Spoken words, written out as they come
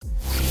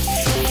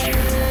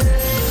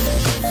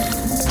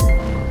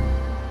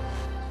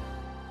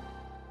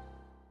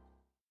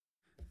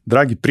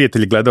Dragi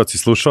prijatelji, gledaoci,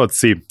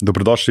 slušaoci,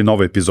 dobrodošli u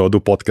novu epizodu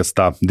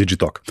podcasta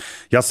Digitalk.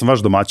 Ja sam vaš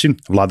domaćin,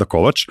 Vlada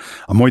Kovač,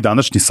 a moj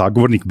današnji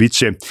sagovornik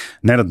biće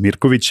Nenad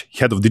Mirković,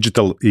 Head of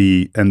Digital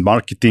and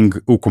Marketing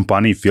u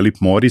kompaniji Philip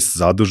Morris,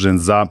 zadužen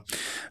za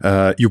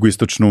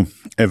jugoistočnu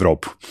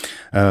Evropu.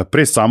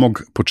 Pre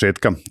samog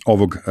početka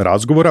ovog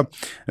razgovora,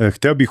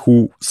 hteo bih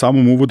u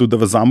samom uvodu da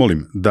vas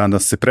zamolim da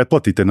nas se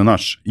pretplatite na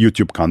naš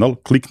YouTube kanal,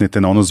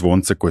 kliknete na ono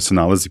zvonce koje se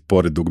nalazi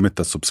pored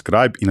dugmeta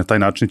subscribe i na taj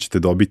način ćete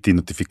dobiti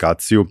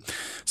notifikaciju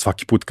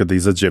svaki put kada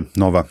izađe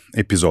nova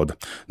epizoda.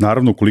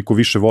 Naravno, ukoliko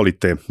više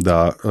volite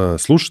da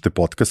slušate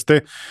podcaste,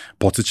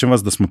 podsjećam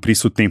vas da smo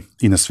prisutni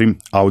i na svim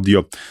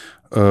audio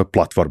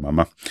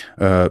platformama.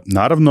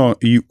 Naravno,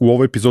 i u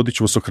ovoj epizodi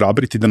ću vas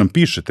ohrabriti da nam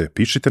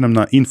pišite nam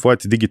na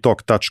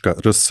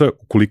info@digitalk.rs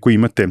ukoliko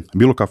imate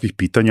bilo kakvih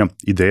pitanja,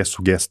 ideje,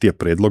 sugestija,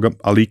 predloga,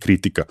 ali i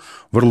kritika.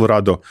 Vrlo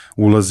rado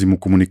ulazim u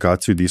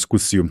komunikaciju i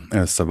diskusiju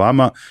sa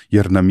vama,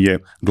 jer nam je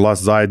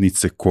glas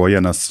zajednice koja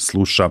nas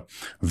sluša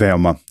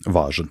veoma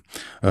važan.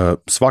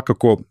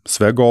 Svakako,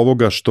 svega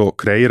ovoga što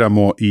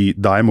kreiramo i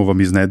dajemo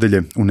vam iz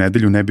nedelje u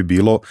nedelju ne bi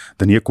bilo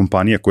da nije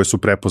kompanija koje su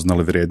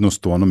prepoznale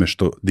vrednost u onome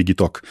što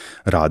Digitalk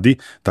radi,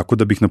 tako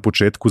da bih na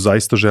početku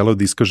zaista želeo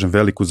da iskažem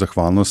veliku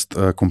zahvalnost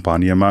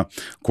kompanijama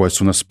koje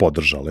su nas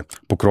podržale.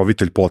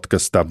 Pokrovitelj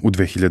podcasta u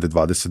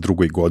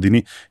 2022.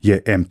 godini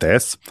je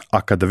MTS,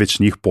 a kada već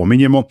njih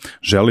pominjemo,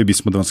 želeli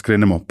bismo da vam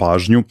skrenemo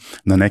pažnju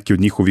na neke od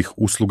njihovih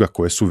usluga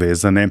koje su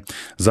vezane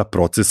za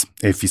proces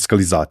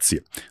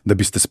e-fiskalizacije. Da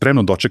biste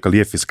spremno dočekali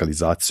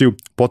e-fiskalizaciju,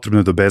 potrebno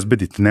je da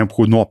obezbedite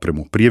neophodnu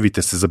opremu,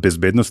 prijavite se za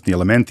bezbednostni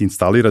element,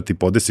 instalirate i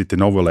podesite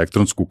novu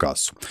elektronsku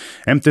kasu.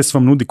 MTS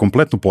vam nudi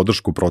kompletnu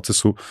podršku u procesu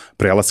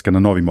prelaska na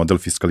novi model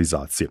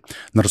fiskalizacije.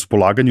 Na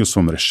raspolaganju su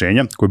vam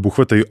rešenja koje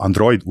obuhvataju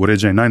Android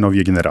uređaje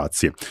najnovije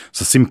generacije,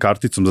 sa SIM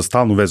karticom za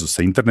stalnu vezu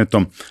sa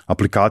internetom,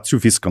 aplikaciju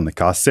fiskalne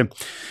kase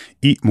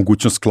i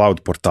mogućnost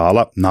cloud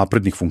portala,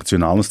 naprednih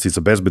funkcionalnosti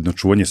za bezbedno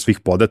čuvanje svih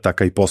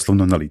podataka i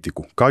poslovnu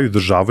analitiku, kao i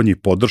održavanje i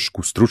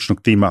podršku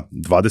stručnog tima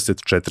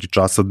 24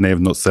 časa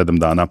dnevno, 7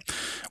 dana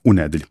u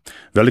nedelji.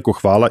 Veliko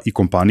hvala i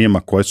kompanijama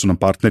koje su nam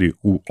partneri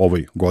u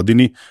ovoj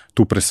godini,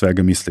 tu pre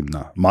svega mislim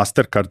na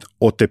Mastercard,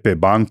 OTP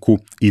banku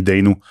i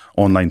idejnu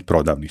online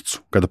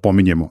prodavnicu. Kada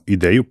pominjemo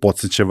ideju,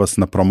 podsjeća vas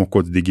na promo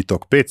kod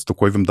Digitalk 500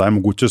 koji vam daje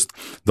mogućnost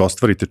da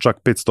ostvarite čak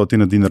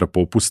 500 dinara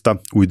popusta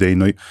u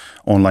idejnoj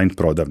online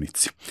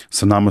prodavnici.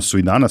 Sa nama su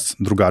i danas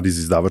drugari iz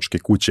izdavačke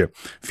kuće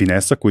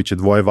Finesa koji će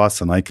dvoje vas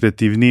sa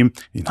najkreativnijim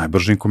i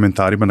najbržim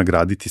komentarima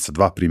nagraditi sa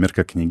 2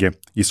 primjerka knjige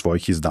iz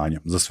svojih izdanja.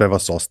 Za sve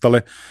vas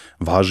ostale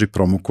važi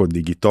promo kod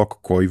Digitalk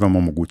koji vam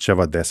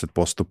omogućava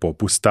 10%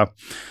 popusta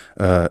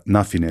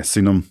na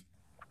Finesinom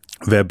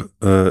web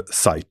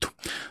sajtu.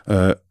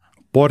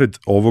 Pored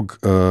ovog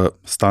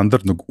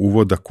standardnog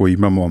uvoda koji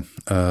imamo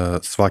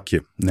svake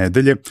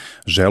nedelje,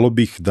 želo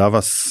bih da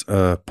vas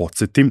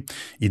podsjetim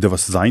i da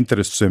vas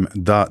zainteresujem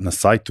da na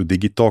sajtu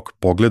Digitalk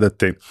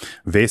pogledate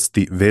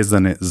vesti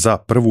vezane za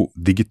prvu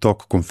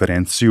Digitalk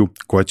konferenciju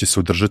koja će se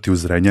održati u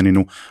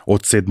Zrenjaninu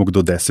od 7.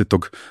 do 10.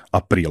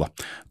 aprila.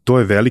 To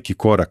je veliki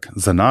korak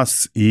za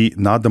nas i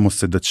nadamo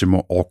se da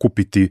ćemo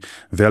okupiti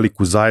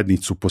veliku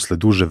zajednicu posle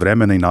duže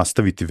vremena i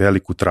nastaviti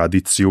veliku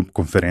tradiciju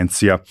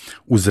konferencija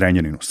u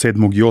Zrenjaninu.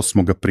 7. i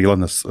 8. aprila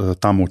nas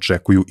tamo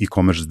očekuju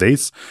e-commerce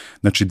days,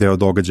 znači deo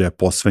događaja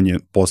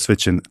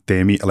posvećen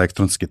temi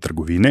elektronske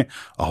trgovine,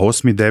 a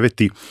 8.,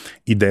 9.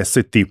 i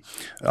 10.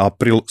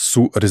 april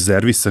su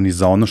rezervisani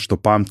za ono što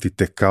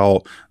pamtite kao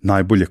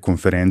najbolje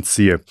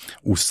konferencije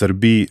u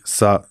Srbiji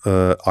sa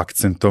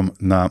akcentom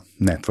na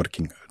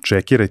networking.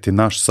 Čekirajte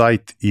naš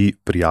sajt i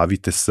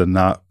prijavite se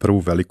na prvu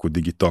veliku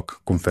Digitalk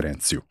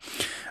konferenciju.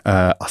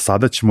 A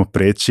sada ćemo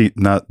preći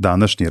na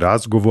današnji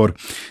razgovor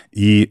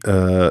i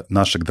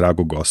našeg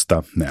dragog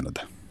gosta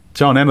Nenada.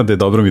 Ćao Nenade,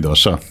 dobro mi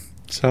došao.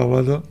 Ćao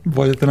Vlado,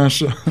 bolje te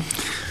našao.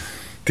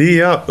 Ti i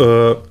ja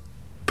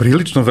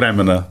prilično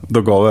vremena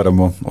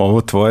dogovaramo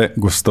ovo tvoje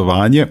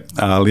gostovanje,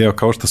 ali evo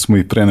kao što smo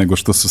i pre nego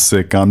što su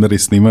se kamera i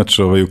snimač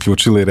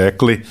uključili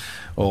rekli,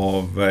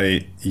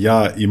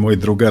 ja i moj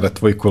drugar, a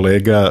tvoj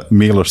kolega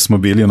Miloš smo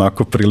bili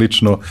onako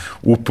prilično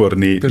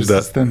uporni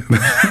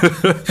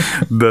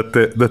da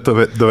te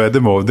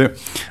dovedemo ovde,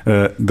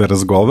 da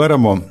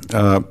razgovaramo.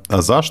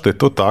 A zašto je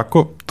to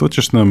tako? To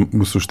ćeš nam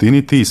u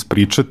suštini ti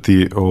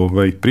ispričati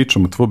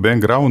pričam o tvojom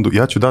backgroundu.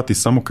 Ja ću dati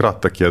samo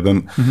kratak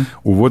jedan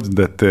uvod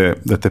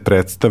da te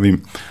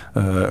predstavim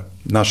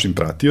našim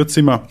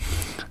pratiocima.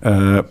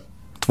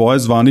 Tvoja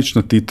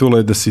zvanična titula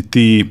je da si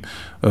ti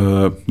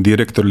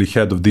direktor ili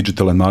head of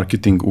digital and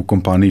marketing u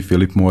kompaniji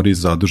Philip Morris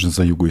zadužen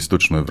za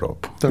jugoistočnu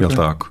Evropu. Je li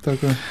tako?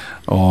 Tako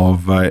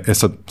je.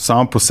 Sad,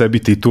 sama po sebi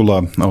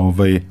titula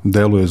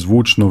deluje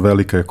zvučno,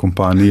 velika je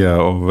kompanija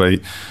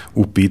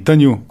u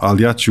pitanju,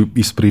 ali ja ću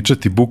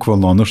ispričati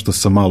bukvalno ono što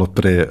sam malo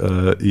pre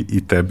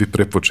i tebi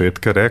pre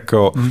početka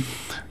rekao.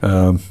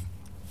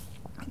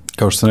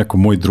 kao što sam rekao,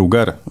 moj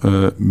drugar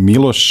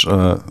Miloš,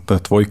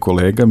 tvoj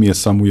kolega, mi je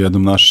samo u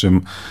jednom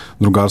našem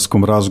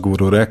drugarskom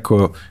razgovoru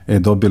rekao,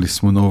 dobili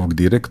smo novog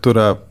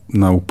direktora,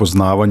 na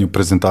upoznavanju,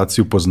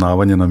 prezentaciju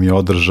upoznavanja nam je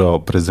održao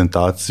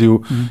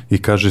prezentaciju i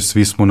kaže,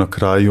 svi smo na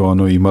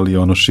kraju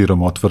imali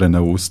širom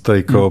otvorena usta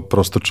i kao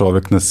prosto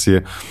čovek nas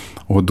je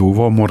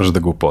oduvao, moraš da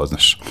ga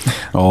upoznaš.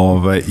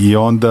 I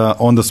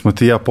onda smo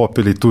ti ja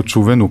popili tu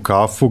čuvenu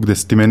kafu gde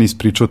si ti meni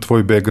ispričao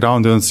tvoj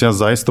background i onda sam ja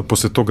zaista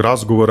posle tog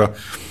razgovora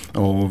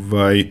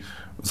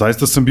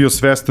zaista sam bio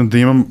svestan da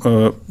imam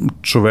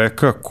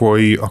čoveka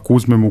koji, ako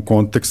uzmemo u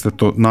kontekst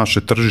to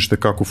naše tržište,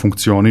 kako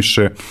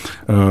funkcioniše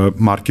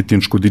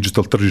marketinško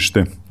digital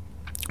tržište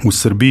u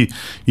Srbiji,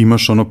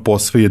 imaš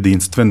posve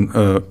jedinstven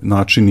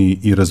način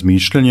i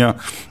razmišljanja,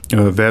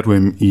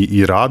 verujem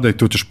i rada, i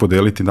to ćeš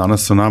podeliti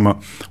danas sa nama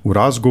u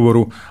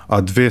razgovoru,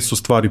 a dve su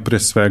stvari pre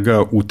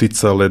svega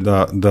uticale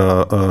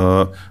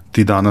da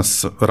ti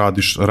danas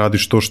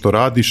radiš to što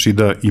radiš i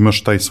da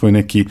imaš taj svoj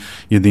neki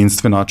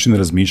jedinstven način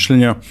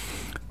razmišljanja.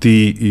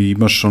 Ti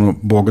imaš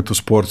bogatu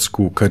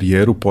sportsku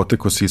karijeru,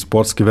 potekao si iz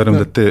sportske,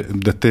 verujem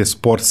da te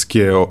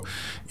sportske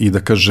i da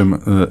kažem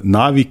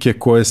navike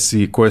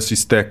koje si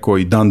stekao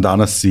i dan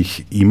danas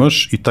ih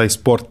imaš i taj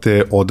sport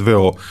te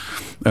odveo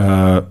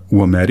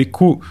u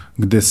Ameriku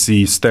gde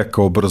si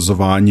stekao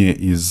obrazovanje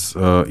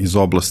iz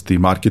oblasti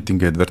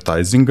marketinga i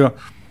advertisinga.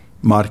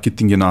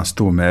 Marketing je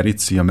nastao u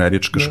Americi i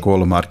američka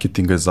škola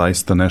marketinga je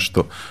zaista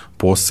nešto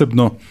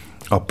posebno,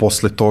 a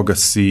posle toga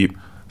si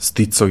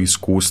sticao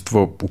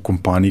iskustvo u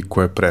kompaniji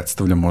koja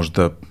predstavlja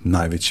možda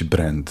najveći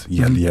brend,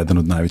 jedan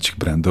od najvećih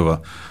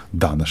brendova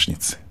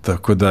današnjice.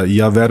 Tako da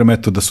ja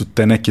verujem da su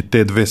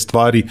te dve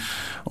stvari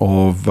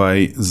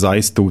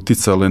zaista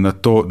uticale na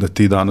to da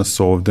ti danas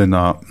ovde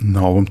na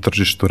ovom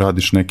tržištu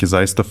radiš neke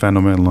zaista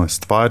fenomenalne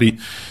stvari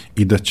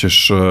i da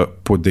ćeš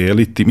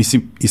podeliti,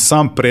 mislim, i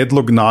sam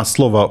predlog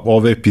naslova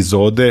ove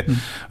epizode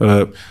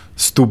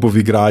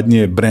stubovi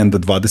gradnje brenda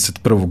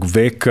 21.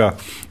 veka,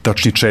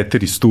 tačni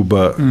 4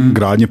 stuba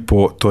gradnje,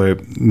 to je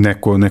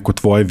neko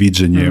tvoje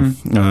viđenje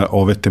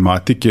ove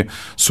tematike,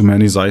 su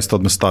meni zaista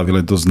odmah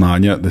stavile do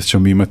znanja da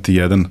ćemo imati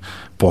jedan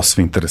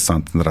posve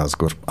interesantan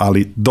razgovor.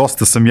 Ali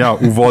dosta sam ja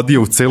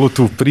uvodio u celu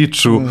tu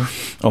priču.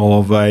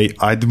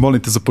 Ajde,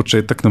 molim te, za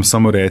početak nam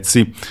samo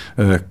reci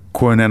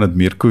ko je Nenad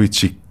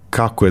Mirković i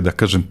kako je, da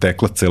kažem,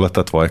 tekla cela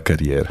ta tvoja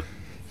karijera.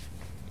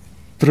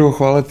 Prvo,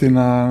 hvala ti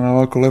na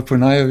ovako lepoj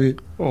najavi.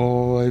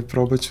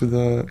 Probat ću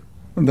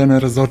da ne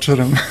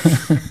razočaram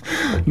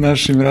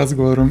našim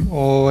razgovorom.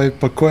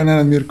 Pa ko je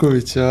Nenad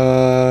Mirković?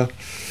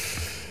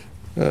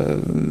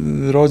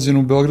 Rođen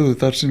u Beogradu,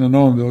 tačnije na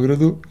Novom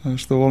Beogradu,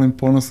 što volim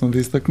ponosno da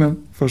istaknem,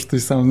 pošto i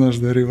sam znaš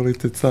da je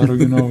rivalitet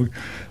Starog i Novog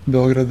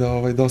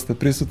Beograda dosta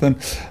prisutan.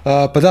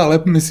 Pa da,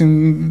 lepo,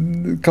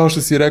 mislim, kao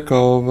što si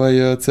rekao,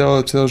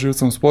 ceo život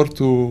sam u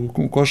sportu,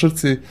 u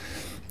košarci,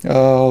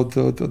 od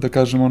da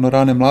kažem,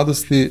 rane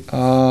mladosti,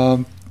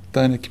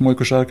 taj neki moj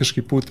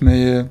košarkaški put me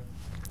je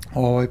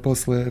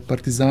posle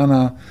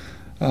Partizana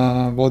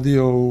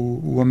vodio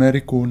u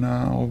Ameriku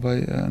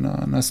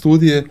na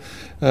studije,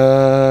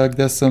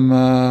 gde sam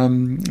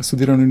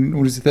studirao na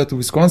univerzitetu u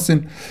Wisconsin.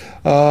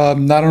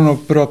 Naravno,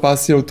 prva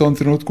pasija u tom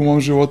trenutku u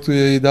mom životu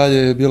je i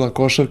dalje bila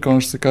košarka,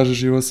 ono što se kaže,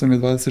 živao sam je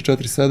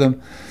 24/7,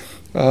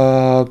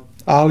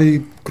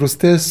 ali kroz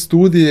te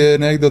studije,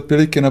 negde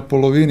otprilike na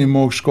polovini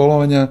mog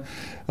školovanja,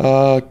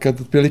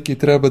 kad otprilike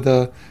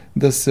treba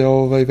da se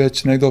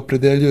već negde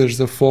opredeljuješ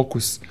za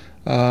fokus,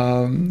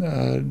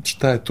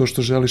 šta je to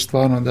što želiš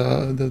stvarno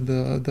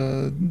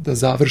da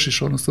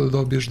završiš, odnosno da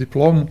dobiješ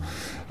diplomu.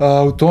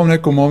 U tom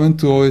nekom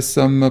momentu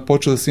sam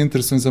počeo da se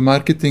interesujem za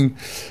marketing,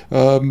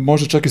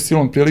 možda čak i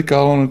silom prilika,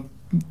 ali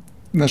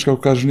znaš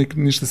kako kažu,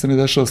 ništa se ne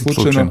dešava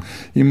slučajno.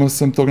 Imao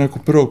sam tog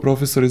nekog prvog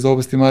profesora iz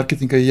oblasti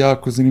marketinga i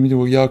jako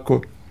zanimljivog,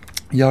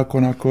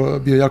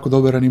 bio jako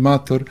dobar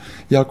animator,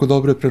 jako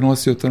dobro je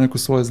prenosio to neko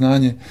svoje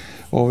znanje,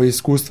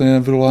 iskustvo na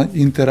jedan vrlo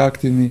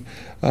interaktivni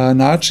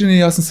način i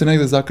ja sam se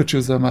negde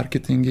zakačio za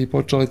marketing i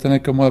počela je ta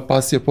neka moja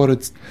pasija pored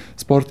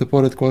sporta,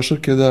 pored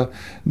košarke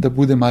da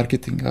bude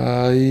marketing.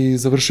 I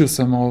završio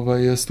sam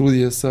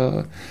studije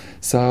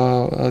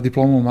sa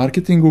diplomom u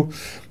marketingu.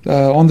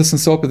 Onda sam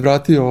se opet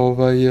vratio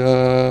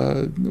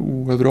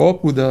u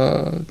Evropu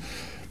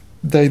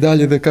da i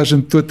dalje, da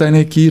kažem, to je taj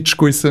neki ič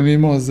koji sam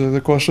imao za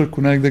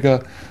košarku, negde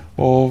ga,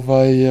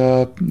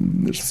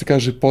 što se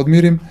kaže,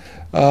 podmirim.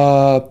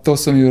 To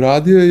sam i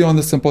uradio i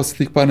onda sam posle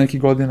tih par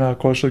nekih godina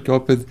košarke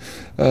opet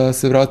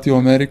se vratio u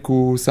Ameriku,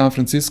 u San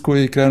Francisco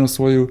i krenuo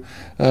svoju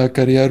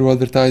karijeru u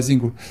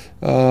advertisingu.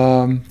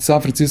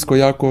 San Francisco je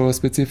jako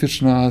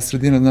specifična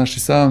sredina, znaš i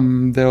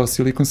sam, deo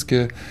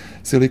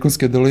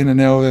Silikonske doline,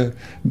 ne ove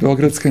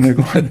beogradske,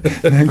 nego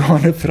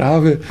one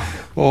prave.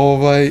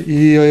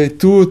 I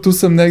tu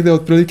sam negde,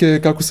 otprilike,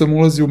 kako sam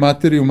ulazio u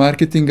materiju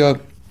marketinga,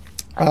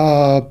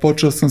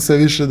 počeo sam sve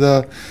više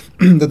da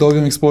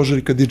dobijem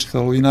exposure ka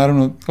digitalu i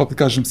naravno, opet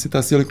kažem si,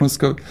 ta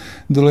Silikonska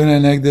dolina je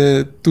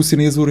negde, tu si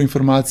na izvoru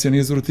informacija, na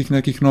izvoru tih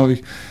nekih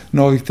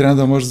novih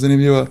trendova, možda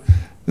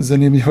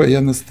zanimljiva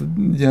jedna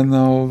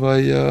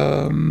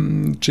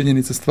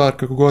činjenica, stvar,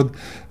 kako god.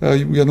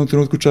 U jednom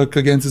trenutku čak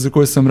agencija za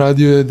koju sam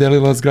radio je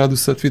delila zgradu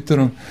sa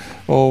Twitterom,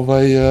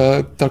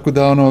 tako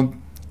da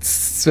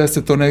sve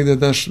se to negde,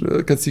 daš,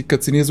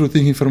 kad si nizru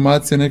tih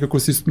informacija, nekako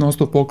si non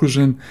stop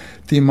okružen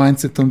tim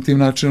mindsetom, tim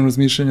načinom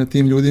razmišljanja,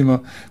 tim ljudima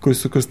koji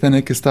su kroz te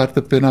neke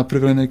startupe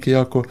napravili neke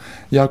jako,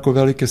 jako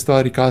velike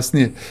stvari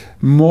kasnije.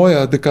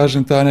 Moja, da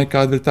kažem, ta neka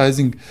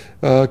advertising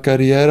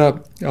karijera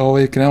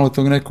je krenula od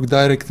tog nekog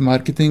direct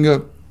marketinga,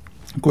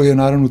 koji je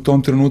naravno u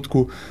tom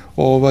trenutku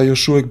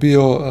još uvek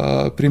bio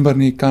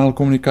primarni kanal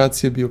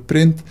komunikacije, bio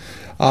print,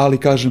 ali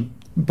kažem,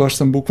 baš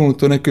sam bukvalno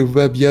to nekoj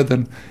web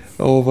 1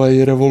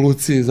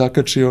 revoluciji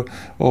zakačio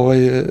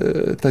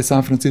taj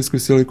San Francisco i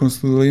Silicon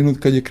Dolinu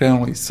kad je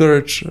krenulo i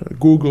search,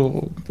 Google,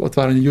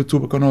 otvaranje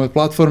YouTube kao nove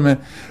platforme.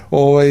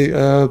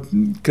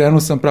 Krenuo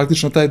sam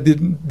praktično taj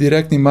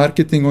direktni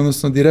marketing,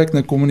 odnosno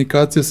direktna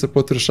komunikacija sa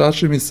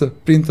potrošačima i sa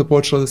printa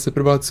počela da se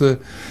prebacuje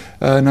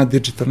na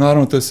digital.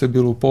 Naravno, to je sve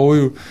bilo u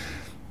povoju.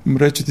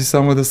 Reći ti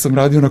samo da sam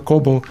radio na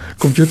COBOL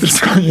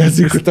kompjuterskom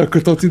jeziku, tako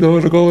to ti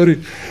dobro govori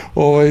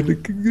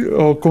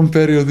o kom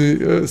periodu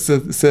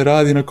se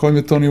radi, na kojem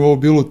je to nivou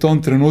bilo u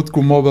tom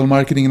trenutku. Mobile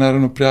marketing,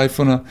 naravno, pre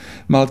iPhone-a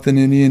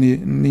maltene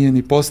nije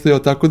ni postojao,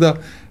 tako da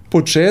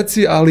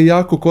počeci, ali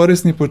jako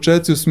korisni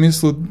počeci u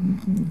smislu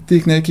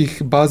tih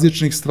nekih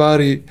bazičnih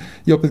stvari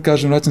i opet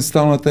kažem, vraćam se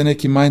stalno na taj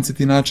neki mindset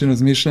i način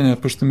razmišljanja,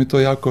 pošto mi je to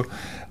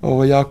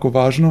jako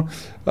važno.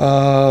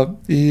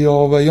 I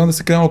onda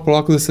se krenulo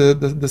polako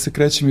da se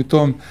krećem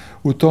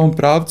u tom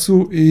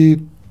pravcu i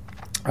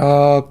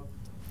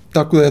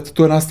tako da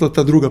to je nastala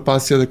ta druga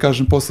pasija, da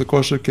kažem, posle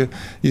košarke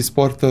i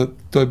sporta,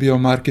 to je bio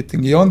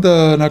marketing. I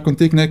onda nakon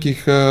tih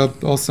nekih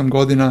 8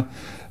 godina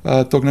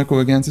tog nekog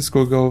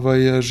agencijskog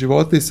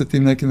života i sa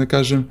tim nekim, da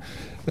kažem,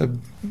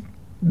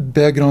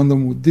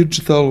 backgroundom u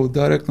digitalu, u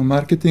direktnom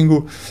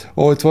marketingu,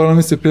 otvorila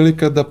mi se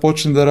prilika da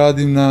počnem da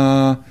radim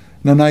na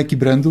Nike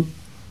brandu,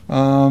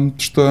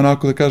 što je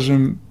onako, da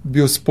kažem,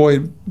 bio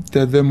spoj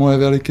te dve moje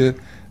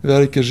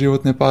velike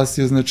životne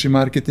pasije, znači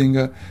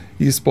marketinga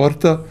i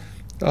sporta.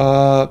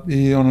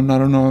 I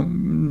naravno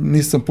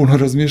nisam puno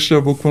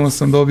razmišljao, bukvalno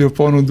sam dobio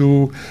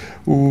ponudu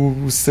u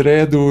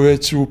sredu,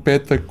 već u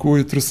petak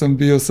ujutru sam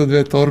bio sa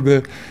 2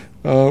 torbe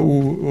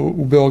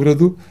u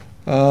Beogradu,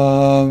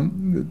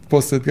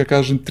 posle, da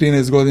kažem,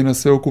 13 godina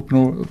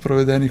sveukupno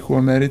provedenih u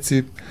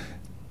Americi,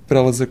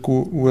 prelazak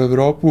u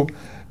Evropu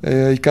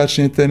i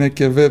kačnije te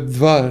neke web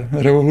 2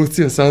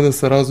 revolucije sada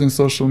sa razvojem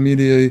social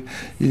media i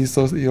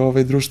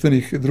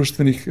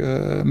društvenih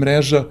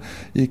mreža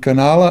i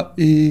kanala,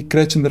 i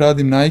krećem da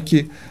radim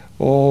Nike,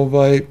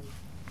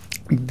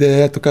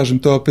 gde, eto kažem,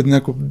 to je opet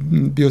neko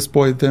bio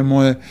spoj te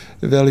moje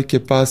velike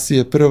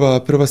pasije.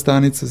 Prva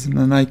stanica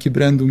na Nike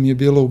brandu mi je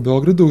bila u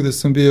Beogradu,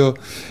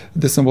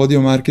 gde sam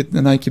vodio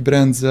Nike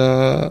brand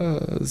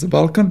za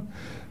Balkan.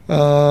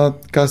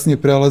 Kasnije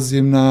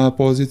prelazim na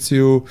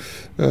poziciju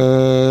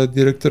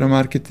direktora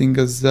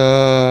marketinga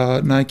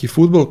za Nike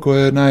fudbal,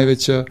 koja je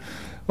najveća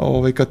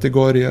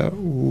kategorija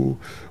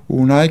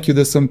u Nike,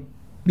 da sam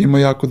imao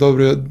jako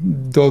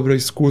dobro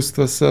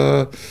iskustva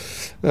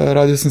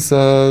radio sam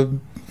sa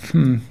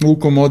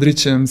Lukom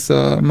Modrićem,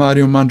 sa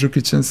Marijom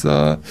Mandžukićem,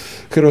 sa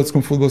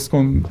hrvatskom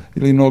fudbalskom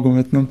ili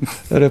nogometnom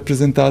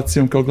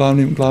reprezentacijom kao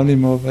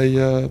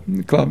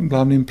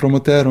glavnim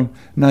promoterom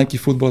Nike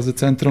fudbala za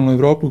centralnu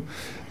Evropu.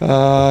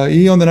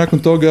 I onda nakon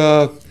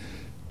toga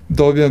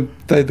dobijam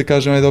taj, da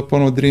kažem,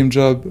 ponovo dream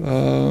job,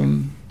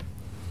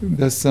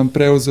 da sam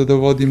preuzeo da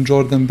vodim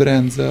Jordan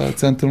brand za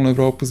centralnu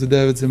Evropu za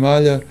 9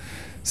 zemalja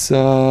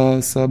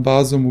sa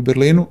bazom u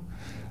Berlinu.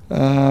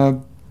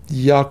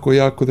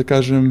 Jako, da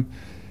kažem,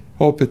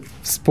 opet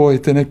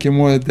spojite neke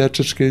moje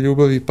dečačke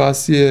ljubavi i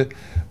pasije,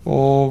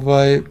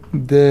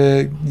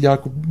 gde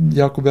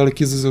jako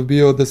veliki izazov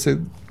bio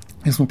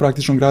jer smo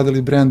praktično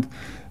gradili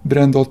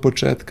brand od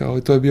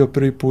početka. To je bio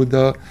prvi put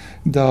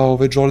da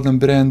Jordan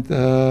brand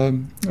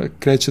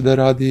kreće da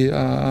radi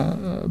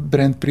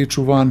brand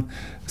priču van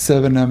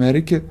Severne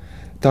Amerike,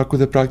 tako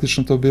da je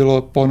praktično to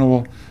bilo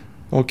ponovo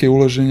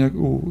ulaženje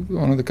u,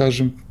 da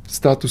kažem,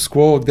 status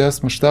quo, gde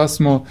smo, šta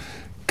smo,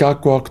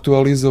 kako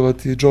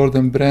aktualizovati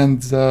Jordan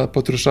brand za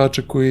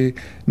potrošača koji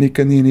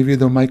nikad nije ni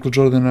video Michael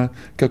Jordana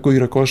kako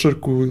igra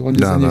košarku,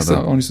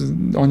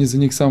 on je za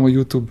njih samo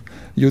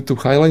YouTube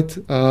highlight,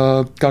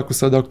 kako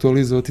sad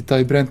aktualizovati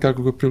taj brand,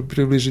 kako ga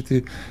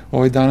približiti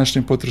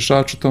današnjem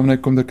potrošaču, tom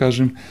nekom, da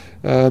kažem,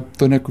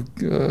 to nekoj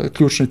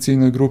ključnoj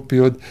ciljnoj grupi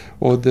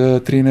od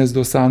 13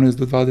 do 18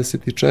 do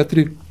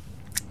 24.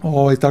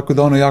 Tako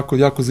da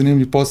jako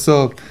zanimljiv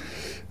posao.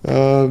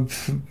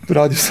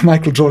 Radio sa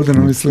Michael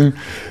Jordanom, mislim,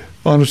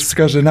 ono što se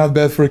kaže, not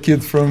bad for a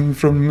kid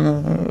from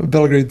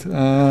Belgrade.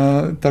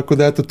 Tako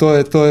da, eto, to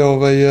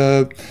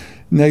je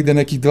negde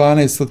nekih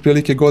 12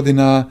 otprilike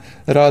godina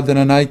rada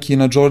na Nike i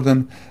na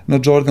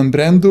Jordan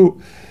brandu.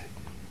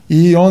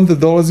 I onda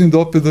dolazim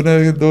opet do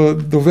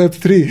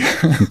Web3,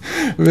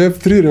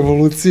 Web3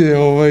 revolucije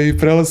i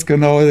prelaska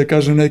na da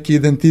kažem, neki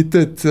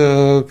identitet,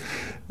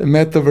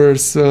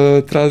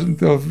 metaverse,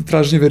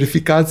 traženje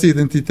verifikacije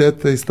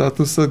identiteta i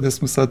statusa, gde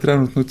smo sad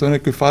trenutno u toj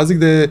nekoj fazi,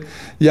 gde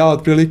ja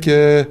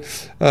otprilike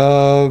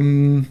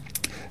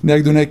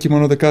negdje u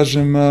nekim, da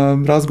kažem,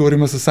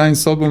 razgovorima sa samim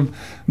sobom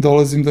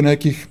dolazim do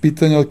nekih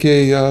pitanja, ok,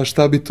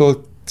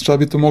 šta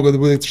bi to moglo da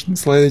bude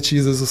sledeći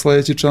izazov,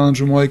 sledeći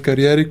challenge u mojoj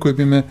karijeri koji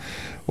bi me,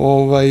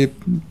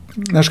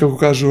 znaš kako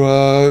kažu,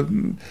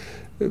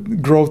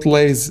 growth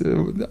lays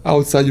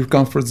outside your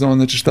comfort zone,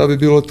 znači šta bi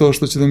bilo to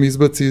što će da mi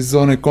izbaci iz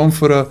zone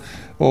komfora,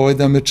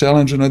 da me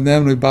challenge na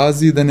dnevnoj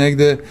bazi i da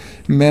negde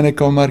mene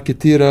kao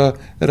marketira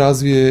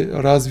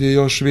razvije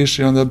još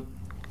više, onda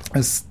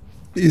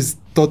iz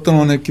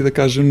totalno neki, da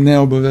kažem,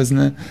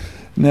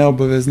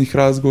 neobaveznih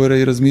razgovora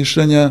i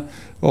razmišljanja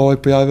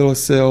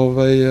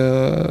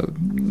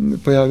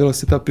pojavila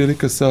se ta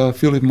prilika sa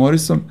Philip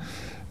Morrisom,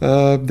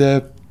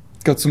 gde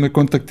kad su me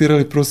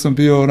kontaktirali, prvo sam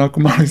bio onako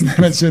malo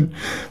iznenađen,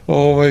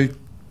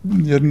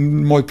 jer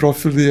moj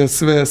profil je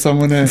sve,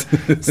 samo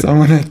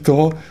ne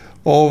to.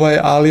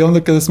 Ali onda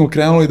kada smo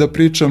krenuli da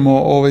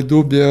pričamo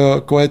dublje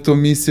koja je to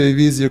misija i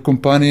vizija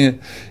kompanije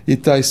i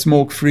taj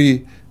smoke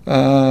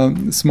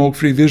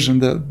free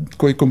vision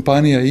koji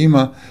kompanija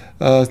ima,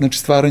 znači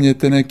stvaranje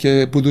te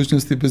neke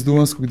budućnosti bez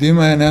duvanskog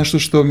dima je nešto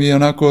što mi je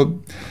onako,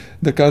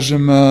 da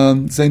kažem,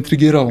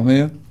 zaintrigiralo me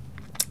je.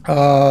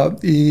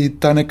 I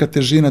ta neka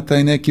težina,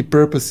 taj neki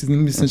purpose,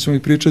 mislim da ćemo i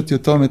pričati o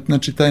tome,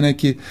 znači taj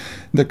neki,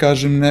 da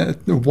kažem,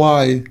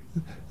 why,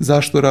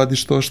 zašto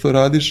radiš to što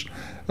radiš,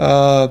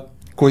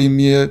 koji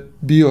mi je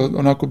bio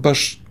onako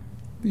baš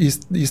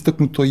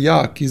istaknuto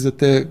jak iza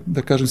te,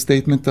 da kažem,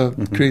 statementa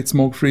create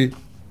smoke free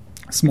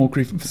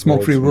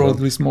world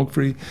ili smoke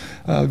free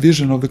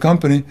vision of the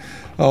company,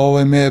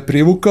 me je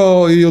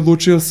privukao i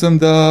odlučio sam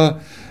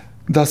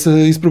da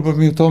se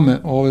isprobam i u tome.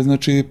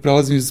 Znači,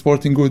 prelazim iz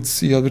Sporting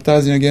Goods i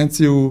advertising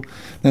agenciju,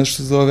 nešto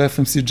što se zove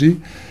FMCG,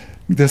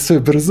 gde sve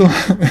brzo,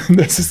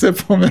 gde se sve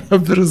pomena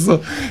brzo,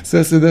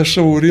 sve se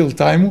dešava u real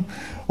time-u.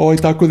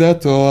 Tako da,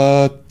 eto,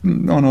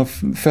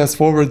 fast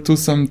forward,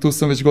 tu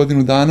sam već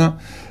godinu dana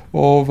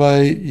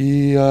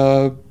i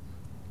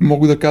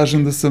mogu da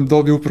kažem da sam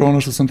dobio upravo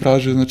ono što sam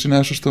tražio, znači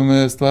nešto što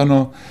me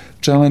stvarno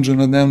challenge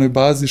na dnevnoj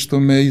bazi, što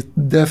me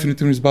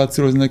definitivno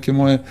izbacilo iz neke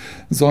moje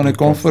zone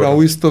komfora, a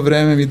u isto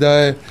vreme mi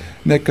daje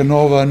neka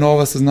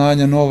nova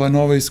saznanja,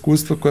 nova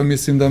iskustva koja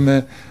mislim da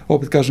me,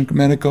 opet kažem,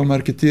 mene kao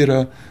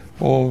marketira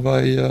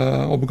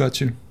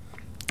obogaćuju.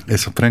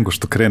 Sad pre nego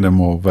što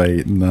krenemo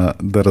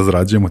da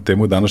razrađujemo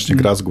temu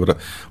današnjeg razgovora,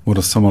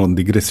 moram samo malo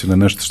digresiju na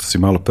nešto što si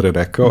malo pre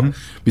rekao.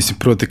 Mislim,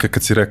 prvo ti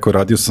kad si rekao,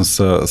 radio sam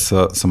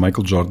sa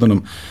Michael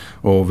Jordanom,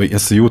 ja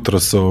sam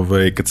jutros,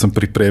 kad sam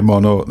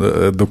pripremao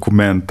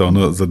dokument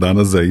za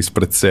danas za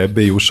ispred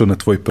sebe i ušao na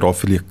tvoj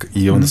profil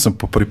i onda sam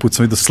po prvi put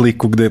sam vidio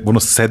sliku gde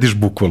sediš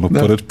bukvalno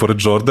pored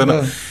Jordana.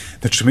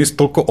 Znači, mi su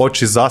toliko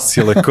oči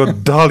zasjele kao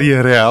da li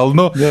je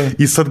realno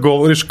i sad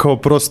govoriš kao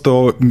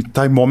prosto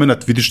taj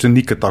moment, vidiš te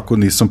nikad tako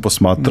nisam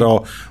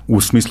posmatrao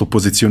u smislu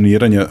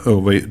pozicioniranja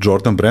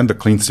Jordan brenda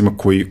klincima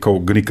koji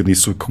kao nikad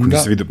nisu, kako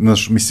nisi vidio,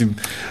 znaš, mislim,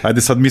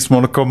 ajde sad mi smo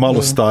ono kao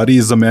malo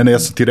stariji za mene, ja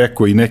sam ti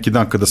rekao i neki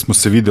dan kada smo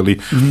se videli,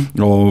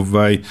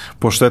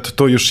 pošto eto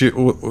to još je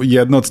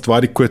jedna od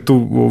stvari koja je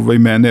tu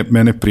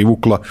mene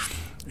privukla.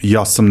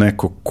 Ja sam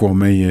neko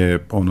kome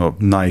je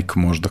Nike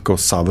možda kao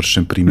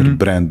savršen primjer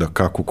brenda,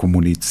 kako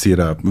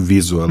komunicira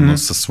vizualno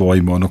sa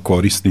svojim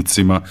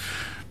korisnicima.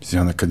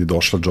 Mislim, onda kad je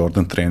došla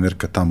Jordan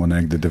trenerka tamo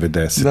negde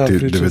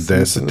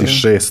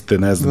 96.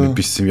 ne znam,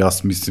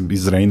 mislim,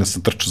 iz Rejna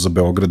sam trčao za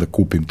Beograd da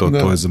kupim to,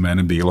 to je za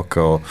mene bilo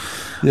kao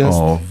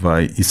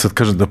i sad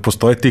kažem da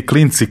postoje ti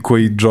klinci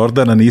koji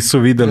Jordana nisu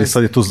videli,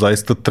 sad je to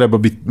zaista treba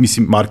biti,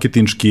 mislim,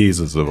 marketinški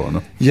izazov,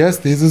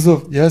 Jeste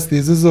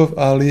izazov,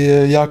 ali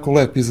je jako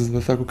lep izazov,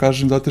 da tako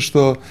kažem, zato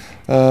što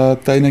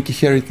taj neki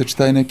heritage,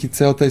 taj neki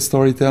ceo taj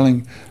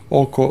storytelling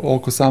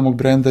oko samog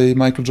brenda i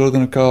Michael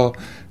Jordana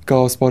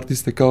kao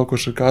sportiste, kao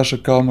košarkaša,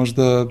 kao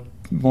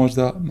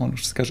možda ono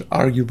što se kaže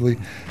arguably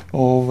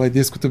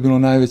diskutabilno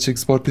najvećeg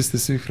sportiste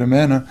svih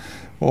vremena.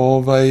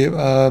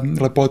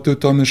 Lepota je u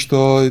tome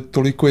što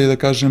toliko je, da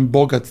kažem,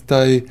 bogat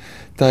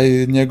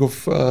taj njegov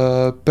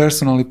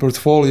personalni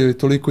portfolio i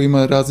toliko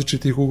ima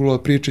različitih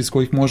uglova priče iz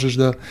kojih možeš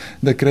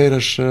da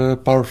kreiraš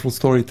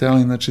powerful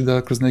storytelling, znači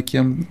da kroz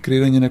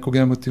kreiranje nekog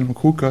emotivnog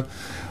huka,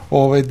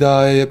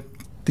 da je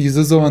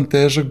izazovan,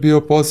 težak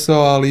bio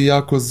posao, ali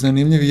jako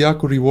zanimljiv i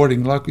jako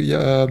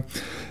rewarding.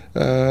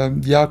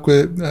 Jako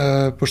je,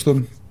 pošto,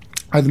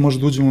 ajde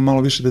možda da uđemo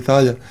malo više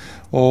detalja,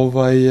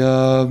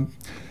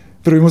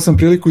 prvo imao sam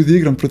priliku da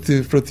igram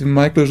protiv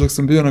Michaela dok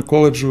sam bio na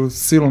koledžu,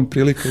 silom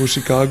prilika u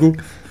Chicagu,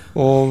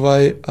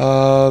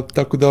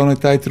 tako da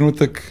taj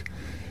trenutak,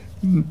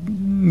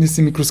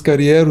 mislim, i kroz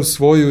karijeru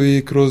svoju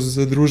i kroz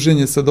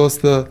druženje sa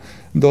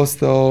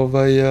dosta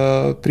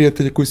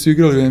prijatelja koji su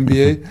igrali u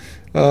NBA,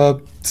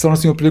 stvarno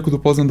sam imao priliku da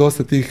upoznam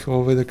dosta tih,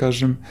 da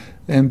kažem,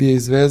 NBA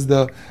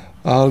zvezda,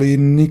 ali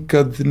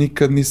nikad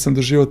nisam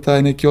doživao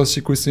taj neki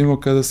osjećaj koji sam imao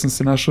kada sam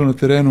se našao na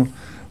terenu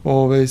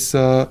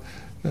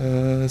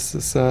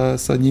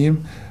sa njim.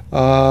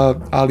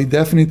 ali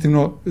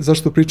definitivno,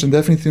 zašto pričam,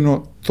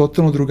 definitivno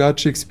totalno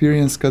drugačiji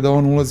experience kada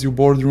on ulazi u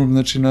boardroom,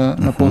 znači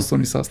na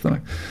poslovni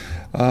sastanak.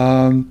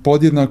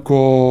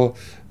 Podjednako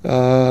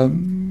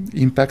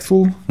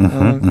impactful,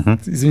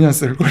 izvinjam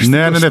se kako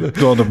ne,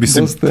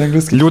 mislim,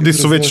 ljudi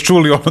su već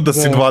čuli da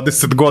si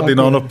 20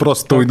 godina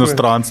prosto u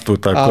inostranstvu,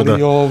 tako da.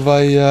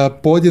 Ali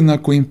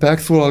podjednako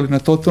impactful, ali na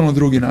totalno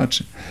drugi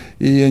način.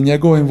 I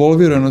njegova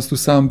involviranost u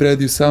sam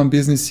brand i u sam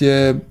biznis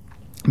je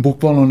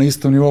bukvalno na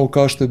istom nivou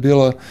kao što je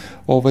bila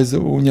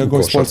u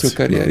njegovoj sportskoj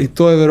karijeri. I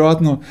to je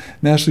verovatno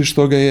nešto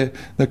što ga je,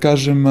 da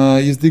kažem,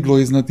 izdiglo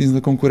iznad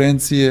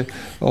konkurencije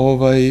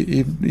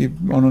i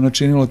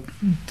načinilo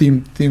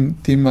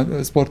tim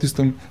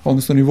sportistom,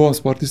 odnosno nivoom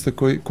sportista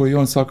koji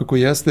on svakako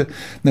jeste.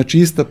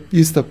 Znači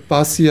ista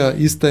pasija,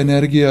 ista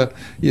energija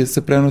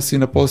se prenosi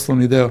na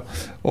poslovni deo.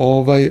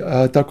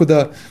 Tako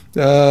da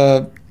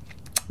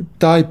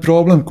taj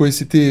problem koji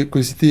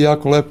si ti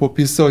jako lepo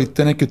opisao i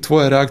te neke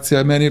tvoje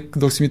reakcije, meni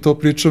dok si mi to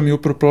pričao mi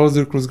upravo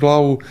prolazio kroz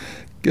glavu,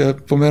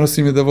 pomenuo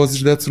si mi da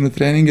voziš decu na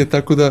treninge,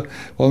 tako da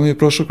mi je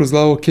prošlo kroz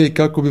glavu, ok,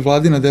 kako bi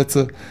Vladina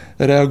deca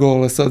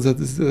reagovala sad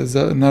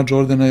na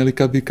Jordana ili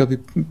kad bi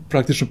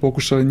praktično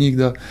pokušali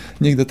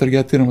njih da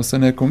targetiramo sa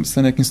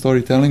nekim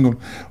storytellingom.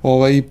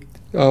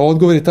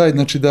 Odgovor je taj,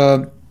 znači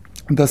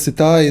da se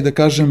taj, da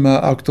kažem,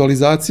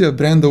 aktualizacija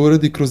brenda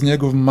uradi kroz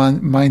njegov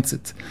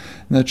mindset.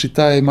 Znači,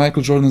 taj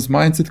Michael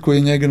Jordan's mindset koji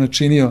je njega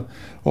načinio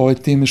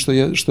time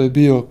što je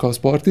bio kao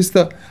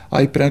sportista,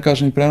 a i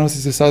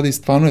prenosi se sada i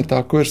stvarno je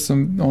tako, jer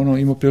sam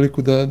imao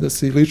priliku da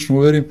se i lično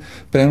uverim,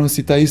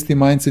 prenosi taj isti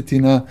mindset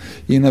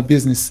i na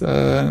biznis,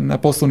 na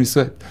poslovni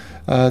svet.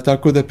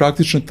 Tako da je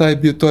praktično to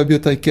je bio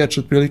taj catch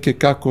otprilike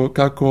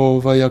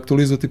kako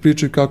aktualizovati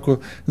priču i kako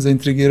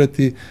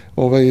zaintrigirati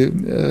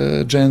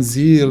Gen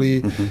Z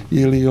ili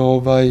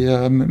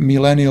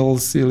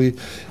millennials ili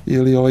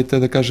te,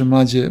 da kažem,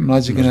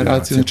 mlađe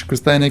generacije. Znači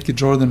kroz taj neki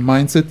Jordan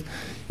mindset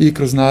i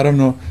kroz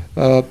naravno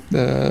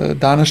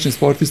današnje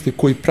sportiste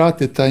koji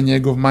prate taj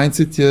njegov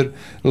mindset, jer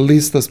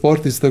lista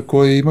sportista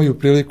koji imaju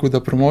priliku da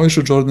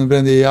promovišu Jordan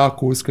brand je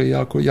jako uska i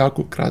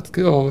jako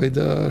kratka,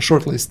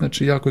 short list,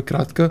 znači jako je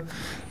kratka,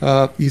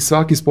 i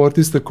svaki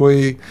sportista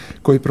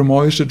koji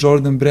promoviše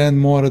Jordan brand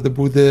mora da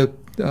bude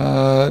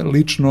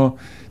lično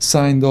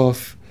signed off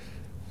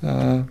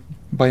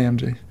by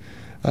MJ.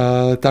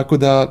 Tako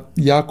da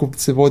jako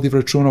se vodi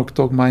računa od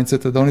tog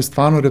mindseta, da oni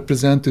stvarno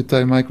reprezentuju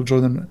taj Michael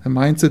Jordan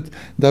mindset,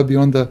 da bi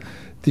onda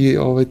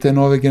te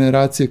nove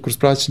generacije kroz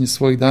praćenje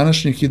svojih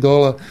današnjih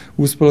idola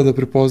uspela da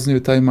prepoznaju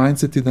taj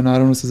mindset i da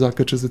naravno se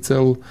zakače za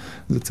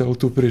celu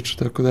tu priču.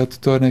 Tako da eto,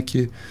 to je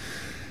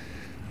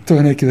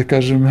neki, da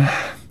kažem,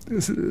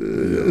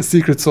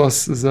 secret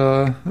sauce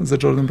za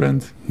Jordan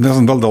brand. Ne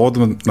znam da li da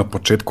odmah na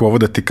početku ovo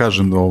da ti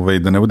kažem,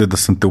 da ne bude da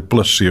sam te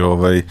uplašio,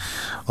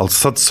 ali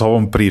sad sa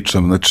ovom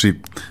pričam, znači,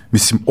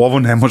 mislim, ovo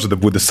ne može da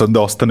bude sad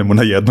da ostanemo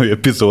na jednoj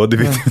epizodi,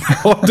 vidim,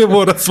 ovde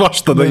mora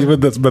svašta da ima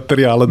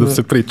materijala da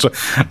se priča,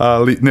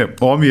 ali ne,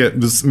 ovo mi je,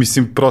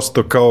 mislim,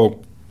 prosto kao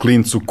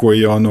klincu koji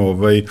je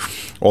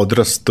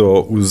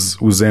odrastao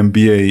uz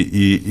NBA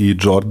i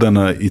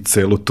Jordana i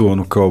celu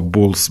tu kao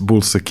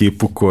Bulls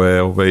ekipu koja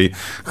je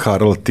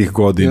harala tih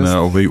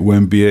godina u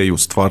NBA-u,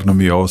 stvarno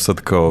mi je ovo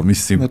sad kao,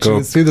 mislim, znači,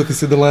 kao... sviđa ti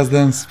se The Last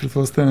Dance,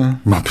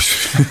 pretpostavljam.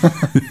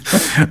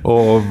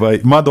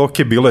 Mada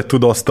bilo je tu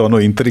dosta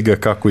intriga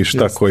kako i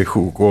šta, kojih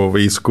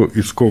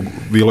iz kog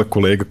bila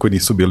kolega koji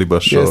nisu bili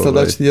baš... Sad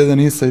daći ti jedan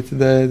insight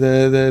da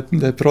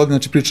je prodaj,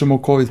 znači pričamo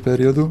o COVID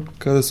periodu,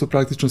 kada su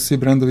praktično svi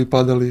brendovi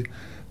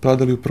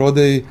padali u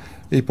prodaji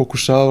i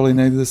pokušavali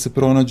negdje da se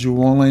pronađu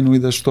u online-u i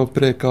da što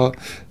pre kao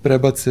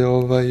prebace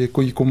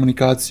i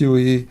komunikaciju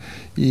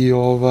i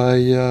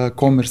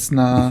commerce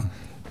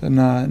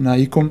na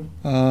e-com.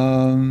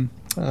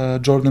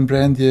 Jordan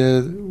brand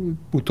je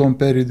u tom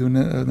periodu,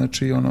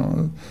 znači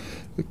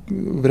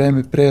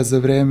vreme pre za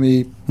vreme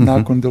i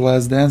nakon The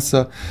Last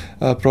Dance-a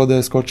prodaja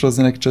je skočila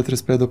za neki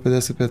 45 do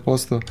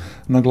 55%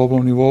 na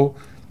globalnom nivou.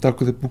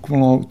 Tako da je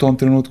bukvalno u tom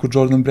trenutku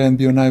Jordan brand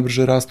bio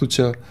najbrže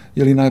rastuća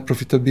ili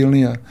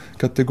najprofitabilnija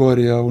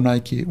kategorija u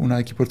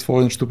Nike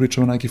portfolio, znači tu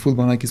pričamo Nike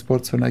football, Nike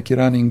sportswear, Nike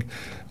running,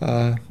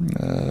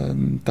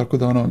 tako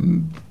da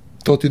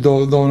to ti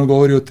dovoljno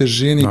govori o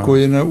težini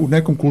koji je u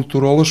nekom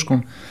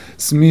kulturološkom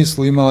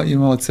smislu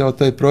imao ceo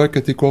taj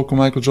projekat i koliko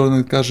Michael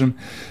Jordan, kažem,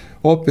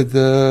 opet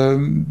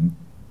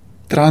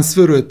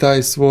transferuje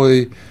taj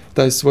svoj,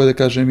 da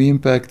kažem,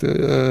 impact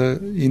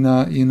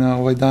i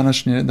na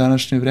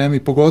današnje vreme i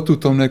pogotovo u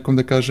tom nekom,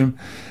 da kažem,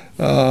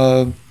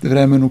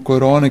 vremenu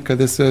korone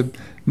kada se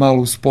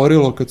malo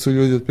usporilo, kad su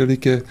ljudi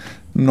otprilike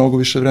mnogo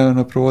više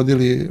vremena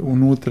provodili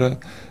unutra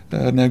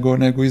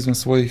nego izvan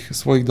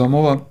svojih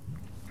domova.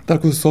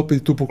 Tako da su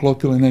opet tu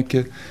poklopile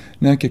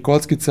neke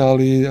kockice,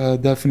 ali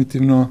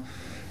definitivno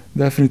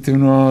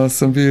definitivno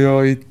sam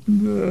bio i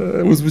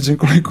uzbuđen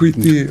koliko i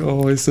ti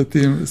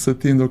sa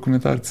tim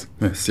dokumentarcem.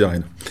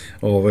 Sjajno.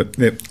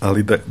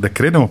 Ali da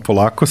krenemo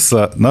polako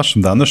sa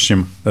našom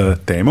današnjim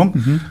temom.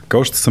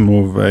 Kao što sam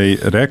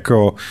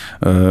rekao,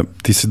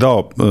 ti si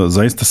dao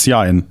zaista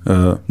sjajan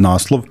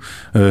naslov,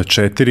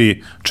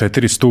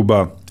 četiri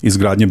stuba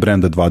izgradnje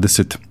brenda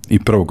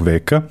 21.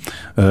 veka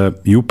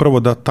i upravo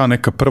da ta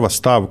neka prva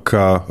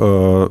stavka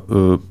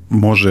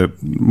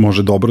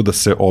može dobro da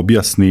se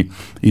objasni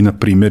i na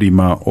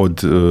primjerima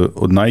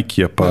od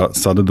Nike-a pa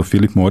sada do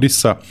Philip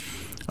Morrisa,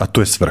 a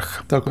to je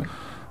svrha. Tako je.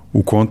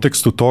 U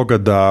kontekstu toga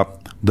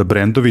da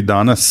brendovi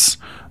danas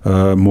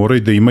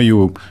moraju da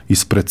imaju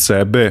ispred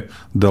sebe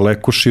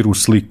daleko širu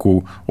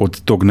sliku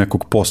od tog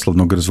nekog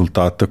poslovnog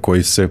rezultata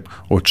koji se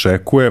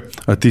očekuje,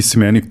 a ti si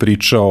meni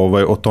pričao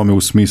o tome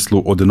u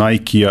smislu od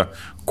Nike-a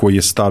koji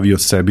je stavio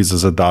sebi za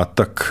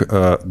zadatak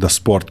da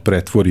sport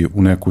pretvori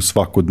u neku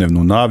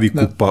svakodnevnu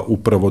naviku, pa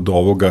upravo do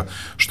ovoga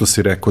što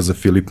si rekao za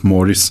Philip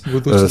Morris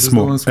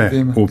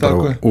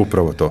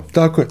upravo to.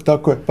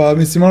 Tako je. Pa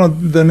mislim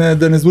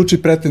da ne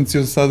zvuči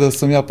pretencijozno sada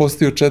sam ja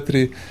postio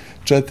četiri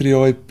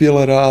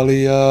pilara,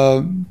 ali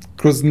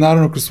kroz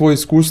svoje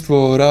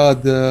iskustvo,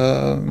 rad,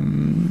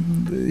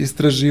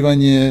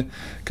 istraživanje,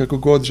 kako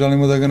god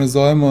želimo da ga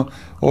nazovemo,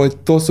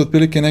 to su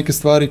otprilike neke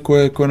stvari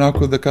koje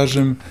onako da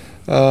kažem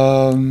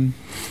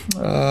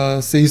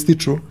se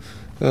ističu,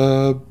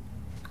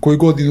 koji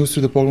god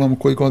industriju da pogledamo,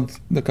 koji god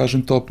da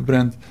kažem top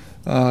brand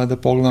da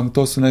pogledamo,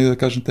 to su negdje da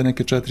kažem te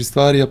neke 4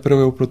 stvari, a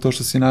prvo je upravo to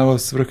što si najavao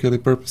svrha ili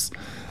purpose,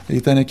 i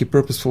taj neki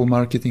purposeful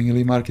marketing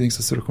ili marketing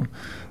sa svrhom.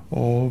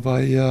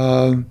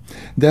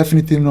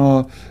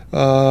 Definitivno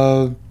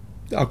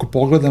ako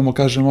pogledamo,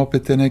 kažem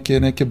opet te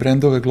neke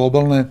brendove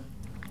globalne,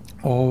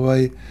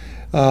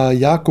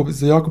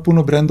 za jako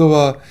puno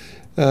brendova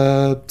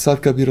sad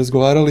kad bi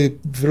razgovarali,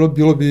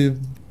 bilo bi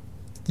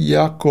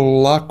jako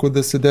lako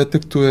da se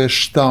detektuje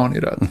šta oni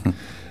rade,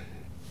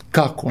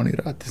 kako oni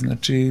rade,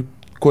 znači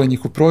koji je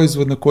njihov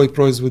proizvod,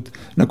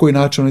 na koji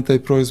način oni taj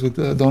proizvod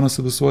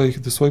donose do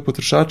svojih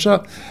potrošača,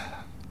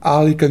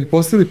 ali kad bi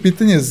postavili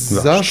pitanje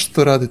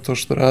zašto rade to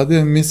što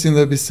rade, mislim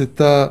da bi se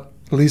ta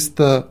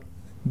lista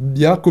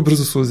jako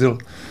brzo suzila.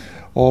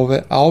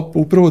 A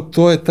upravo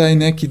to je taj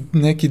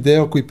neki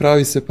deo koji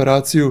pravi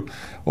separaciju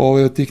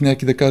od tih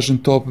nekih, da kažem,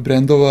 top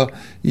brendova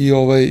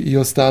i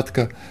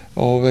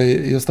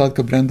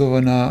ostatka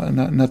brendova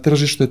na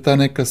tržištu je ta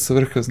neka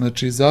svrha.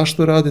 Znači,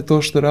 zašto rade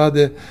to što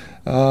rade,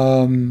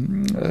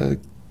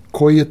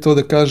 koji je to,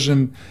 da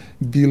kažem,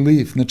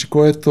 belief, znači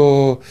koje je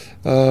to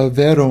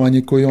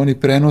verovanje koje oni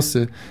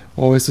prenose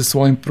sa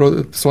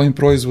svojim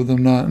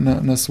proizvodom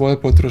na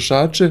svoje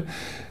potrošače.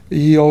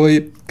 I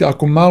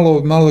ako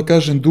malo da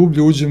kažem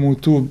dublje uđemo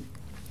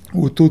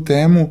u tu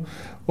temu,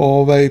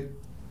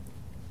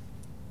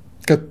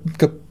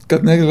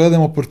 kad ne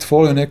gledamo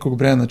portfolio nekog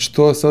brenda, znači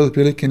to je sad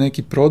otprilike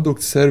neki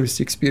product,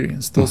 service,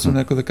 experience, to su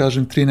neko da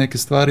kažem 3 neke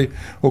stvari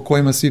o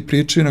kojima svi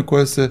pričaju,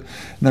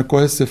 na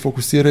koje se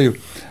fokusiraju,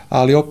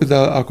 ali opet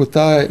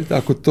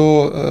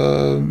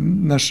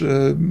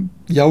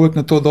ja uvek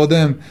na to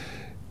dodajem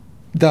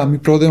da mi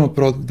prodajemo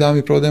produkt, da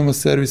mi prodajemo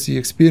service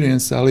i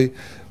experience, ali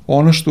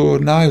ono što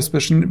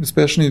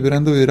najuspešniji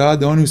brendovi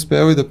rade, oni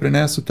uspevaju da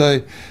prenesu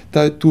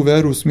tu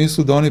veru u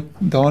smislu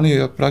da oni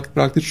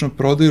praktično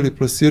prodaju ili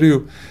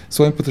plasiraju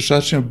svojim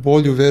potrošačima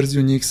bolju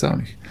verziju njih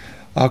samih.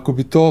 Ako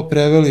bi to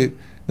preveli,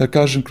 da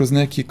kažem, kroz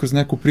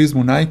neku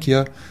prizmu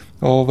Nike-a,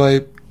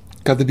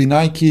 kada bi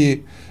Nike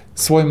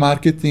svoj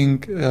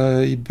marketing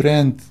i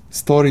brand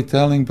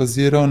storytelling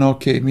bazirao na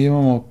mi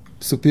imamo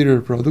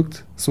superior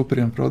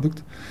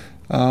produkt,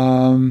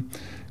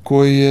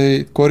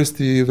 koji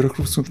koristi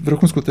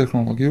vrhunsku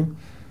tehnologiju,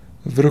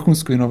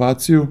 vrhunsku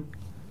inovaciju,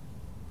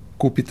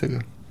 kupite ga.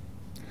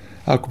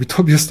 Ako bi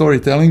to bio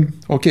storytelling,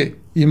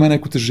 ima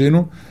neku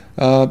težinu,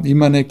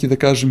 ima neki, da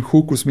kažem,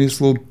 hook u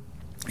smislu,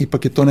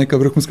 ipak je to neka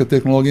vrhunska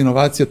tehnologija,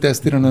 inovacija,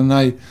 testirana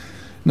na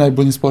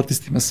najboljim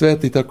sportistima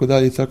sveta i tako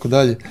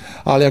dalje.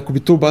 Ali ako bi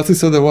to ubacili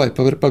sada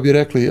pa bi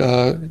rekli,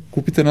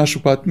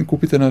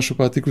 kupite našu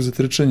patiku za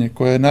trčanje,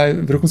 koja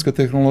je vrhunska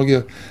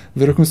tehnologija,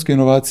 vrhunska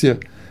inovacija,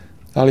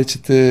 ali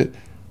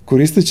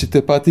koristeći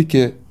te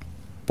patike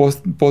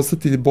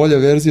postati bolja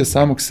verzija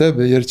samog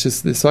sebe, jer će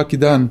svaki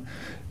dan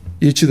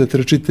ići da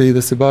trčite i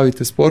da se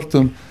bavite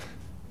sportom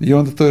i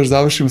onda to još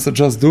završimo sa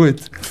just do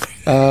it.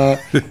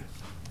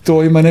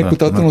 To ima neku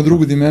totalno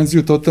drugu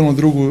dimenziju,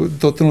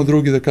 totalno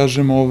drugi, da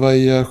kažem,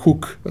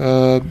 hook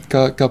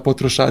ka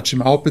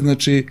potrošačima. A opet,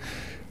 znači,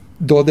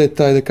 dodaje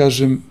taj, da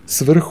kažem,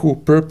 svrhu,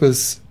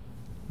 purpose,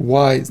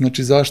 why,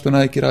 znači zašto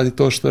Nike radi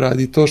to što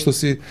radi. To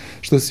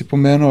što si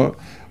pomenuo,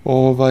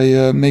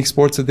 make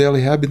sports a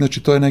daily habit,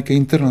 znači to je neka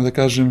interna, da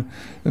kažem,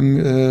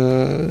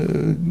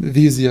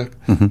 vizija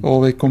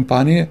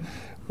kompanije,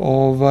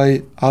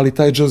 ali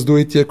taj just do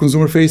it je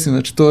consumer facing,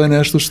 znači to je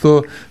nešto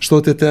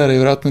što te tera, je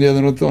vjerojatno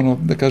jedan od,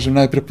 da kažem,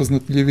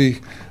 najprepoznatljivijih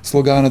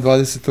slogana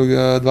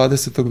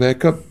 20.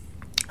 veka,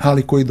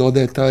 ali koji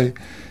dodaje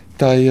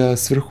taj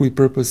svrhu i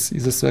purpose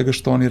iza svega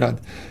što oni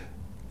rade.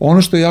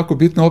 Ono što je jako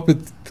bitno opet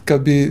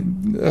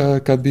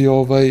kad bi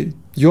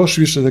još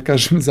više da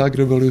kažem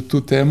zagrebali u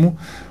tu temu,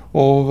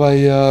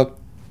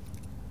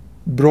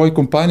 broj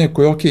kompanija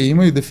koje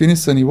imaju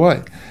definisani why,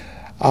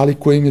 ali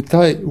kojim je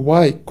taj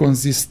why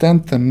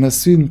konzistentan na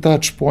svim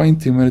touch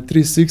pointima, na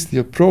 360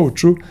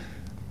 approachu,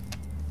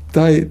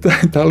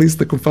 ta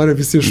lista kompanija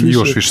bi se još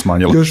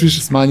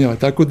više smanjila.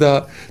 Tako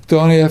da to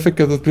je onaj efekt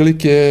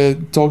otprilike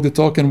talk the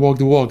talk and walk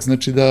the walk.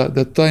 Znači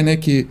da taj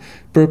neki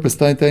purpose,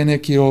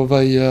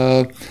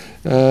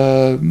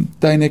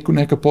 taj neki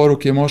neka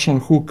poruka, emotional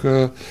hook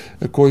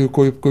koju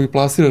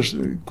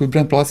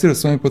brand plasira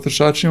svojim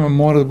potrošačima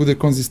mora da bude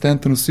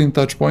konzistentan u svim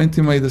touch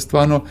pointima i da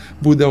stvarno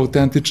bude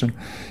autentičan.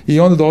 I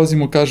onda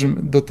dolazimo, kažem,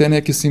 do te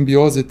neke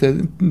simbioze,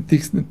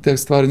 te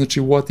stvari,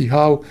 znači what i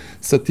how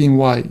sa tim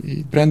why.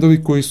 I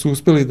brandovi koji su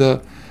uspeli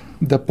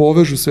da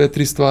povežu sve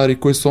tri stvari,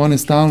 koje su one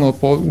stalno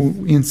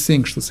in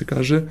sync, što se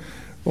kaže,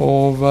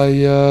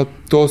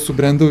 to su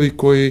brandovi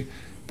koji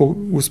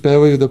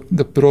uspevaju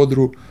da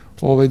prodru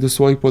do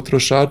svojih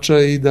potrošača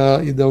i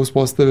da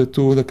uspostave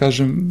tu, da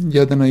kažem,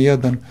 1 na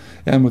 1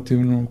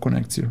 emotivnu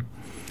konekciju.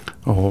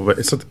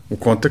 Sad, u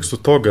kontekstu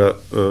toga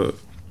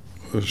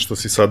što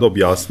si sada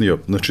objasnio,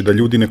 znači da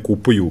ljudi ne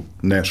kupuju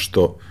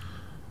nešto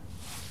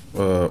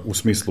u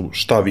smislu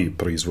šta vi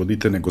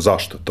proizvodite, nego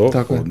zašto to,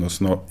 tako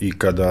odnosno i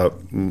kada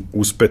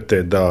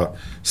uspete da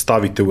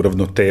stavite u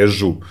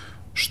ravnotežu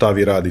šta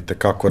vi radite,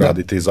 kako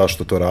radite i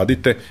zašto to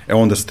radite,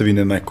 onda ste vi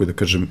na nekoj, da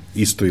kažem,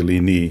 istoj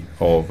liniji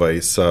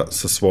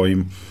sa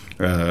svojim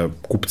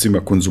kupcima,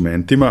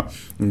 konzumentima.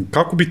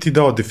 Kako bi ti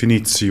dao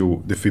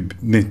definiciju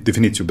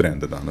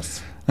brenda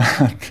danas?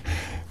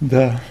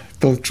 Da,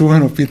 to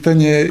čuveno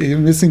pitanje i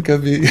mislim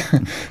kad bi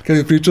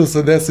pričao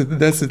sa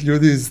 10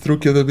 ljudi iz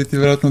struke da bi ti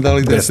vjerojatno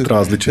dali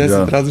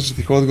 10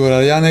 različitih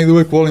odgovora. Ja negdje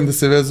uvek volim da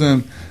se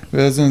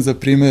vezujem za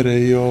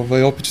primere i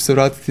opet ću se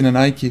vratiti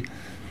na Nike.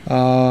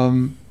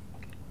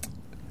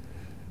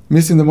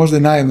 Mislim da možda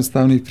je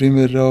najjednostavniji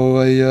primjer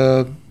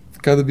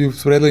kada bi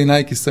usporedili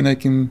Nike sa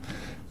nekim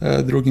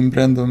drugim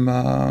brendom,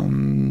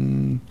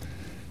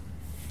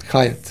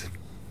 Hyatt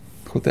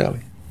hoteli.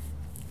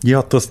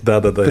 Ja,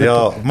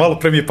 malo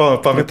pre mi je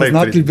pamet taj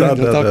prepoznatljiv brend,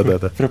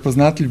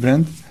 prepoznatljiv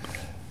brend.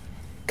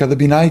 Kada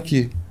bi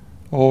Nike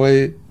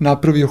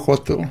napravio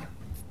hotel,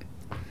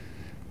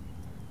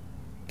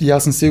 ja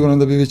sam siguran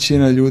da bi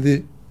većina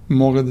ljudi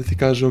mogla da ti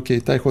kaže, ok,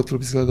 taj hotel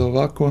bi izgledao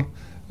ovako,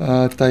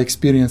 taj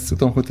experience u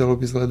tom hotelu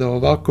bi izgledao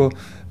ovako,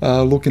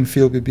 look and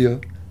feel bi bio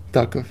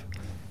takav.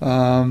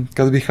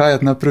 Kada bi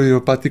Hyatt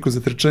napravio patiku za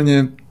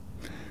trčanje,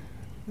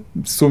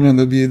 sumnjam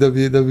da bi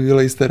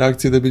bila ista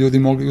reakcija, da bi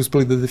ljudi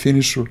uspeli da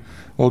definišu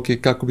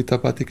kako bi ta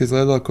patika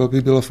izgledala, koja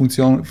bi bila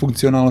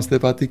funkcionalnost te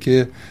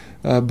patike,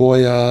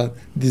 boja,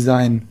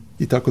 dizajn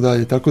i tako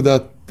dalje. Tako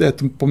da,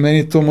 eto, po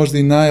meni to možda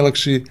i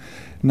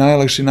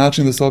najlakši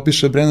način da se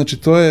opiše brend. Znači,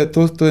 to je,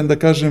 da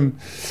kažem,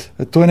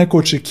 to je neko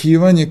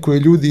očekivanje koje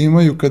ljudi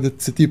imaju kada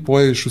se ti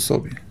pojaviš u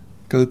sobi.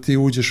 Kada ti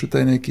uđeš u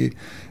taj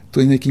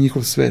neki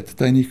njihov svet,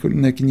 taj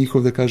neki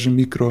njihov, da kažem,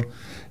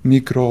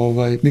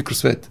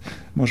 mikrosvet,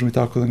 možemo i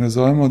tako da ga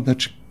nazovemo.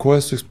 Znači,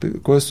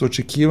 koje su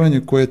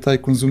očekivanje koje taj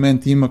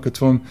konzument ima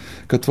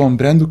ka tvom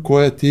brendu,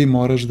 koje ti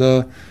moraš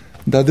da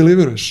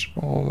deliveruješ.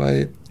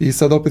 I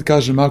sad opet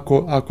kažem,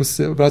 ako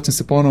se, vraćam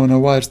se ponovo na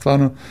Wire,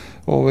 stvarno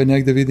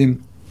negde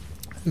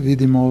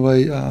vidim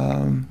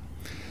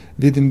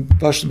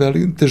baš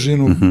veliku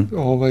težinu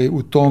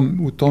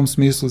u tom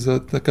smislu za,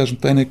 da kažem,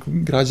 taj neko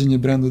građenje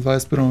brenda u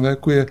 21.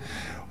 veku je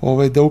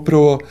da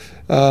upravo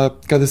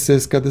kada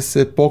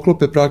se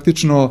poklope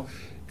praktično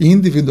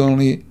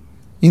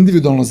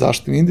individualno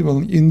zašto,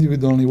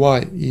 individualni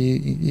why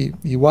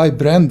i why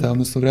brenda,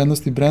 odnosno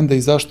vrednosti brenda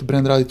i zašto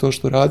brend radi to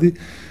što radi,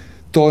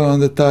 to je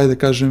onda taj, da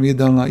kažem,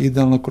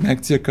 idealna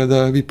konekcija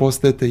kada vi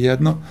postajete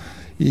jedno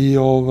i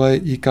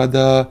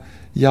kada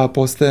ja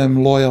postajem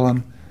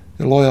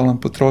lojalan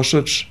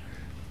potrošač,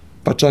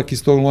 pa čak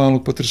iz tog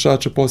lojalnog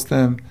potrošača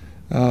postajem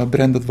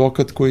brand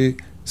advokat koji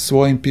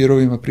svojim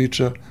pirovima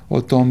priča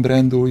o tom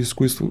brendu i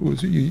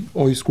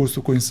o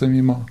iskustvu kojim sam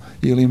imao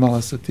ili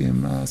imala sa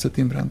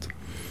tim brendom.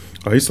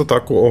 A isto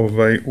tako,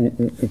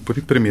 u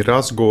pripremi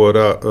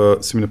razgovora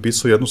si mi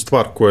napisao jednu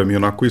stvar koja mi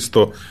onako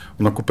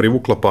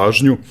privukla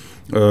pažnju.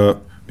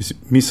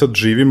 Mi sad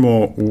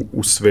živimo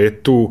u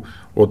svetu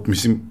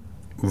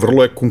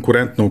vrlo je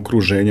konkurentno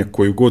okruženje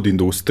koju god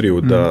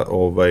industriju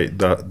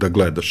da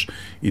gledaš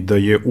i da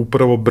je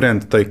upravo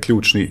brend taj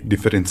ključni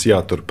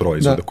diferencijator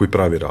proizvoda koji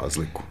pravi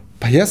razliku.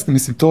 Pa jeste,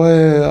 to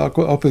je,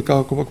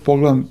 ako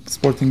pogledam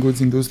sporting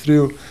goods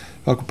industriju,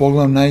 ako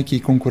pogledam Nike i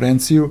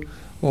konkurenciju,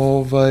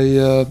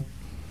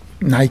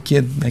 Nike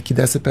je neki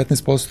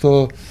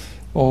 10-15%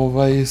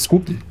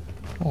 skuplji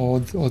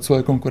od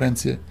svoje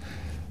konkurencije.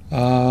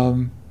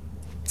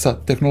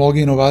 Sad,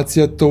 tehnologija i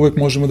inovacija, to uvek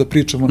možemo da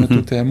pričamo na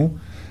tu temu,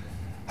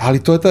 ali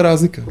to je ta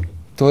razlika.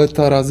 To je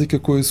ta razlika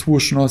koju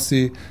Swoosh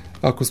nosi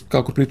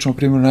kako pričamo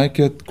primjer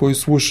Nike, koji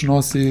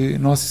swoosh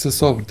nosi sa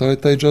sobom. To je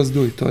taj just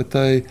do it, to je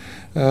taj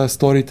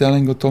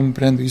storytelling o tom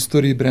brendu,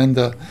 istoriji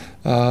brenda,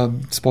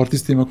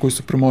 sportistima koji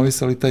su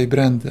promovisali taj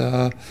brend,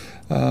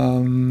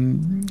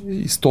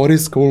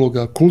 istorijska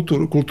uloga,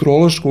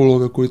 kulturološka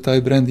uloga koju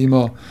taj brend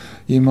imao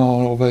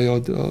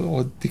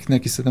od tih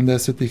nekih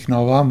 70-ih na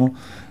ovamo,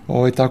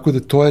 tako da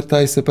to je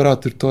taj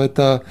separator,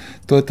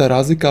 to je ta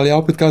razlika, ali ja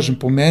opet kažem,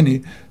 po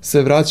meni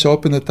se vraća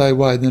opet na taj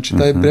why, znači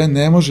taj brand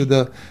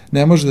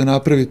ne može da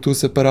napravi tu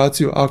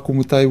separaciju ako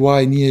mu taj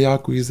why nije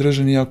jako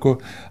izražen i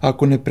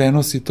ako ne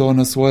prenosi to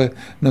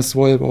na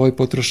svoje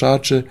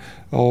potrošače,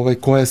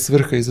 koja je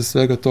svrha iza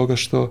svega toga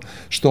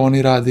što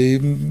oni rade. I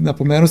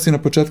napomenuo si na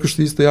početku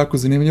što je isto jako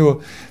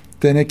zanimljivo,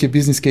 te neke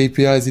business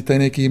KPIs i taj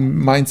neki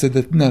mindset,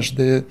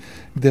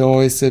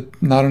 gde se,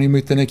 naravno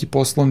imaju te neki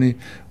poslovni,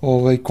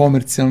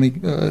 komercijalni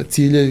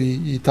ciljevi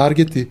i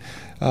targeti,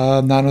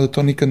 naravno da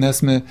to nikad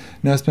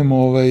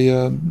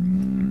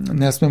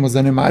ne smemo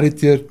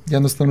zanemariti, jer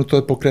jednostavno to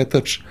je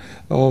pokretač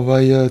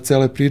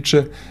cele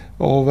priče,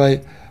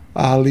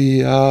 ali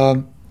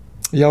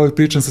ja uvijek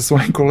pričam sa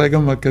svojim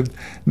kolegama kad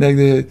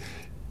negde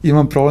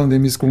imam problem da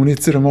im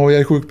iskomuniciram ovo, ja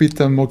ih uvijek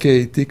pitam, ok,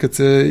 ti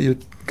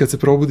kad se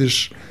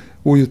probudiš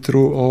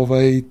ujutru,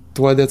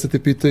 tvoje deca te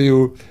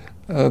pitaju,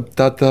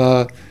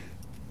 tata,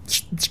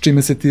 s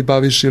čime se ti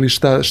baviš ili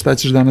šta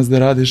ćeš danas da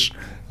radiš,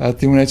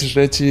 ti mu nećeš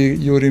reći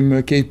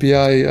jurim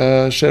KPI,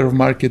 share of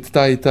market,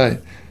 taj i taj,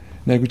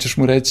 nego ćeš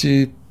mu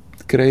reći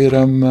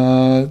kreiram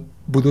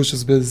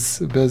budućnost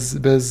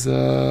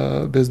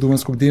bez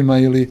duvanskog dima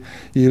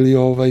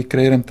ili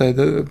kreiram taj,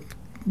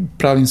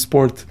 pravim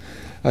sport,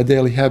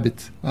 daily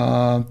habit,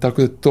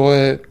 tako da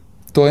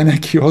to je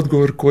neki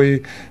odgovor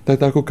koji, da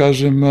tako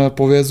kažem,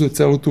 povezuje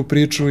celu tu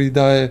priču i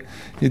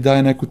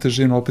daje neku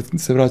težinu. Opet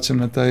se vraćam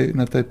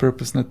na taj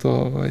purpose,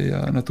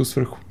 na tu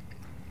svrhu.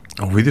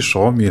 Vidiš,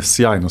 ovo mi je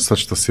sjajno sad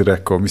što si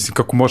rekao. Mislim,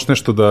 kako možeš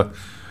nešto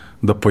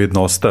da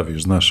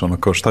pojednostaviš, znaš,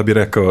 kao šta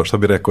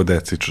bi rekao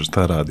deci,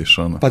 šta radiš,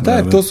 Pa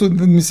da, to su,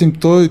 mislim,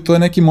 to je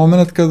neki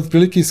moment kad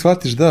otprilike i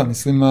shvatiš, da,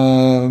 mislim,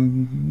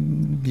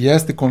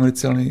 jeste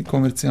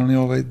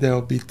komercijalni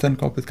deo bitan,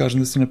 kao opet kažem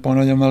da se ne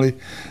ponavljam, ali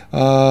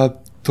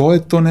to je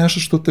to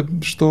nešto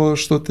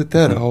što te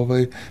tera,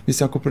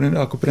 mislim,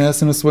 ako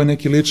prenesem na svoj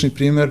neki lični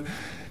primer,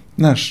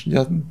 znaš,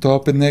 to je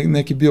opet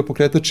neki bio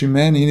pokretač i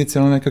meni,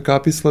 inicijalno neka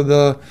kapisla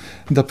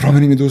da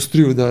promenim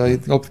industriju, da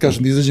opet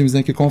kažem, da izađem iz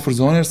neke komfort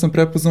zone, jer sam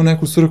prepoznao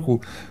neku svrhu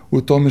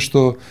u tome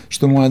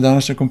što moja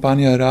današnja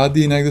kompanija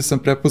radi i negde sam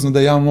prepoznao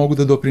da ja mogu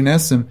da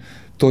doprinesem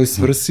toj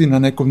svrsi na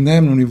nekom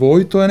dnevnom nivou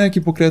i to je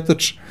neki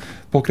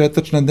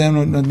pokretač na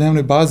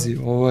dnevnoj bazi,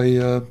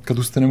 kad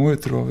ustanem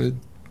ujutru,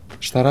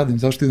 šta radim,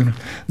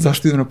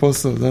 zašto idem na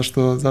posao,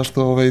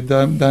 zašto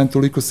dajem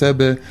toliko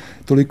sebe,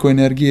 toliko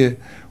energije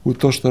u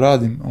to što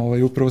radim,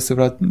 upravo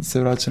se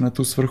vraća na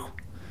tu svrhu.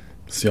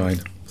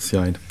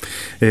 Sjajno.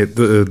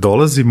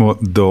 Dolazimo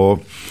do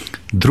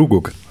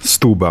drugog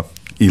stuba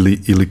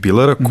ili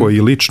pilara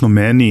koji lično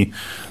meni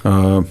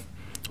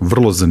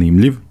vrlo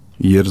zanimljiv,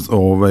 jer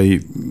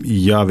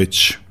ja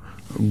već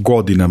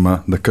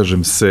godinama, da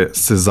kažem,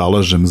 se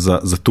zalažem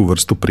za tu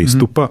vrstu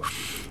pristupa,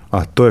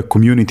 a to je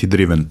community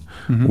driven,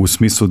 u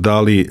smislu da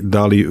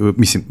li,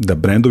 mislim, da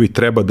brendovi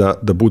treba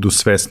da budu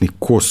svesni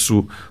ko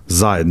su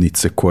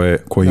zajednice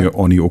koje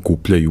oni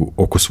okupljaju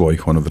oko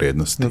svojih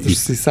vrednosti. Zato što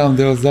si sam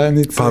deo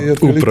zajednice i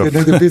otprilike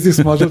negde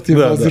business model ti je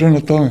baziran na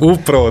tome.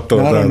 Upravo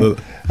to, naravno.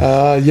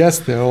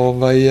 Jeste,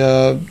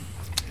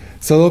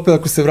 sad opet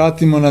ako se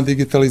vratimo na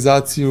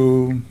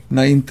digitalizaciju,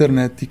 na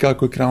internet i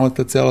kako je krenula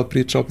ta cela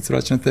priča, opet se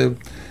vraća na te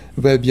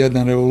web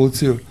 1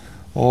 revoluciju,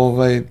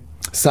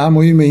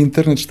 samo ime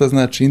internet šta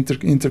znači?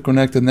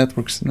 Interconnected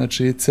networks,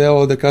 znači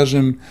ceo, da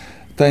kažem,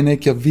 taj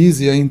neka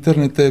vizija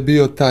interneta je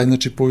bio taj,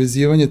 znači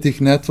povezivanje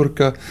tih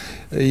networka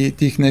i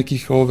tih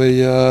nekih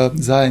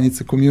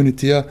zajednica,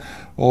 community-a,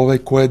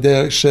 koje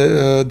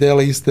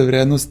dele iste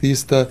vrednosti,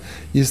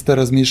 ista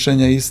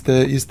razmišljanja,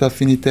 iste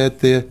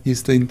afinitete,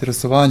 iste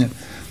interesovanja.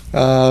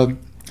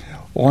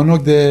 Ono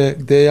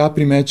gde ja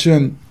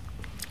primećujem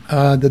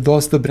da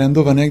dosta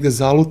brendova negde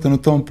zaluta na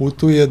tom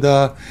putu je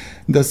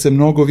da se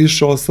mnogo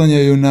više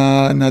oslanjaju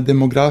na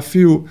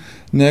demografiju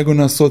nego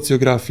na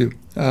sociografiju.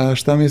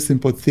 Šta mislim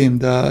pod tim?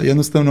 Da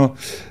jednostavno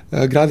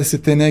grade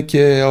se te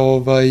neke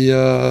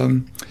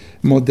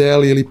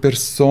modeli ili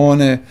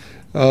persone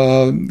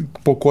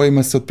po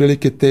kojima se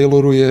otprilike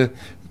tailoruje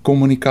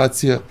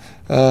komunikacija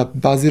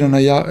bazirana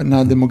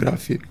na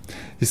demografiji.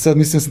 I sad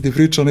mislim da sam ti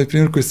pričao onaj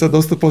primjer koji je sad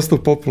dosta postao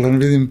popularan,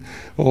 vidim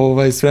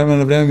s vremena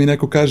na vreme mi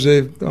neko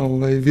kaže,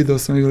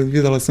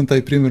 videla sam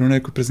taj primjer u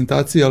nekoj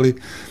prezentaciji, ali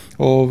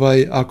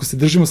ako se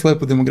držimo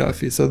slepo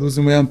demografije, sad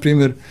uzmemo jedan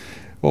primjer,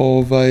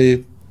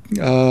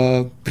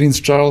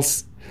 Prince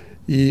Charles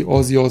i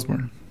Ozzy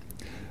Osbourne.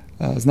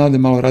 Znam da je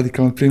malo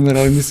radikalan primjer,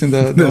 ali mislim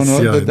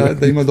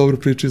da ima dobru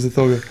priču iza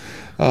toga.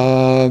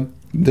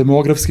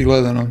 Demografski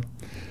gledano,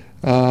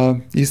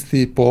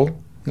 isti pol,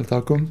 je li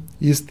tako?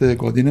 Iste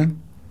godine,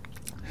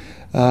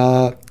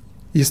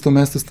 isto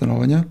mesto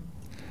stanovanja,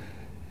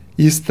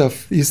 ista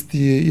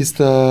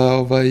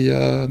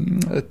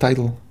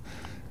title.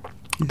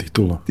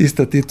 Titula.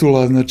 Ista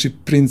titula, znači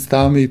princ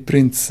Tame i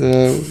princ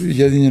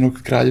Ujedinjenog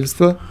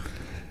kraljevstva.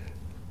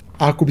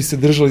 Ako bi se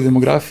držali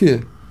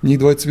demografije, njih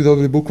dvojica bi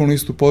dobili bukvalno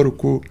istu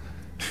poruku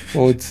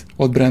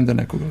od brenda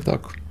nekoga,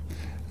 tako.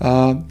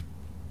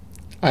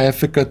 A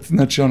efekat,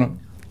 znači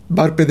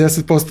bar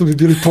 50% bi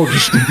bili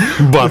pogrešni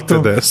bar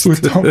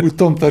 50. u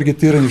tom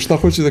targetiranju. Šta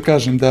hoću da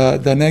kažem?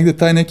 Da negde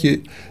taj neki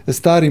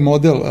stari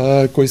model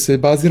koji se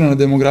bazira na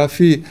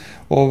demografiji,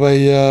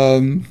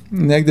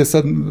 negde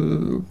sad,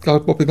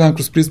 kako opet gledam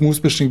kroz prizmu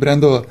uspešnih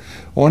brendova,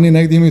 oni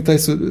negde imaju taj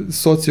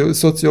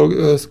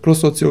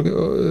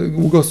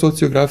ugao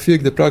sociografije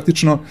gde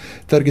praktično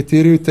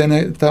targetiraju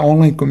ta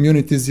online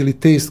communities ili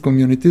taste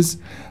communities,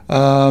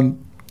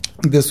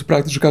 gde su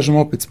praktično, kažem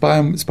opet,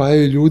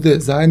 spajaju ljude,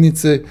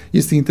 zajednice,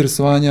 istih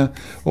interesovanja,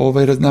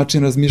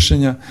 način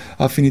razmišljanja,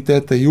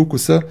 afiniteta i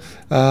ukusa.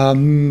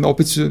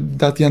 Opet ću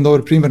dati jedan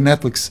dobar primjer,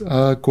 Netflix,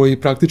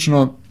 koji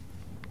praktično,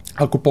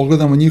 ako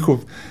pogledamo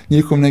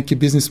njihov neki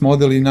biznis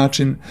model i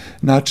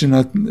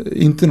načina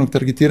internog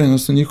targetiranja,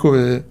 odnosno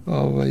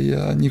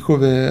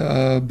njihove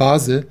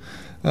baze,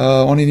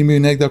 oni imaju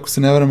negde, ako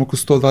se ne varam, oko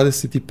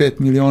 125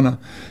 miliona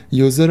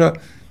usera.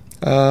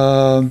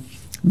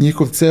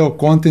 Njihov ceo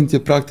kontent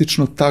je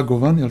praktično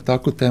tagovan, jel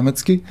tako,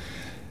 tematski.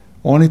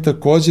 Oni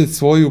takođe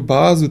svoju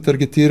bazu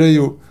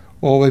targetiraju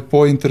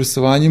po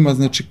interesovanjima,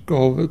 znači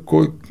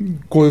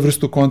koju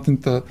vrstu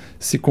kontenta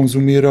si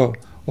konzumirao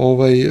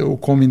u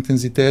kom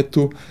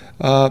intenzitetu,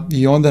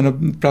 i onda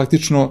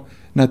praktično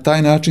na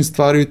taj način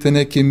stvaraju te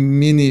neke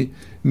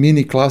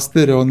mini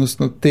klastere,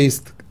 odnosno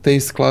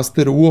taste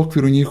klastere u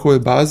okviru njihove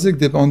baze,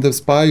 gde onda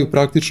spajaju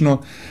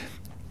praktično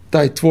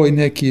taj tvoj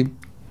neki,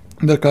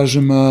 da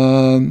kažem,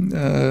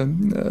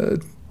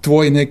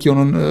 tvoj neki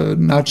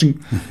način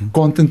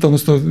kontenta,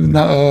 odnosno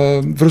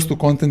vrstu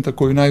kontenta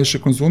koju najviše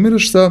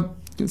konzumiraš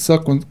sa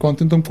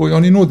kontentom koji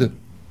oni nude.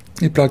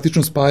 I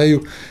praktično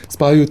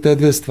spajaju te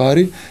dve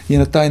stvari i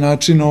na taj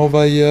način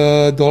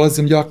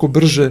dolazim jako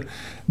brže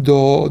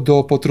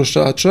do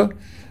potrošača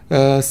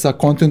sa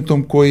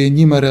kontentom koji je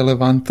njima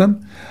relevantan,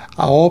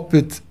 a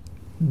opet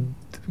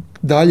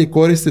dalje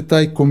koriste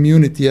taj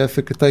community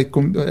efekt, taj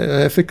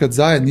efekt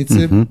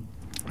zajednice,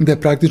 gde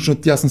praktično,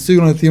 ja sam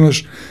siguran da ti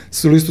imaš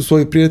listu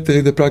svojih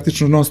prijatelja gde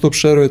praktično non stop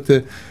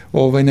šerujete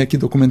neki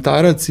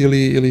dokumentarac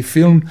ili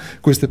film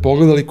koji ste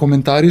pogledali,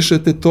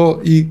 komentarišete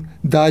to i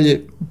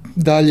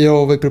dalje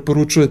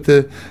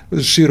preporučujete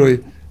široj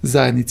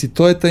zajednici.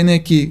 To je taj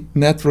neki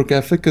network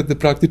efekt gde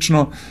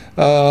praktično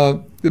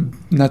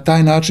na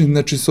taj način,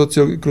 znači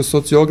kroz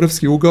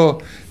sociografski ugao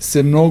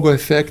se mnogo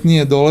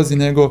efektnije dolazi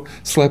nego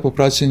slepo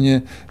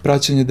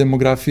praćenje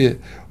demografije.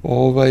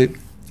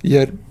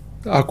 Jer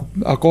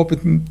ako opet,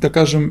 da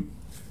kažem,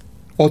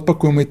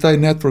 otpakujemo i taj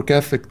network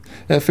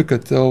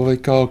efekt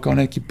kao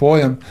neki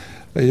pojam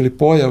ili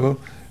pojavu,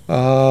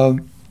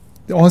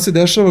 on se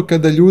dešava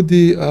kada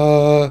ljudi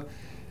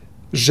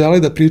žele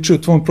da pričaju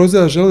o tvom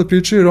proizvodu, žele da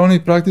pričaju jer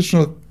oni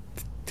praktično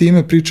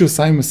time pričaju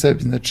samima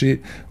sebi. Znači,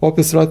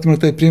 opet se vratimo na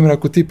taj primjer,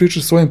 ako ti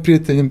pričaš svojim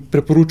prijateljem,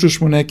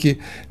 preporučuješ mu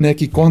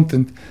neki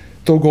content,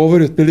 to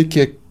govori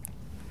otprilike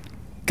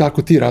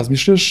kako ti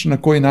razmišljaš, na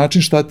koji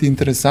način, šta ti je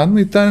interesantno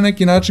i taj na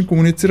neki način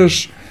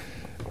komuniciraš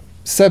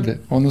sebe,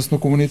 odnosno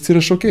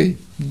komuniciraš, ok,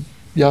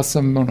 ja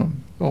sam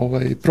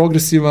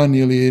progresivan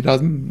ili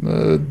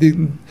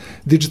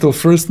digital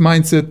first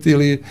mindset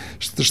ili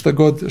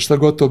šta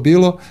god to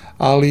bilo,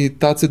 ali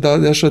tad se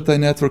dešava taj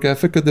network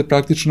efekt gde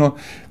praktično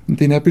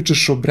ti ne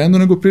pričaš o brendu,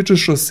 nego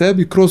pričaš o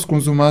sebi kroz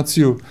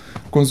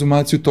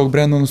konzumaciju tog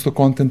brenda, odnosno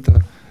kontenta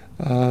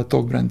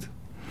tog brenda.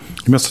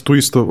 Ima se tu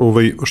isto,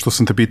 što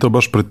sam te pitao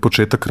baš pred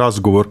početak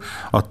razgovor,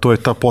 a to je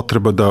ta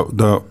potreba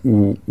da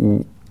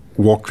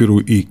u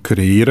okviru i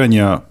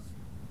kreiranja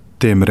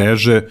te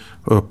mreže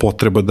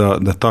potreba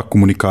da ta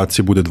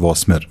komunikacija bude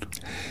dvosmerna.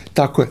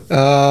 Tako je,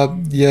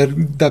 jer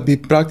da bi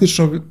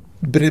praktično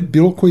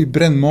bilo koji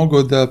brend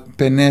mogao da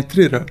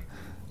penetrira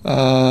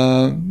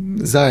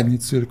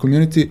zajednicu ili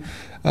community,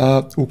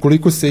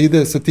 ukoliko se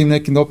ide sa tim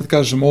nekim, da opet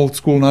kažem, old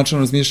school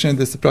načinom razmišljanja,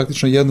 gde se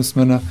praktično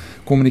jednosmerna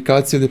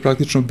komunikacija, gde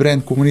praktično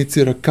brand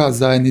komunicira ka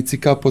zajednici,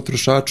 ka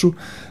potrošaču,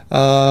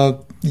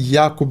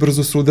 jako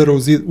brzo se udara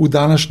u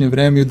današnje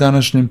vreme i u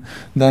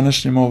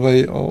današnjem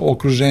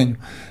okruženju.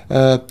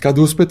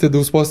 Kada uspete da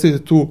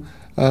uspostavite tu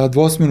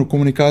dvosmernu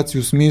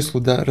komunikaciju u smislu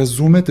da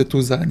razumete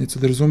tu zajednicu,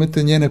 da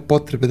razumete njene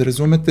potrebe, da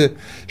razumete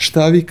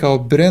šta vi kao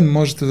brand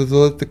možete da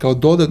dodate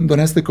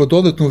donesete kao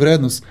dodatnu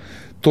vrednost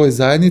toj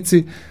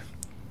zajednici,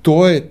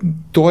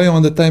 to je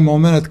onda taj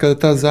moment kada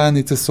ta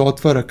zajednica se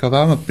otvara ka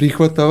vama,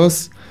 prihvata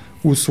vas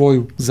u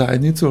svoju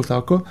zajednicu, ili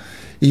tako?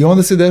 I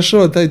onda se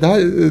dešava taj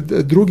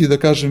drugi, da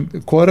kažem,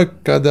 korak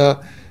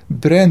kada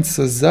brand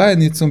sa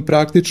zajednicom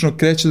praktično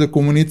kreće da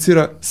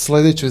komunicira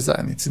sledećoj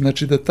zajednici.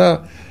 Znači da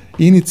ta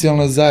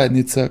inicijalna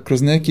zajednica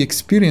kroz neki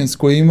experience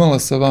koji je imala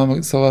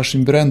sa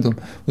vašim brandom,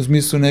 u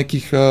smislu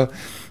nekih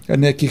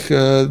nekih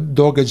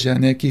događaja,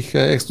 nekih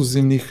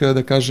ekskluzivnih,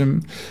 da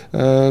kažem,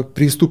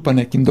 pristupa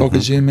nekim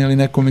događajima ili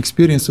nekom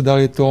experience-u, da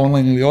li je to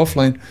online ili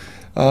offline,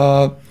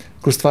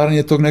 kroz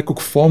stvaranje tog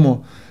nekog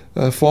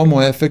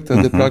FOMO efekta,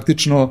 gde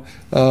praktično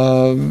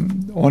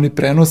oni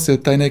prenose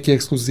taj neki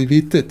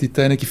ekskluzivitet i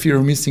taj neki fear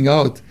of missing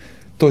out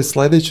toj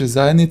sledećoj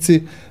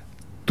zajednici.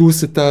 Tu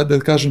se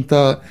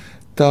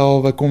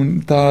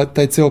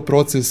taj ceo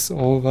proces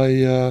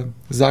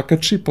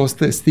zakači,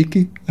 postaje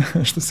sticky,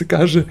 što se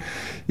kaže,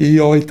 i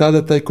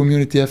tada taj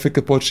community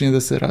efekt počinje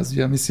da se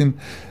razvija. Mislim,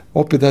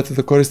 opet da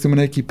koristimo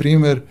neki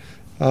primer,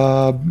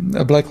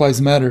 Black Lives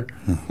Matter,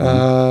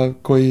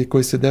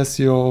 koji se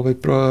desio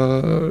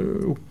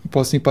u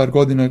posljednjih par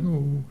godina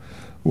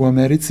u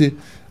Americi.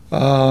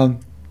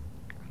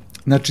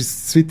 Znači,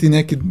 svi ti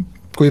neki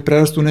koji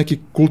prerastu u neki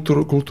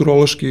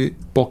kulturološki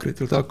pokret,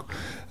 ili tako,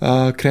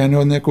 krene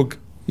od nekog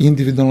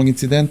individualnog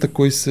incidenta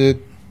koji se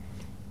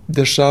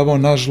dešavao,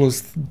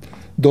 nažalost,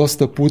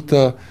 dosta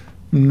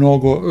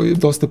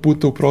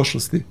puta u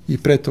prošlosti i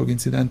pre tog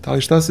incidenta.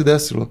 Ali šta se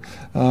desilo?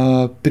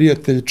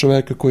 Prijatelj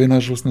čoveka koji je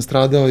nažalost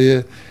nastradao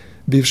je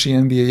bivši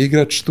NBA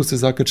igrač, tu se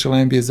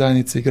zakačila NBA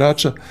zajednica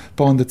igrača,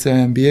 pa onda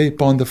CNBA,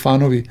 pa onda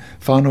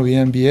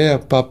fanovi NBA-a,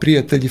 pa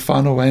prijatelji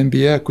fanova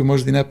NBA-a koji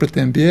možda i ne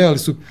prate NBA, ali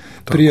su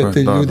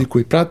prijatelji ljudi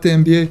koji prate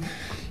NBA,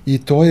 i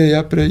to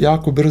je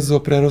jako brzo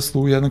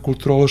preraslo u jedan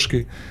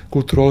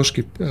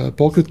kulturološki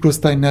pokret kroz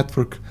taj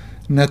network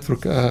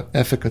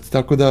efekat.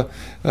 Tako da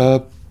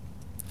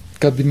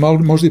kad bi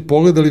možda i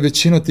pogledali,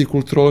 većina tih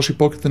kulturoloških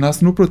pokreta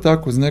nastane upravo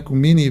tako, iz nekog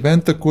mini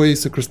eventa koji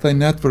se kroz taj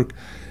network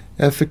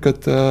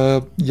efekat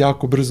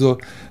jako brzo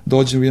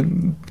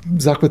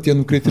zahvati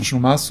jednu kritičnu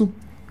masu.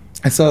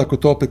 Sad, ako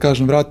to opet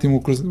kažem,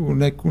 vratimo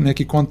u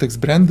neki kontekst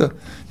brenda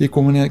i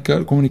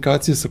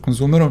komunikacije sa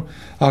konzumerom,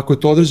 ako je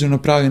to određeno na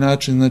pravi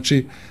način,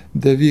 znači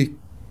da vi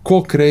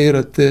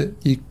ko-kreirate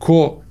i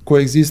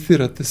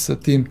ko-egzistirate sa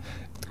tim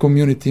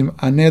community,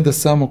 a ne da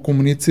samo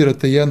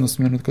komunicirate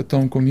jednosmerno ka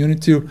tom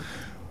community-u,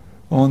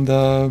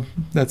 onda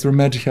that's where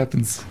magic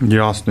happens.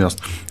 Jasno.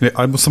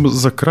 Ajmo samo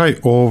za kraj,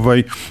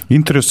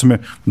 interesuje me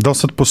da li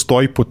sad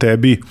postoji po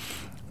tebi,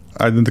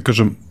 ajde da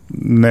kažem,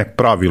 ne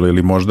pravilo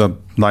ili možda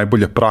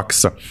najbolja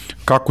praksa,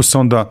 kako se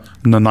onda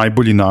na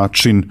najbolji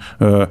način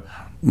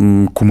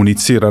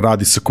komunicira,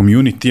 radi sa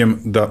community-em,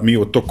 da mi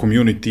od tog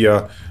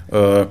community-a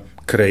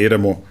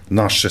kreiramo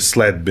naše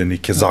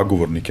sledbenike,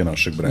 zagovornike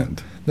našeg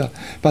brenda. Da,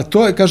 pa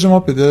to je, kažem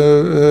opet,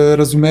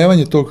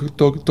 razumevanje tog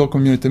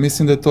community,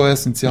 mislim da je to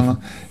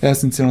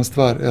esencijalna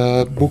stvar.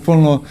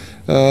 Bukvalno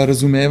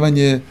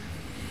razumevanje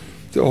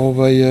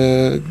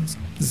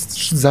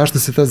zašto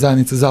se ta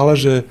zajednica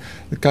zalaže,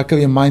 kakav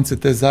je mindset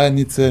te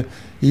zajednice,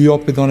 i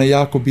opet onaj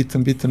jako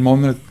bitan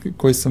moment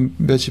koji sam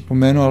već i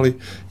pomenuo, ali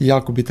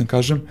jako bitan,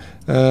 kažem,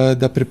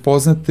 da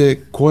prepoznate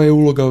koja je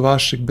uloga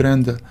vašeg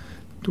brenda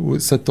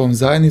sa tom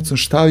zajednicom,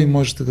 šta vi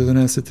možete da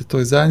donesete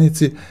toj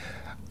zajednici,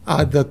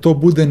 a da to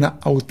bude na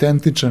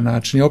autentičan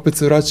način. I opet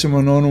se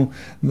vraćamo na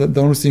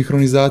onu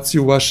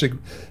sinhronizaciju vašeg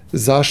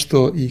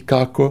zašto i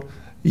kako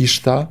i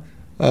šta,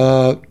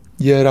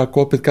 jer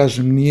ako opet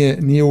kažem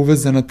nije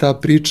uvezana ta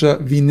priča,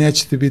 vi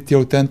nećete biti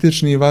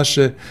autentični i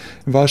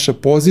vaša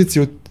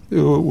pozicija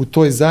u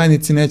toj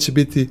zajednici neće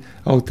biti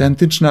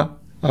autentična,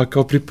 a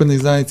kao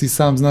pripadnik zajednici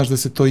sam znaš da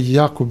se to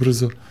jako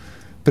brzo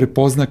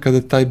prepozna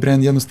kada taj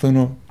brend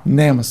jednostavno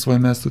nema svoje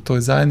mesto u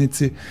toj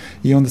zajednici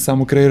i onda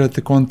samo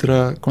kreirate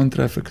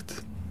kontraefekt.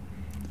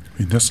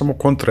 I ne samo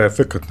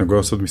kontraefekt, nego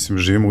ja sad mislim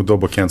živimo u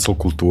doba cancel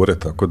kulture,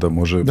 tako da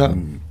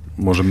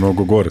može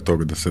mnogo gore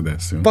toga da se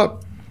desi. Pa,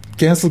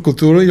 cancel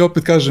kultura, i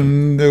opet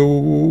kažem,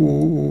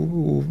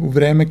 u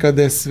vreme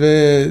kada je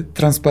sve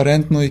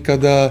transparentno i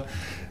kada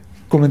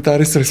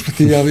komentarisali smo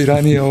ti javi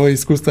ranije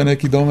iskustva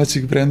nekih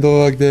domaćih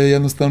brendova gde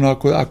jednostavno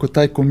ako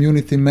taj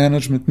community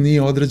management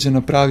nije određen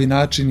na pravi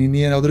način i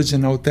nije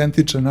određen na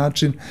autentičan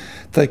način,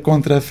 taj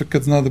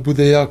kontraefekt zna da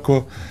bude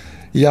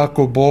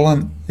jako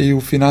bolan i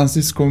u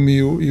finansijskom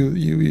i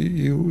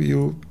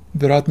u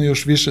vjerojatno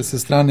još više sa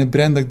strane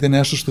brenda, gde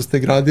nešto što ste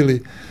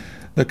gradili,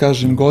 da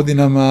kažem,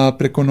 godinama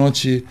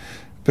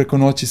preko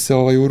noći se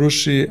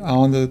uruši, a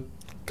onda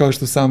kao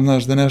što sam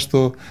znaš da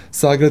nešto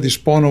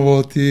sagradiš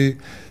ponovo ti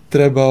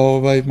treba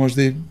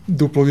možda i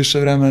duplo više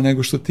vremena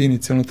nego što ti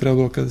inicijalno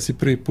trebalo kada si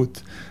prvi put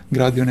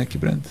gradio neki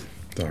brend.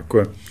 Tako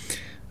je.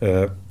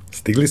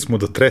 Stigli smo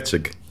do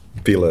trećeg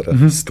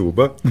pilara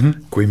stuba,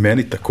 koji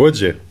meni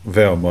takođe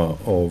veoma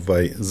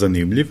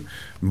zanimljiv.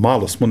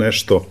 Malo smo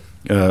nešto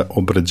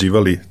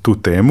obrađivali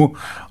tu temu,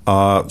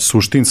 a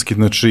suštinski,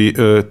 znači,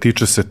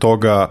 tiče se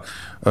toga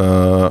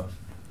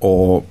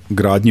o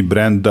gradnji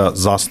brenda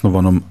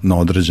zasnovanom na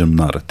određenom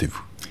narativu.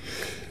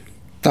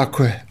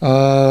 Tako je.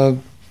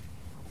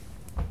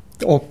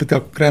 Opet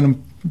ako krenem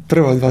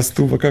prva dva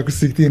stuba, kako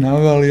si ih ti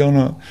naveli,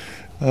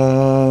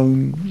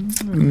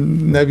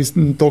 ne bi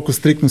toliko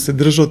striktno se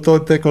držao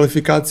te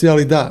kvalifikacije,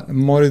 ali da,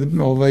 mora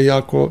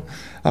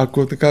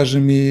ako da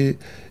kažem i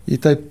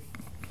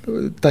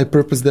taj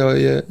purpose deo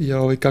je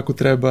kako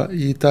treba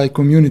i taj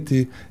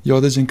community je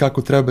određen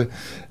kako treba,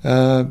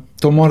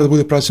 to mora da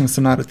bude praćeno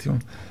sa narativom.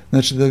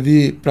 znači da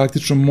vi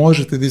praktično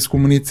možete da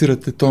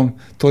iskomunicirate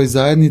toj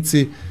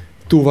zajednici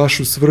tu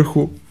vašu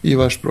svrhu i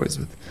vaš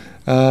proizvod.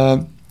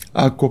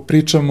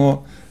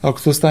 Ako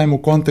to stavimo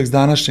u kontekst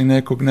današnjeg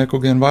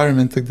nekog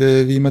environmenta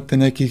gde vi imate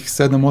nekih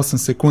 7-8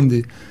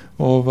 sekundi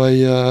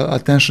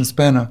attention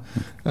spana,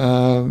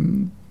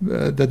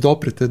 da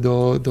doprete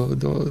do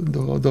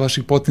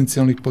vaših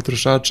potencijalnih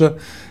potrošača,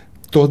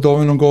 to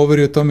dovoljno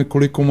govori o tome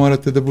koliko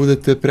morate da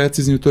budete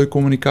precizni u toj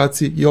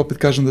komunikaciji i opet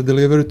kažem da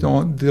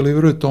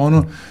deliverujete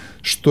ono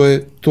što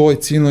je toj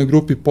ciljnoj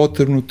grupi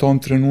potrebno u tom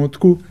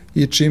trenutku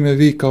i čime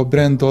vi kao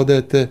brand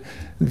dodajete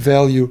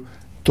value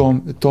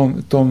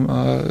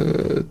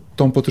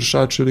tom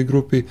potrošaču ili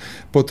grupi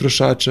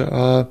potrošača.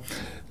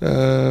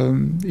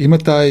 Ima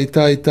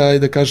taj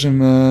da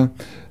kažem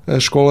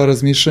škola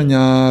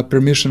razmišljanja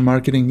permission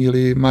marketing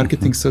ili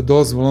marketing sa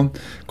dozvolom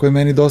koji je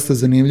meni dosta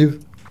zanimljiv,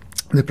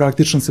 gde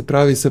praktično se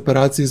pravi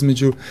separacija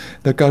između,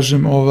 da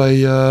kažem,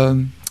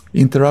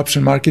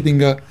 interruption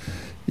marketinga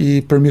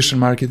i permission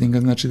marketinga.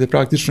 Znači da je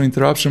praktično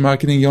interruption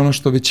marketing je ono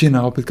što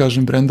većina, opet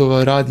kažem,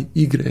 brendova radi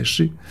i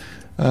greši,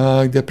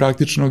 gde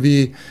praktično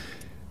vi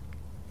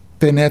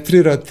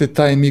penetrirate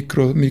taj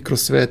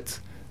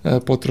mikrosvet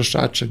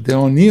potrošača, gde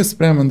on nije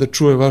spreman da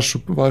čuje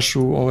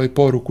vašu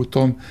poruku u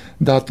tom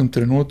datom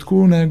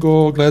trenutku,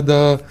 nego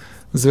gleda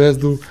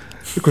Zvezdu,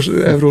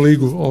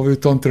 Evroligu u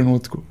tom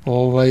trenutku,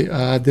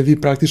 da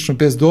vi praktično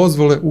bez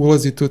dozvole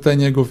ulazite u taj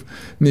njegov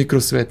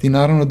mikrosvet. I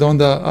naravno da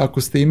onda,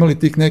 ako ste imali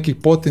tih nekih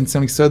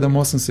potencijalnih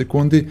 7-8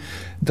 sekundi,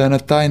 da na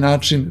taj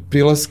način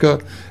prilaska,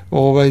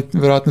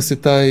 verovatno se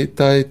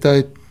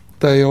taj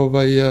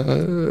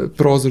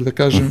prozor, da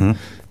kažem,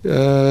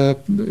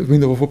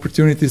 window of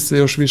opportunity se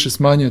još više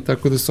smanjuje,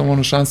 tako da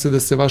su šanse da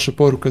se vaša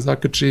poruka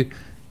zakači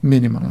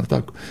minimalno,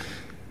 tako.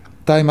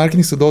 Taj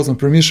marketing sa dozvom,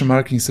 permission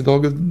marketing se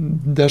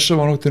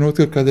dešava onog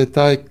trenutka kada je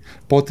taj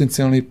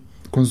potencijalni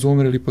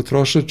konzumer ili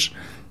potrošač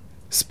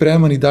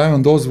spreman i daje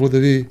vam dozvolu da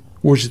vi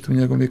uđete u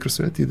njegov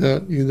mikrosvet i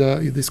da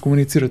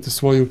iskomunicirate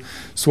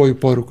svoju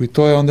poruku. I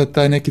to je onda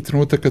taj neki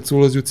trenutak kad se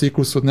ulazi u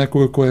ciklus od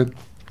nekoga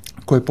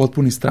ko je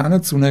potpuni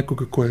stranac, u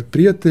nekoga ko je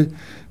prijatelj,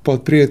 pa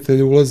od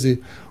prijatelja ulazi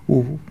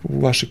u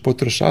vašeg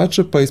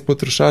potrošača, pa iz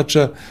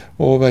potrošača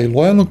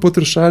lojalnog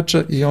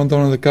potrošača i onda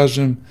da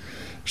kažem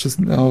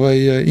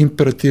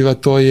imperativa,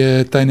 to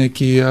je taj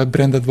neki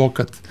brand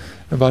advokat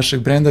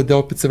vašeg brenda, gde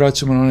opet se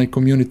vraćamo na onaj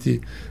community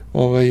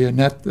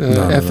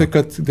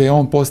efekat, gde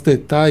on postaje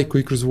taj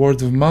koji kroz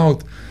word of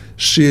mouth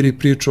širi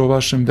priču o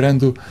vašem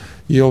brendu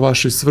i o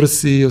vašoj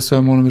svrsi i o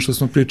svemu onome što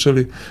smo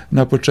pričali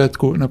na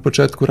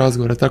početku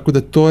razgovora. Tako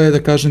da to je, da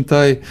kažem,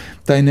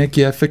 taj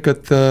neki efekat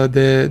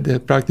gde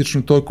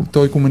praktično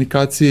toj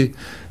komunikaciji,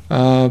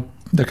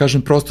 da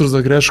kažem, prostor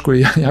za grešku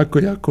je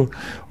jako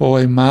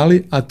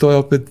mali, a to je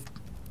opet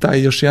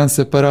taj još jedan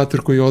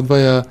separator koji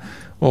odvaja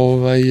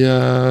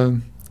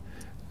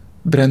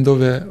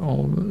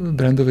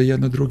brendove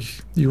jedno od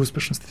drugih i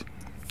uspešnosti.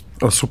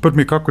 Super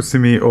mi kako si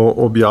mi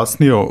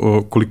objasnio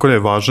koliko je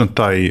važan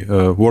taj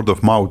word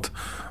of mouth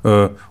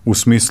u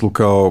smislu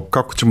kao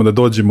kako ćemo da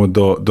dođemo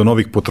do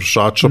novih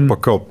potrošača, pa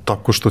kao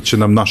tako što će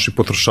nam naši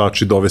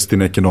potrošači dovesti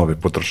neke nove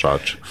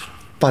potrošače.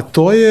 Pa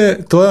to je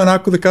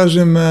onako, da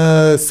kažem,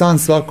 san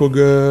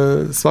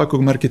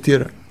svakog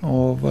marketira.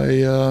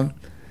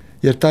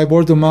 Jer taj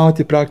word of mouth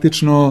je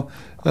praktično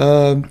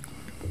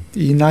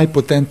i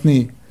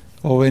najpotentniji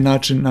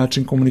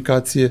način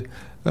komunikacije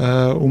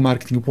u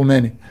marketingu, po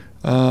meni.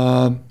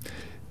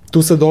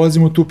 Tu sad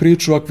dolazimo u tu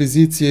priču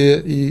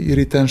akvizicije i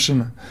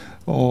retentiona.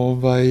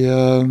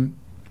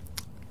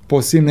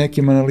 Po svim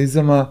nekim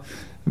analizama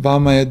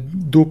vama je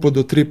duplo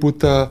do 3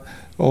 puta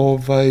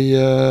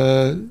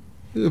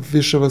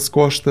više vas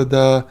košta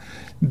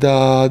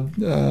da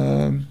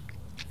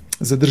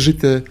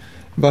zadržite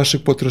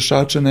vašeg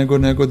potrošača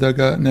nego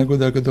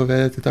da ga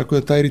dovedete. Tako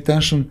da taj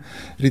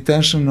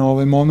retention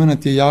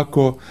moment je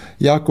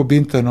jako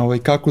bitan,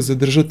 kako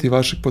zadržati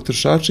vašeg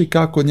potrošača i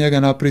kako od njega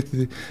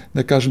napraviti,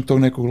 da kažem, tog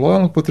nekog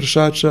lojalnog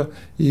potrošača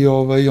i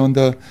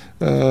onda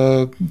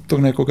tog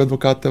nekog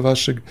advokata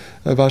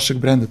vašeg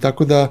brenda.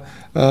 Tako da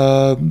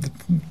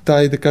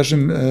taj, da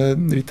kažem,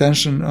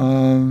 retention,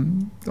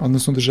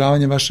 odnosno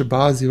održavanje vaše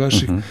baze,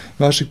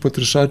 vaših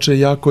potrošača je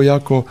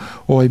jako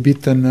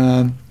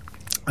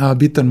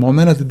bitan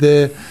moment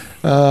gde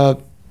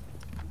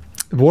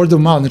word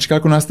of mouth, znači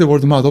kako nastaje word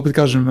of mouth, opet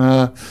kažem,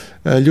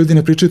 ljudi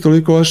ne pričaju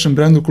toliko o vašem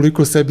brendu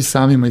koliko o sebi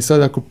samima i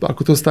sad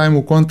ako to stavimo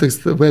u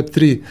kontekst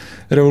Web3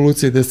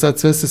 revolucije, gde sad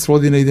sve se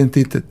svodi na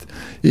identitet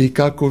i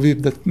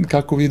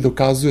kako vi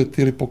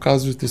dokazujete ili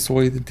pokazujete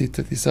svoj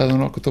identitet i sad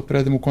ako to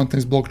prevedemo u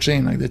kontekst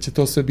blockchaina, gde će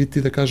to sve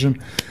biti, da kažem,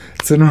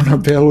 crno na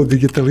belu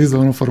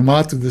digitalizovanom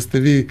formatu, gde ste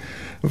vi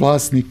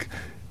vlasnik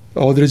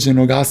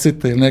određenog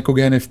aseta ili nekog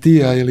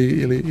NFT-a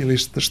ili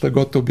šta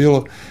god to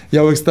bilo.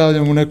 Ja uvek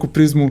stavljam u neku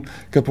prizmu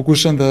kad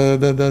pokušam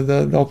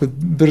da opet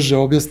brže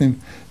objasnim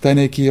taj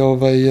neki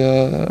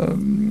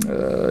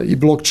i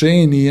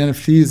blockchain i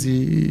NFTs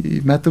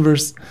i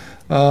metaverse.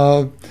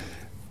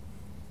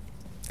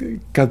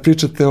 Kad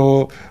pričate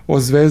o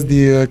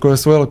zvezdi koja je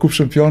osvojila kup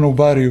šampiona u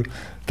Bariju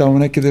tamo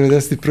neke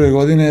 91.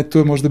 godine, tu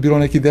je možda bilo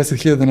nekih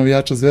 10.000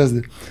 navijača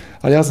Zvezde,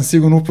 ali ja sam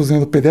sigurno upoznao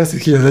do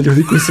 50.000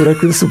 ljudi koji su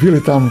rekli da su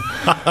bili tamo.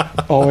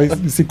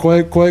 Mislim,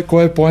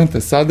 koja je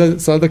poenta?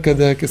 Sada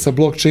kada sa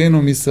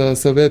blockchainom i sa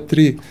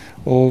Web3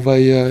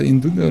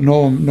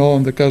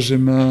 novom, da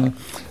kažem,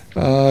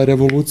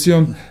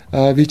 revolucijom,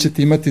 vi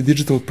ćete imati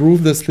digital proof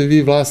da ste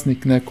vi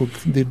vlasnik nekog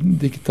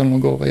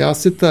digitalnog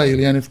aseta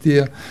ili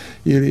NFT-a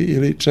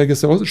ili čega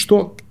se...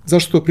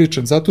 Zašto to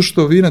pričam? Zato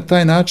što vi na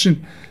taj način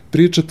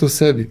pričate o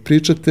sebi,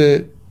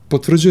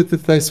 potvrđujete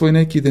taj svoj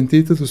neki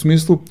identitet u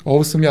smislu,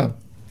 ovo sam ja,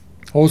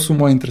 ovo su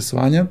moje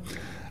interesovanja,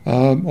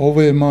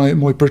 ovo je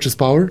moj purchase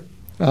power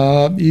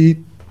i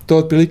to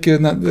otprilike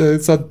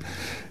sad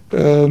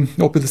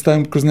opet da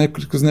stavim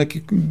kroz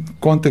neki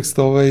kontekst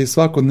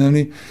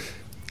svakodnevni,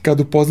 kad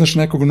upoznaš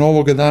nekog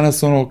novoga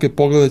danas,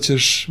 pogledat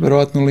ćeš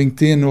verovatno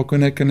LinkedIn, oko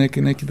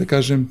neki da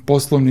kažem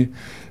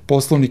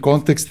poslovni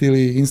kontekst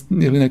ili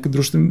neka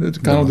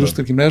kanal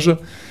društvenih mreža.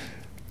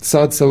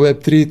 Sad sa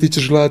Web3 ti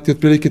ćeš gledati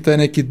otprilike taj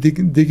neki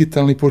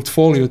digitalni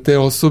portfolio te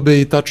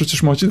osobe i tačno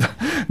ćeš moći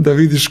da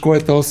vidiš ko je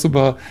ta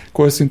osoba,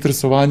 koje su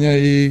interesovanja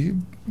i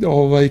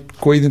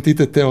koji je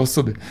identitet te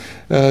osobe.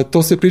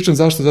 To se pričam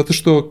zašto? Zato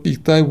što i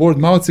taj word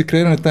mouth se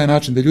kreira na taj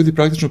način, da ljudi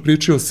praktično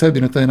pričaju o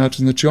sebi na taj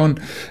način. Znači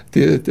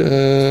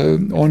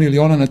on ili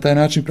ona na taj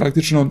način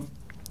praktično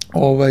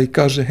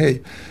kaže,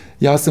 hej,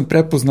 ja sam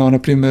prepoznao, na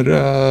primjer,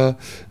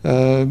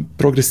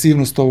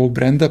 progresivnost ovog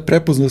brenda,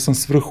 prepoznao sam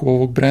svrhu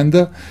ovog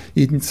brenda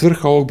i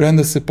svrha ovog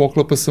brenda se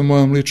poklapa sa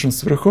mojom ličnom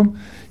svrhom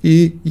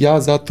i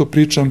ja zato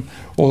pričam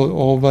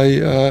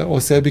o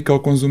sebi kao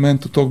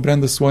konzumentu tog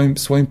brenda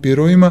svojim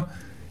pirovima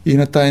i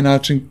na taj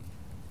način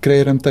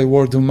kreiram taj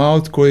word of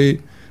mouth koji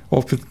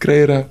opet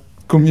kreira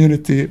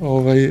community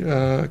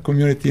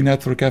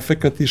network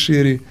efekat i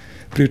širi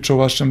priču o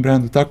vašem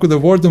brendu. Tako da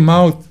word of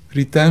mouth,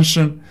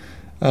 retention,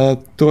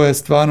 to je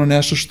stvarno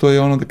nešto što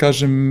je da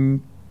kažem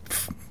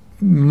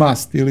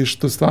must ili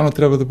što stvarno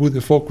treba da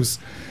bude fokus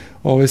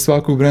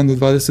svakog brenda u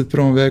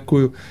 21.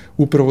 veku,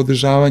 upravo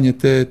održavanje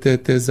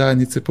te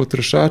zajednice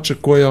potrošača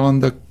koja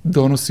onda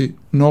donosi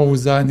novu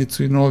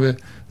zajednicu i nove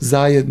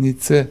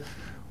zajednice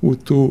u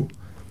tu,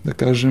 da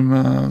kažem,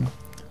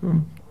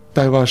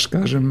 taj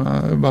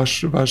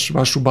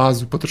vašu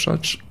bazu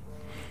potrošača.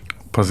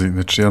 Pazi,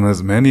 znači, ja ne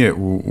znam, meni je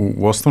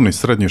u osnovnoj i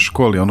srednjoj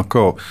školi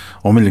kao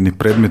omiljeni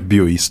predmet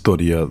bio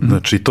istorija,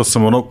 znači to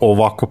sam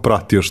ovako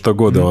pratio šta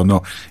god,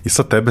 i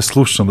sad tebe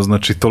slušam,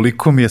 znači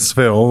toliko mi je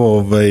sve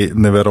ovo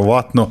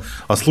neverovatno,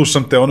 a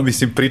slušam te,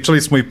 mislim,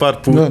 pričali smo i par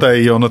puta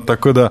i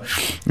tako da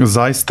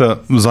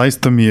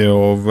zaista mi je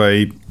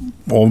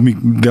ovo mi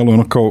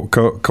deluje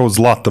kao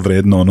zlata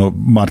vredno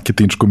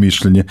marketinško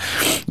mišljenje,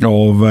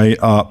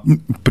 a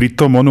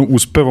pritom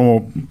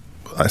uspevamo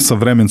sa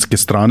vremenske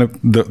strane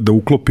da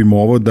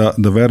uklopimo ovo,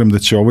 da verujem da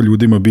će ovo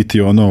ljudima biti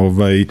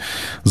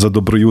za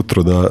dobro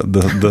jutro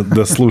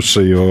da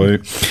slušaju.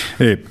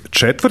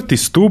 Četvrti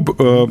stub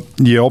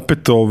je opet,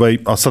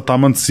 a sad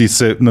taman si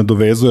se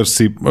nadovezao jer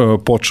si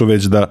počeo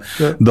već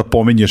da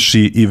pominješ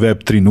i Web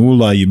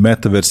 3.0 i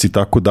Metaverse i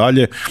tako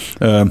dalje.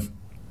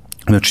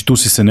 Znači, tu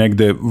si se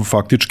negde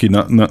faktički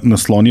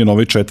naslonio na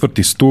ovaj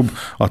četvrti stub,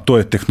 a to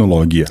je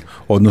tehnologija,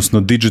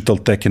 odnosno digital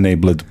tech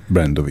enabled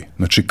brandovi.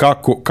 Znači,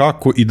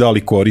 kako i da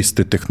li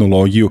koriste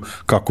tehnologiju,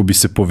 kako bi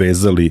se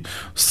povezali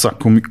sa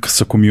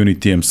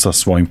communityjem, sa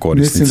svojim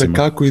korisnicima. Mislim da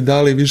kako i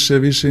da li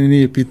više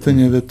nije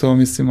pitanje da to,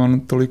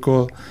 mislim,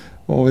 toliko,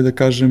 da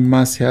kažem,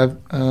 must have,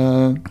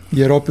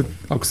 jer opet,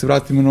 ako se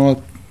vratimo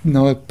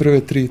na ove prve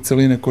tri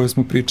celine koje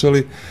smo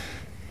pričali,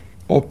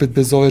 opet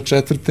bez ove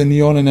četvrte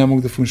ni one ne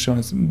mogu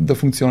da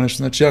funkcionišu.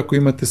 Znači, ako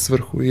imate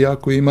svrhu i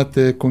ako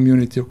imate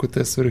community oko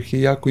te svrhe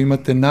i ako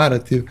imate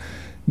narativ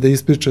da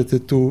ispričate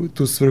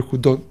tu svrhu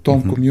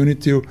tom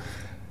community-u,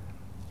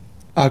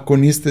 ako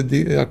niste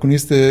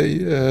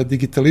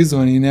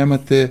digitalizovani i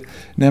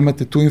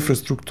nemate tu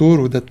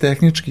infrastrukturu da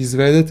tehnički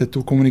izvedete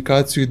tu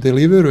komunikaciju i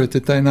deliverujete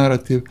taj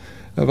narativ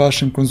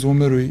vašem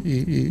konzumeru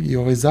i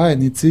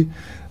zajednici,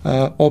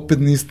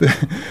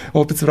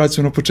 opet se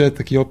vraćamo na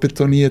početak i opet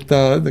to nije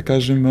ta, da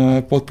kažem,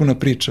 potpuna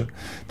priča.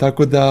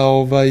 Tako da,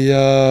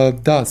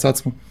 da, sad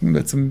smo,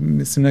 već sam,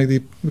 mislim,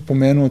 negdje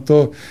pomenuo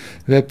to,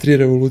 Web3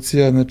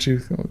 revolucija, znači,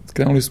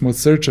 krenuli smo od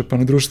searcha pa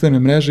na društvene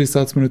mreže i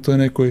sad smo na toj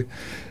nekoj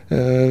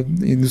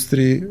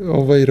industriji,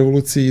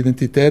 revoluciji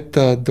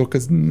identiteta,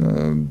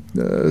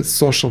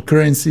 social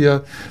currency-a.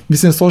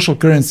 Mislim da social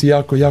currency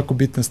je jako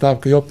bitna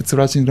stavka i opet se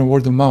vraćam na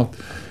word of mouth,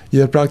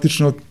 jer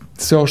praktično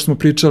sve ovo što smo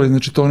pričali,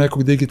 znači to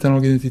nekog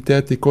digitalnog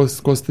identiteta i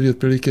ko ste vi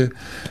otprilike,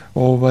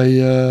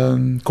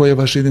 koji je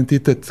vaš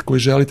identitet koji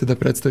želite da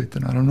predstavite,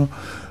 naravno,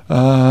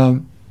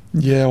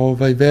 je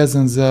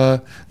vezan za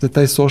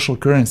taj social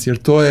currency, jer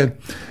to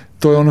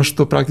je ono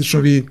što praktično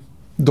vi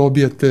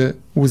dobijate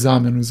u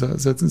zamenu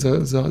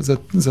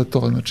za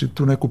to, znači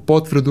tu neku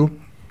potvrdu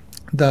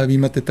da vi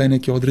imate taj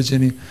neki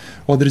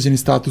određeni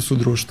status u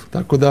društvu.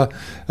 Tako da,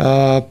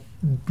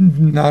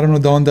 naravno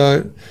da onda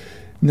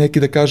neki,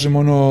 da kažem,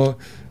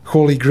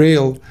 Holy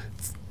Grail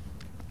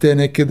te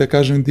neke, da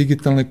kažem,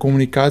 digitalne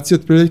komunikacije,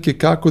 otprilike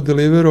kako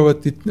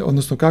deliverovati,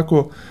 odnosno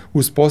kako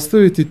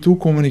uspostaviti tu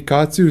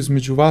komunikaciju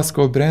između vas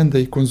kao brenda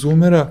i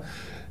konzumera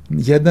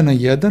 1 na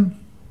 1,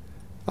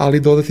 ali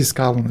dodati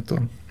skalu na to.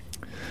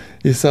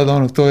 I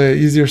sad to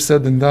je easier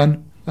said than done,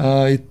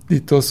 i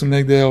to su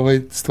negde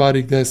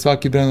stvari gde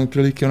svaki brend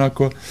otprilike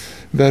onako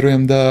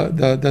verujem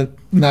da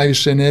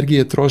najviše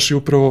energije troši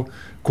upravo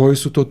koji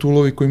su to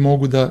toolovi koji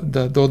mogu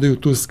da dodaju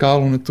tu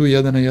skalu na tu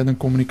 1 na 1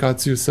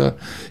 komunikaciju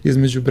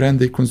između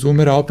brenda i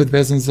konzumera, opet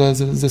vezan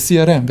za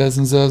CRM,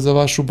 vezan za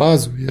vašu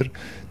bazu, jer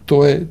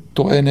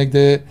to je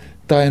negde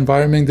taj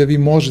environment gde vi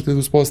možete da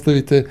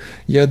uspostavite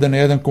 1 na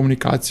 1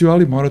 komunikaciju,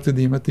 ali morate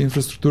da imate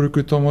infrastrukturu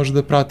koja to može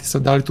da prati.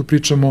 Sad, da li tu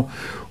pričamo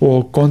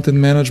o content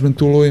management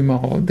toolovima,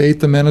 o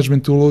data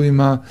management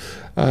toolovima,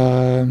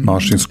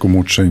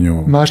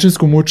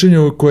 mašinskom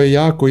učenju koje je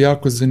jako,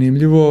 jako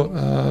zanimljivo,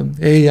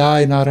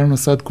 AI naravno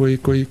sad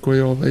koji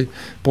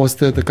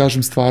postaje, da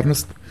kažem,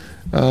 stvarnost,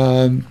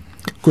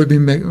 koji bi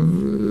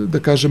da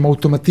kažem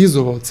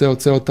automatizovao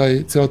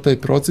ceo taj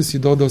proces i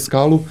dodao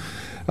skalu.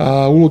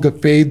 Uloga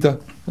paid-a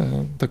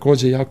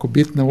takođe jako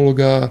bitna,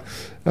 uloga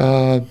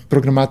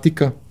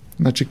programatika,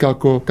 znači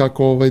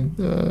kako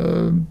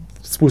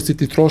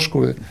spustiti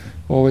troškove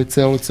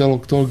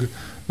celog tog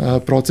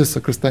procesa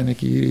kroz taj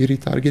neki i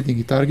retargeting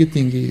i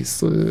targeting i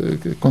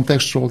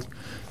contextual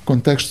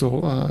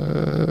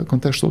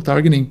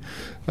targeting,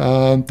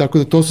 tako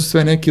da to su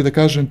sve neki, da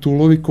kažem,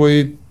 toolovi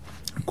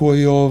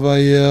koji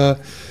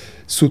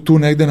su tu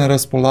negde na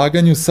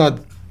raspolaganju. Sad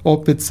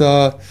opet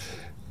sa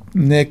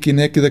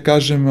neki da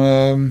kažem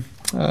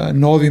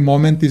novi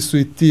momenti su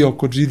i ti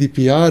oko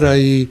GDPR-a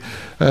i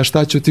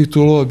šta će od tih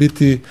toolova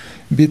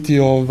biti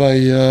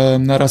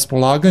na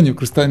raspolaganju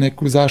kroz taj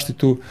neku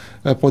zaštitu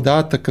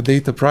podataka,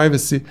 data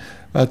privacy,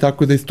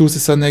 tako da tu se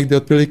sad negde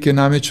otprilike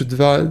nameću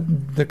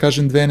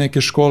dve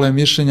neke škole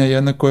mišljenja,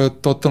 jedna koja je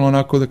totalno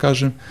onako, da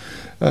kažem,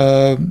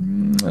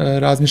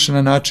 razmišlja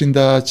na način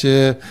da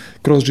će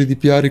kroz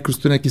GDPR i kroz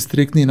tu neki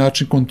striktni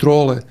način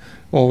kontrole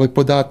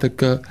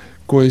podataka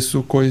koji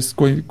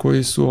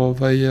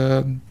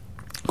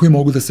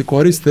mogu da se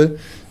koriste,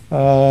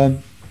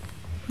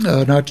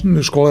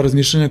 škola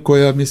razmišljanja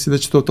koja misli da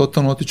će to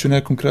totalno otići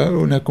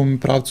u nekom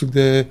pravcu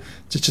gde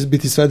će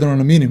biti svedeno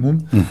na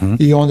minimum,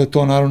 i onda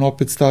to naravno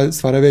opet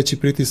stvara veći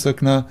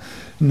pritisak na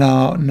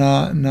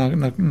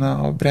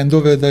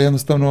brendove da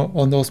jednostavno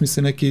onda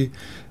osmisle neki,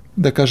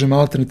 da kažem,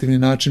 alternativni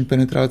način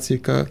penetracije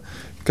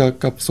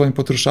ka svojim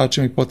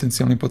potrošačima i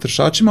potencijalnim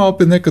potrošačima, a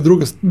opet neka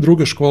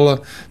druga škola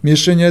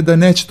mišljenja je da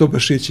neće to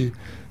baš ići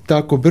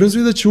tako brzo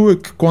i da će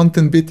uvek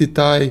content biti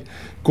taj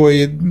koji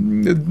je,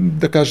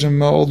 da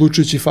kažem,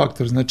 odlučujući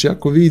faktor. Znači,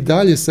 ako vi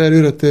dalje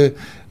servirate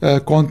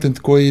content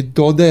koji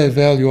dodaje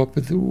value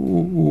opet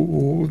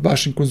u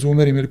vašim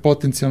konzumerima ili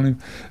potencijalnim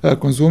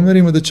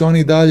konzumerima, da će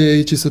oni dalje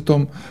ići sa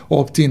tom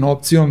opt-in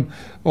opcijom,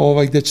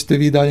 gde ćete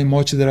vi dalje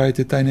moći da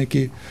radite taj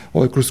neki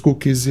kroz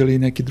cookies ili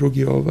neki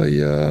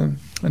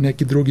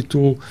drugi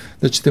tool,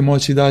 da ćete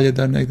moći dalje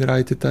da negde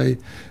radite taj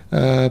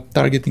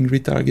targeting,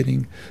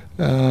 retargeting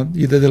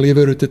i da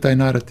deliverujete taj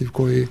narativ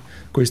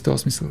koji ste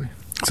osmislili.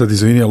 Sad,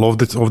 izvini, ali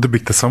ovde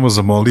bih te samo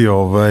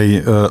zamolio,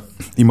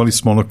 imali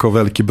smo kao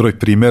veliki broj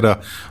primjera,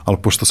 ali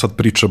pošto sad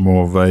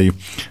pričamo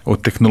o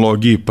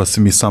tehnologiji, pa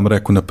si mi sam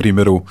rekao na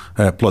primjeru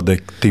Apple-a da je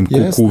Tim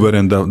Cook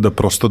uveren da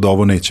prosto da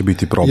ovo neće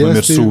biti problem,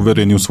 jer su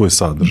uvereni u svoj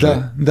sadržaj.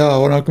 Da,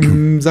 onako,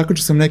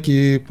 zaključio sam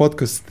neki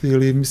podcast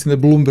ili mislim da je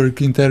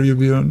Bloomberg intervju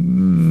bio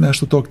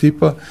nešto tog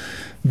tipa,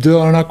 da je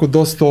onako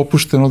dosta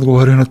opušteno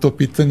odgovorio na to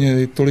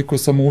pitanje i toliko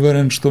sam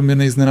uveren, što me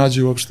ne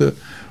iznenađuje uopšte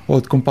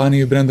od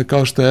kompanije i brenda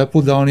kao što je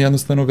Apple, da oni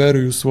jednostavno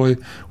veruju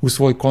u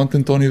svoj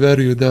content, oni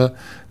veruju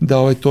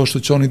da to što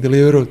će oni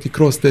deliverovati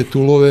kroz te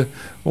toolove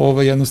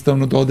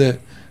jednostavno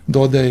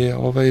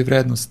dodaje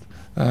vrednost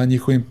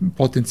njihovim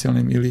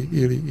potencijalnim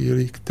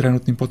ili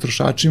trenutnim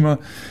potrošačima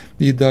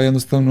i da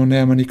jednostavno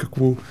nema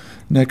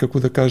nekakvu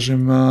da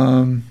kažem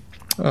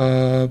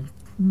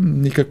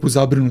nikakvu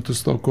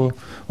zabrinutost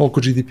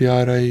oko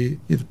GDPR-a i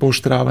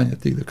pooštravanja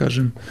tih, da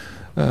kažem,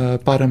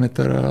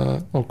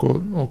 parametara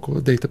oko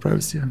data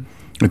privacy-a.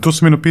 I tu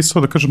sam mi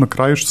napisao, da kažem, na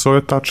kraju što se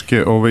ove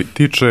tačke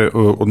tiče,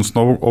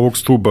 odnosno ovog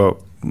stuba,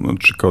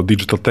 znači kao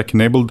digital tech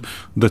enabled,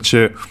 da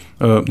će,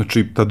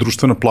 znači, ta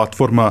društvena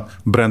platforma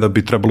brenda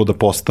bi trebalo da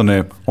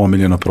postane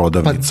omiljena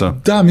prodavnica. Pa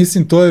da,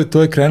 mislim,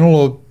 to je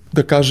krenulo,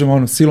 da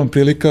kažem, silom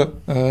prilika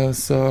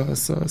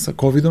sa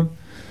COVID-om,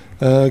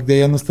 gde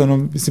jednostavno,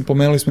 mislim,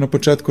 pomenuli smo na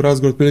početku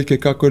razgovor otprilike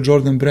kako je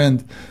Jordan brand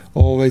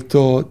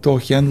to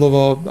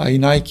handlovao, a i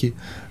Nike,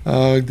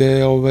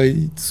 gde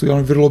su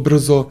oni vrlo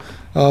brzo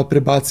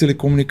prebacili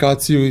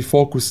komunikaciju i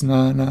fokus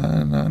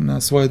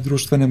na svoje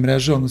društvene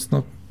mreže,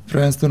 odnosno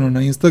prvenstveno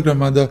na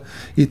Instagram, a da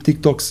i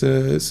TikTok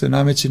se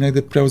nameće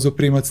negde preuzeo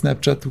primat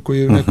Snapchatu, koji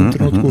je u nekom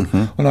trenutku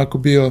onako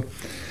bio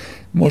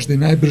možda i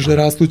najbrže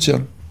rastuća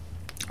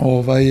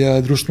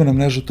društvena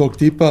mreža tog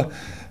tipa,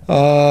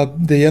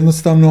 da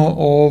jednostavno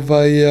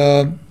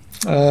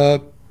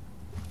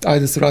ajde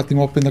da se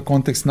vratimo opet na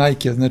kontekst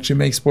Nike, znači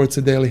make sports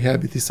a daily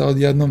habit, i sad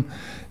odjednom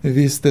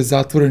vi ste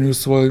zatvoreni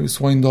u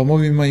svojim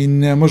domovima i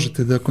ne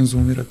možete da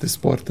konzumirate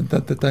sport,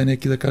 taj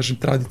neki, da kažem,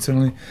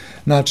 tradicionalni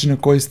način na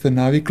koji ste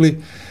navikli.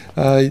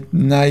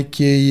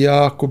 Nike je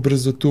jako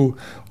brzo tu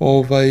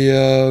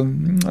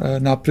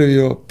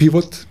napravio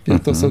pivot, jer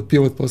to sad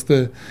pivot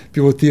postaje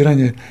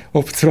pivotiranje,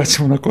 opet se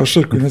vraćamo na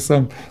košarku i na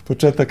sam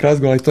početak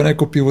razgovora, ali to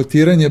neko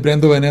pivotiranje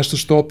brendova je nešto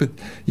što opet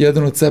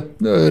jedan od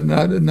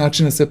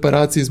načina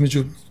separacije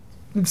između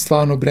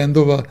stvarno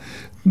brendova,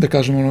 da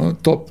kažemo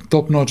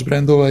top notch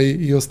brendova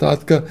i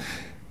ostatka.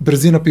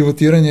 Brzina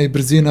pivotiranja i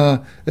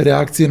brzina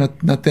reakcije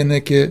na te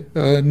neke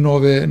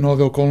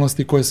nove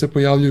okolnosti koje se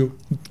pojavljuju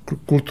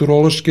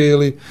kulturološke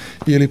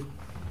ili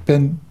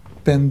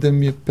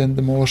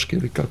pandemološke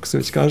ili kako se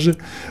već kaže,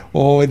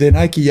 da je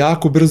Nike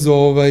jako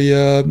brzo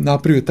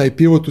napravio taj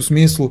pivot u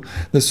smislu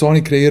da su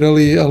oni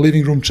kreirali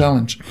living room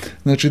challenge.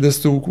 Znači da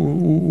ste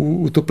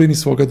u toplini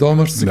svoga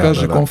doma, što se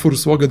kaže, komforu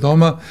svoga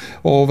doma,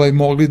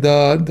 mogli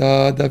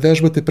da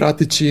vežbate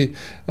prateći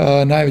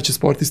najveće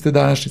sportiste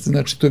današnjice.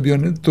 Znači to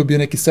je bio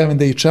neki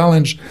 7-day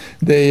challenge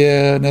gde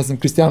je, ne znam,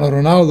 Cristiano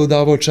Ronaldo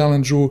davao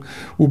challenge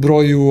u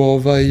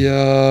broju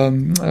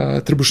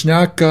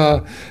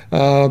trbušnjaka,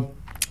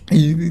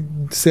 i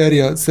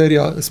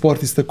serija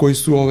sportista koji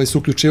su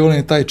uključivali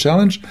na taj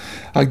challenge,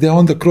 a gde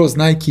onda kroz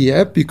Nike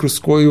app i kroz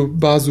koju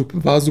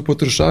bazu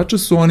potrošača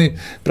su oni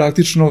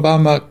praktično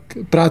vama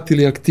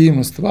pratili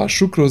aktivnost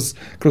vašu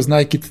kroz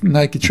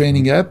Nike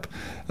training app,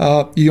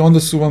 i onda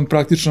su vam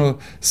praktično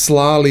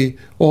slali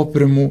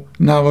opremu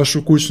na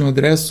vašu kućnu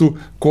adresu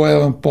koja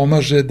vam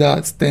pomaže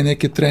da te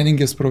neke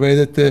treninge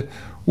sprovedete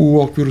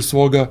u okviru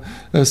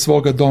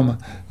svoga doma.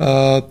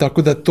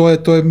 Tako da to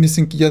je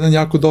mislim jedan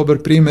jako dobar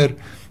primer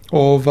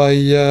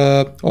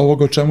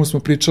ovoga o čemu smo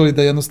pričali,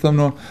 da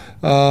jednostavno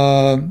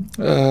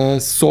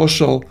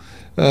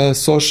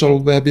social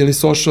web ili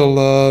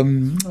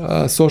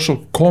social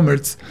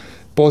commerce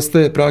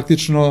postaje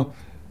praktično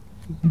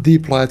the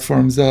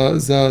platform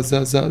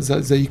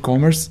za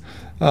e-commerce,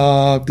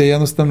 gde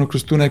jednostavno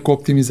kroz tu neku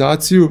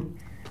optimizaciju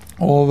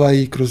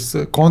i kroz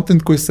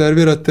content koji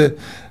servirate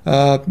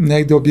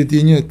negde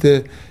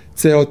objedinjujete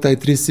ceo taj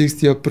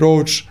 360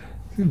 approach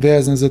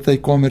vezan za taj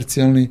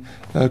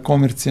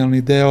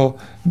komercijalni deo,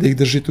 da ih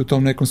držite u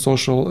tom nekom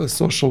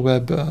social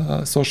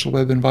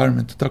web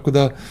environmentu. Tako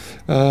da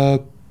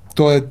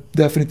to je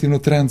definitivno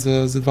trend za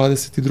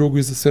 22.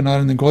 i za sve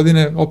naredne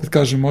godine. Opet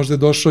kažem, možda je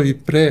došao i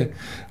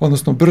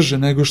odnosno brže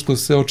nego što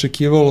se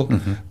očekivalo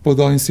pod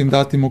ovim svim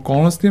datim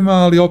okolnostima,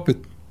 ali opet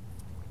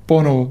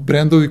ponovo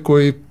brendovi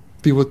koji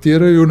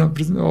pivotiraju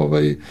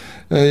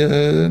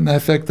na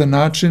efektan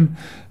način,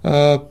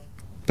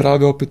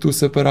 prave opet tu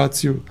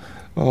separaciju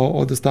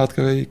od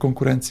ostatka i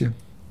konkurencije.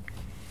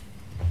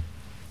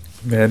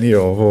 Meni je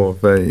ovo,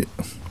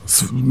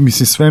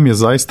 mislim, sve mi je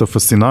zaista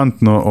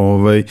fascinantno,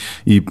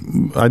 i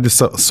ajde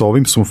sa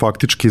ovim smo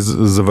faktički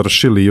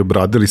završili i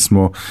obradili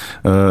smo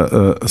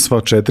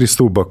sva 4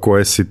 stuba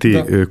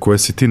koje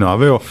si ti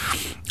naveo,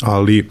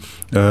 ali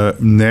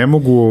ne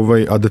mogu,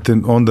 a da te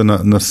onda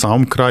na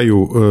samom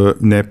kraju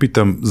ne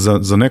pitam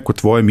za neko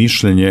tvoje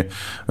mišljenje.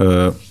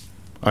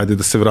 Ajde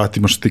da se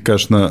vratimo što ti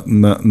kažeš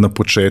na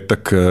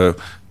početak,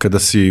 kada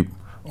si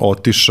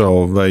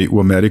otišao u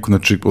Ameriku,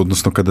 znači,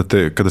 odnosno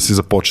kada si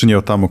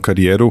započinjao tamo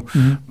karijeru,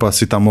 pa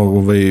si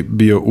tamo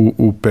bio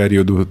u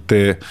periodu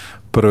te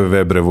prve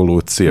web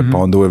revolucije, pa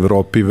onda u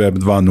Evropi web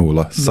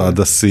 2.0,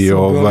 sada si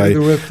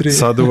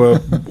sada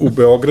u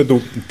Beogradu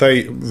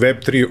taj web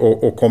 3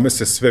 o kome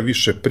se sve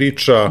više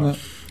priča,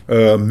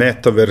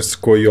 Metaverse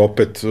koji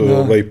opet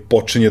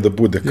počinje da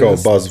bude kao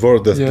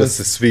buzzword, da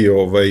se svi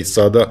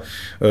sada,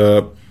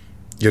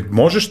 jer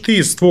možeš ti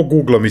iz tvog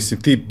ugla,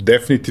 mislim, ti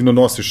definitivno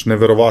nosiš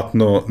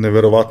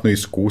neverovatno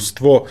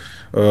iskustvo,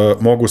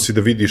 mogu si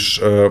da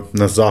vidiš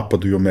na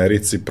zapadu i u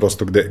Americi,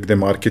 prosto gde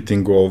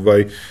marketing,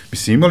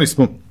 mislim, imali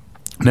smo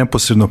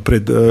neposredno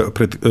pred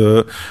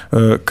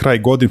kraj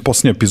godine,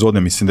 posljednja epizoda,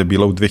 mislim da je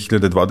bila u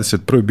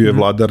 2021. bio je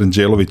Vlada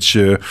Aranđelović,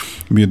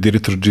 bio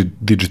direktor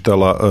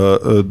digitala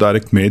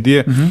Direct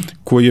Medije,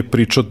 koji je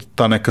pričao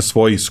ta neka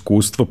svoja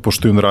iskustva,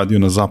 pošto je on radio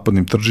na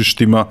zapadnim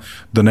tržištima,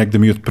 da negde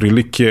mi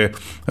otprilike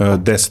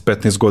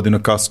 10-15 godina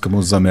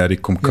kaskamo za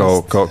Amerikom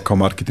kao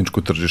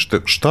marketinško tržište.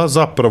 Šta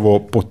zapravo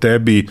po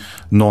tebi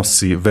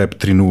nosi Web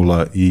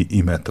 3.0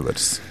 i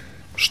Metaverse?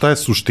 Šta je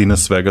suština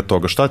svega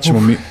toga? Šta ćemo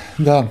mi...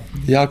 Da,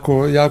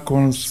 jako,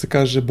 ono što se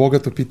kaže,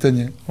 bogato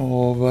pitanje.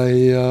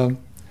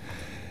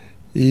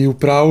 I u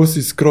pravu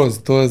si skroz,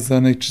 to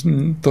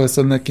je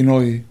sad neki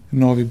novi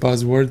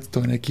buzzword, to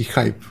je neki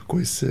hype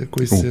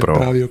koji se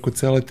pravi oko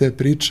cele te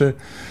priče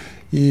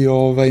i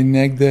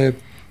negde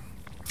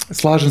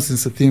slažem se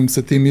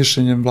sa tim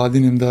mišljenjem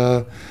Vladinim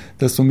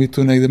da smo mi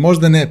tu negde,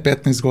 možda ne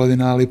 15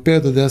 godina, ali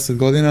 5 do 10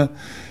 godina,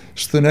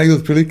 što je negde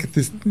otprilike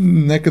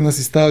nekad nas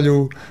i stavlja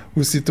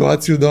u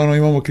situaciju da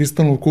imamo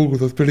kristalnu kuglu,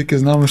 da otprilike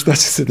znamo šta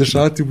će se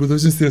dešavati u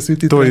budućnosti, da svi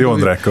ti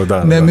trendovi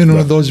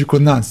neminovno dođu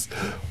kod nas.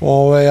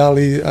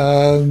 Ali,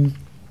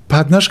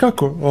 pa znaš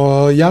kako,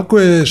 jako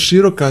je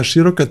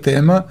široka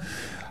tema,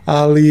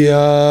 ali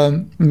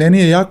meni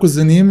je jako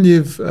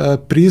zanimljiv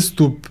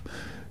pristup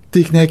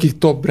tih nekih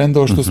top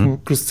brendova što smo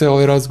kroz ceo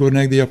ovaj razgovor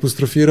negdje i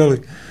apostrofirali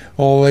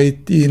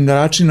i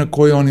način na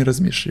koji oni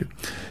razmišljaju.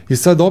 I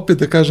sad opet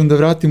da kažem, da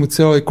vratim u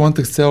ceo ovaj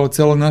kontekst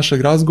celog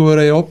našeg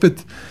razgovora, je opet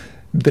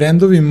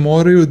brendovi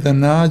moraju da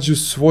nađu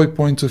svoj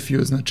point of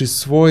view, znači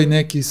svoj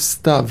neki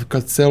stav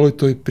ka celoj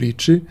toj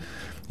priči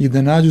i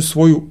da nađu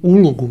svoju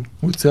ulogu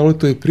u celoj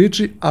toj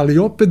priči, ali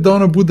opet da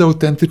ona bude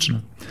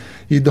autentična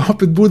i da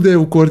opet bude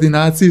u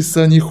koordinaciji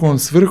sa njihovom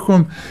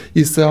svrhom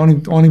i sa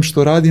onim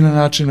što radi na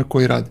način na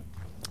koji radi.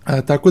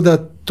 Tako da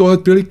to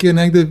otprilike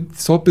negde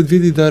se opet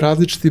vidi da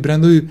različiti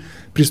brendovi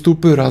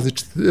pristupaju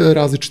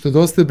različito.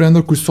 Dosta je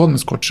brendova koji su odmah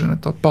skočili na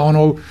to. Pa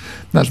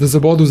znaš, da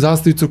zabodu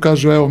zastavicu,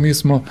 kažu evo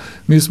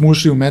mi smo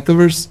ušli u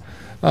Metaverse,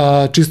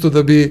 čisto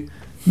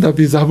da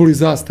bi zaboli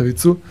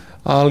zastavicu,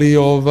 ali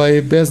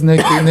bez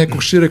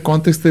nekog šire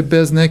konteksta i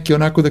bez neke,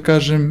 onako da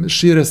kažem,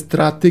 šire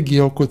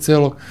strategije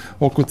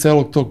oko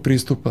celog tog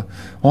pristupa.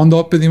 Onda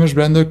opet imaš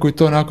brendove koji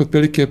to onako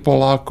otprilike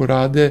polako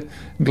rade,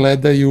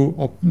 gledaju,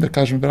 da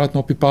kažem, vjerojatno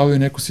opipavaju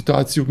neku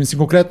situaciju. Mislim,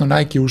 konkretno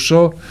Nike je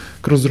ušao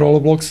kroz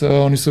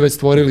Roblox, oni su već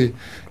stvorili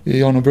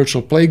i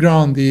virtual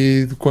playground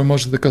i koji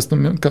može da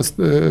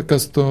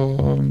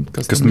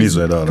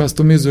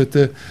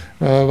customizujete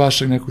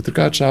vašeg nekog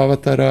trkača,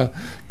 avatara,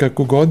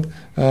 kako god.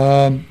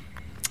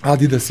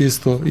 Adidas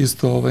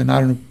isto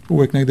naravno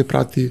uvek negde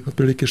prati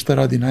otprilike šta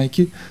radi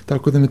Nike,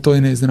 tako da me to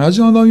i ne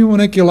iznenađa. Onda imamo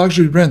neke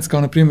luxury brands,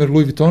 kao na primjer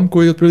Louis Vuitton,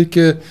 koji je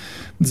otprilike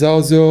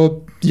zauzeo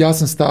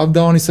jasan stav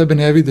da oni sebe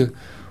ne vide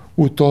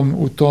u tom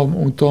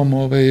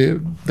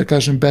da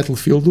kažem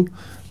battlefieldu,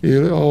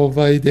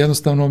 da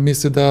jednostavno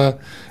misle da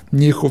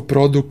njihov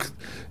produkt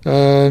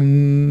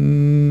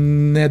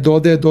ne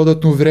dodaje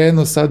dodatnu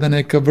vrednost, sada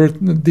neka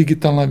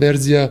digitalna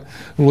verzija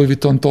Louis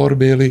Vuitton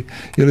torbe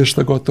ili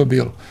šta god to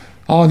bilo.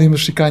 A onda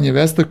imaš i Kanye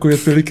Westa koji je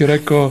otprilike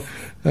rekao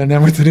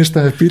nemojte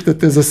ništa me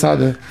pitate za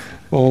sada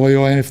o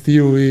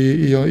NFT-u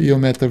i o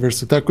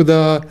Metaversu. Tako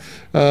da,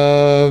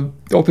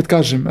 opet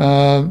kažem,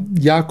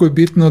 jako je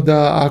bitno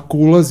da ako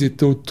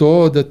ulazite u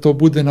to, da to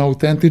bude na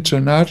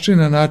autentičan način,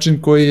 na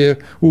način koji je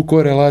u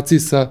korelaciji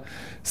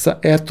sa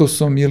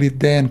etosom ili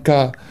DNK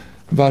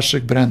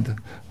vašeg brenda.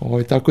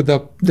 Tako da,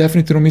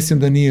 definitivno mislim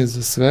da nije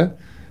za sve.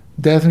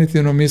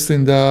 Definitivno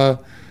mislim da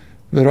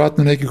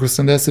verovatno nekih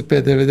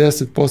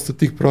 85-90%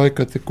 tih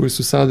projekata koji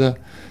su sada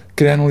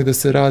krenuli da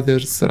se rade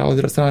od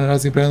strane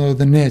raznih brendova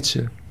da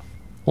neće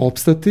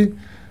opstati,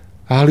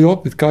 ali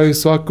opet kao i u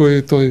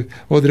svakoj toj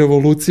od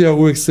revolucija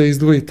uvek se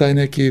izdvoji taj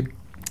neki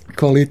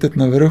kvalitet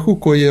na vrhu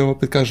koji je,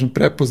 opet kažem,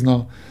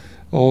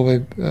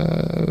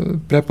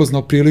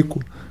 prepoznao priliku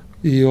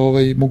i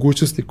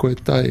mogućnosti koje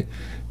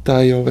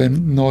taj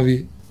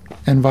novi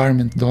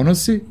environment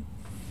donosi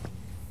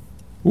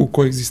u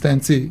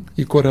koegzistenciji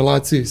i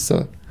korelaciji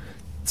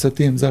sa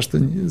tim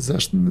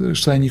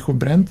šta je njihov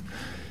brand,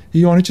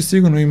 i oni će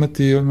sigurno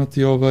imati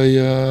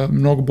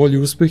mnogo bolji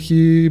uspeh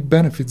i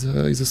benefit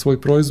za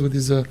svoj proizvod i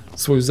za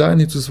svoju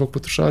zajednicu, za svog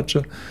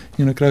potrošača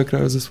i na kraju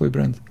kraja za svoj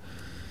brand.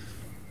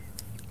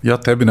 Ja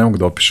tebi ne mogu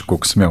da opišem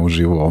koliko sam ja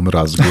uživao u ovom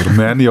razgovoru.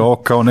 Meni je ovo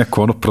kao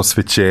neko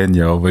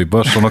prosvećenje,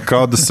 baš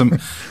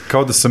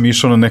kao da sam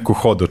išao na neku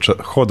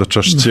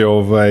hodočašće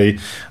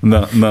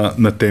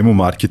na temu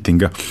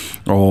marketinga.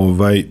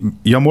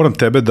 Ja moram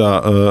tebe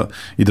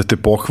da te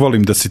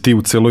pohvalim da si ti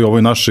u celoj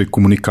ovoj našoj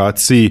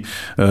komunikaciji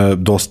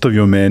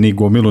dostavio meni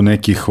gomilu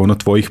nekih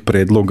tvojih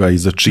predloga i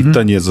za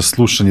čitanje, za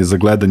slušanje, za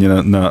gledanje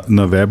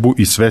na webu,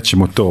 i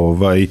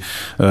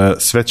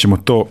sve ćemo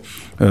to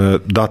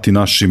dati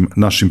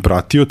našim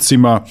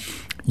pratiocima.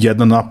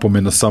 Jedna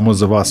napomena samo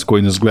za vas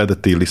koji nas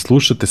gledate ili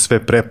slušate,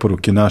 sve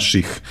preporuke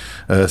naših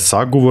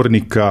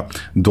sagovornika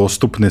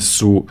dostupne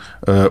su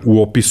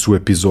u opisu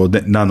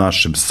epizode na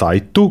našem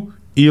sajtu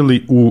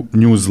ili u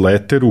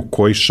newsletteru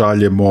koji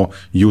šaljemo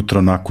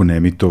jutro nakon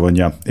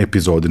emitovanja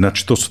epizode.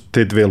 Znači, to su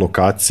te dve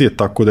lokacije,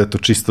 tako da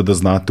čisto da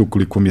znate,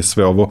 ukoliko mi je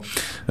sve ovo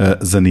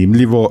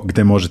zanimljivo,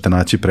 gde možete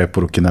naći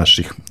preporuke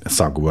naših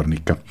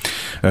sagovornika.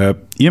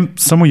 Imam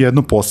samo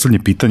jedno poslednje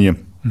pitanje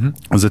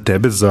za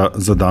tebe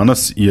za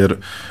danas, jer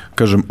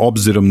kažem,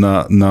 obzirom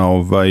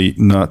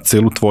na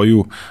celu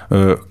tvoju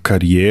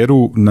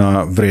karijeru,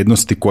 na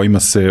vrednosti kojima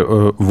se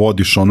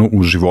vodiš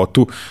u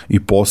životu i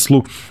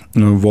poslu,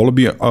 volio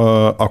bi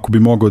ako bi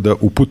mogao da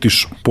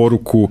uputiš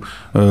poruku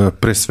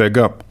pre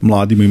svega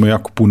mladima, ima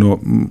jako puno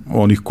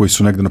onih koji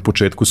su negde na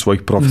početku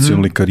svojih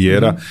profesionalnih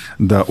karijera,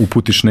 da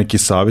uputiš neki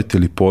savjet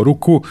ili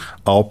poruku,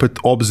 a opet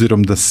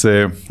obzirom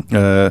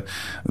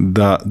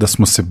da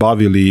smo se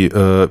bavili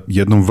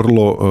jednom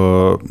vrlo,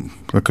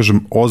 da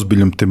kažem,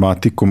 ozbiljnom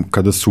tematikom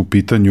kada su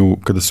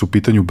u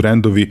pitanju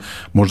brendovi,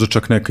 možda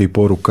čak neka i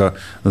poruka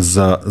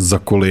za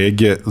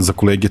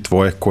kolege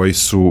tvoje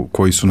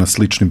koji su na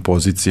sličnim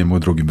pozicijama u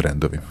drugim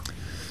brendovima.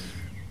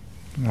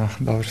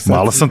 Dobro,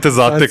 malo sam te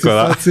zatekao,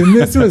 da?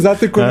 Ne sam me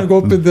zatekao, nego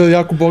opet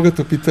jako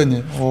bogato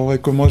pitanje,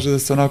 koje može da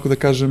se onako, da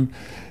kažem,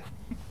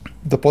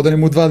 da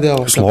podanim u dva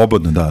dela.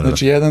 Slobodno, da.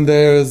 Znači, jedan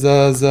deo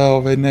za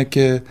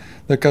neke,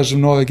 da kažem,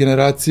 nove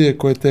generacije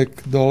koje tek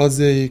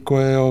dolaze i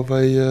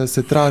koje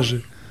se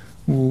traže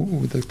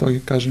da to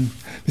kažem,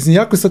 mislim,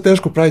 jako je sad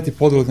teško praviti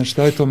podvod, znači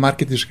da li je to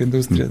marketinška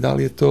industrija, da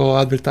li je to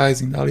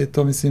advertising, da li je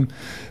to,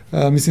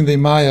 mislim da i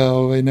Maja,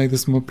 negde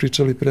smo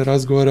pričali pre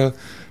razgovora,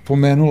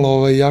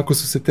 pomenula, jako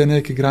su se te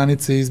neke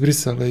granice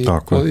izbrisale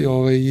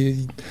i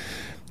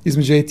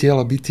između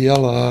ATL-a,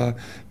 BTL-a,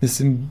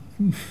 mislim,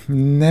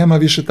 nema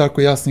više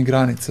tako jasnih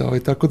granica,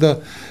 tako da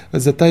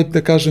za taj,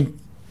 da kažem,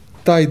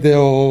 taj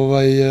deo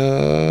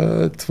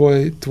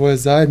tvoje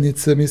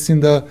zajednice,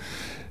 mislim da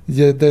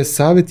je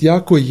savjet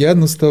jako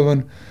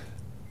jednostavan,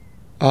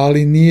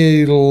 ali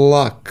nije i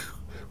lak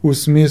u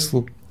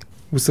smislu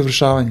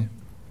usavršavanja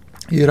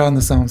i rad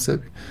na samom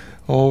sebi.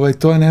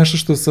 To je nešto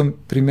što sam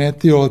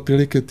primetio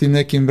otprilike tim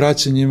nekim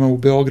vraćanjima u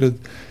Beograd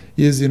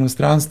iz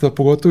inostranstva,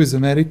 pogotovo iz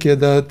Amerike,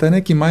 da taj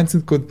neki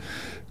mindset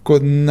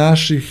kod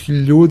naših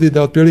ljudi,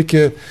 da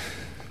otprilike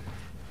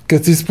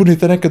kad se ispuni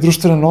ta neka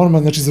društvena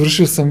norma, znači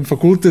završio sam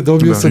fakultet,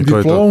 dobio sam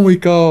diplomu i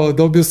kao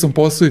dobio sam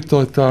posao i to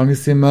je to.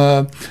 Mislim,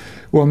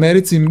 u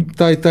Americi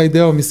taj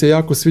deo mi se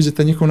jako sviđa,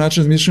 taj njihov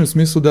način razmišljanja u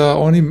smislu da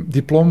oni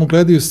diplomu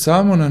gledaju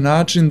samo na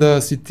način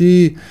da si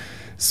ti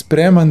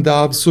spreman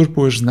da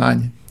apsorbuješ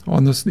znanje,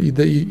 odnosno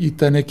i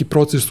taj neki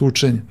proces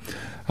učenja.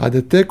 A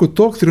da tek od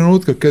tog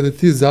trenutka kada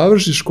ti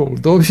završiš školu,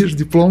 dobiješ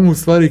diplomu, u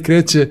stvari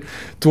kreće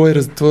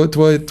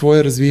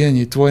tvoje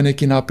razvijanje i tvoj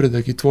neki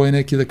napredak i tvoj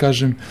neki, da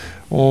kažem,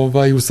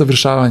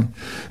 usavršavanje.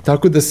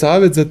 Tako da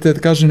savjet za te, da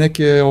kažem,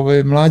 neke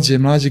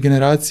mlađe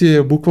generacije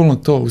je bukvalno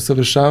to,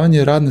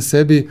 usavršavanje, rad na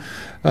sebi,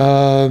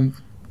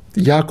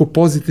 jako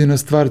pozitivna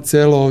stvar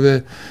celo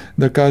ove,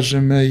 da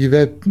kažem, i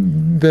web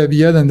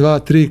 1, 2,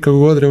 3, kako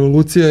god,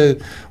 revolucija je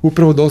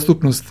upravo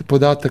dostupnost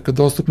podataka,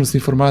 dostupnost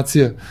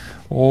informacija.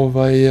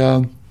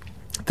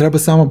 Treba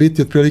samo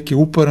biti otprilike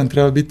uporan,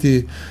 treba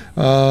biti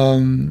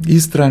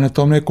istrajan na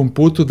tom nekom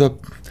putu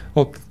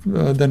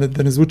da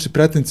ne zvuči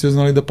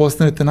pretenciozno, ali da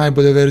postanete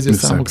najbolja verzija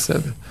samog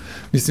sebe.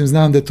 Mislim,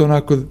 znam da je to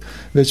onako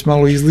već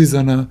malo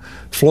izlizana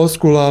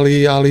floskula,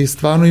 ali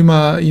stvarno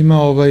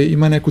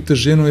ima neku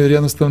težinu, jer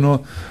jednostavno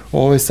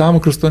samo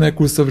kroz to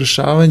neko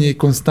usavršavanje i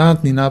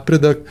konstantni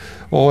napredak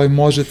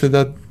možete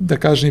da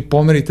kažem i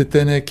pomerite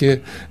te neke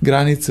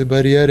granice,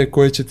 barijere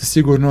koje ćete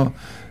sigurno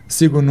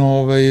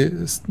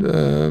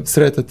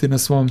sretati na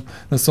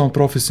svom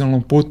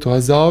profesionalnom putu.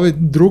 A za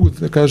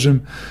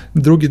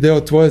drugi deo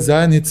tvoje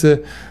zajednice,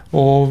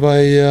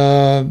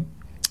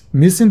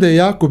 mislim da je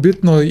jako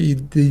bitno i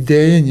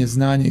deljenje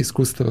znanja i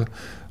iskustava.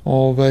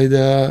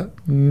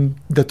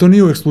 Da to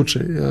nije uvijek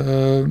slučaj.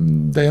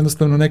 Da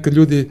jednostavno nekad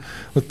ljudi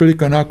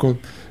otprilike onako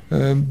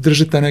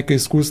drže ta neka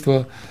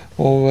iskustva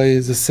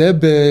za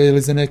sebe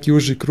ili za neki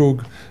uži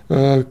krug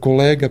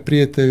kolega,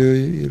 prijatelja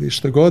ili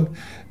šta god.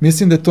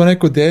 Mislim da je to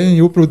neko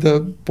deljenje upravo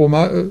da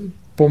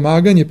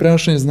pomaganje,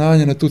 prenošenje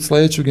znanja na tu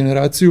sledeću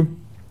generaciju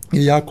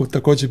je jako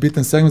takođe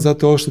bitan segment,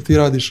 zato ovo što ti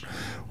radiš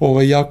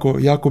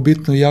jako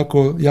bitno i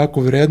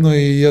jako vredno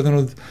i jedan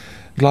od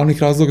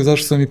glavnih razloga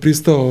zašto sam i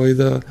pristao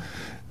da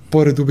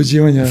pored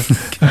ubeđivanja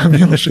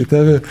Miloša i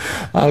tebe,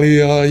 ali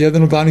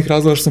jedan od glavnih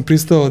razloga što sam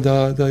pristao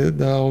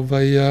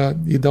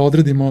da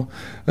odredimo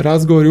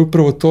razgovor je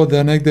upravo to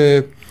da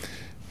negde,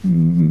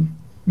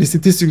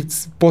 mislim, ti si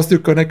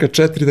postavio kao neka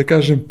 4, da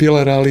kažem,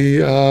 pilara,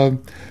 ali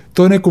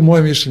to je neko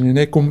moje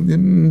mišljenje,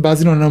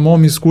 bazirano na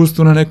mom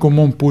iskustvu, na nekom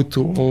mom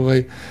putu.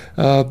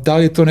 Da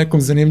li je to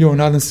nekom zanimljivo,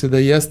 nadam se da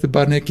jeste,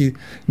 bar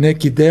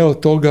neki deo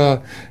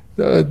toga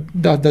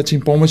da će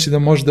im pomoći da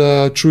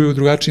možda čuju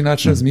drugačiji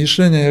način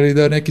razmišljanja ili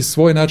da neki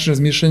svoj način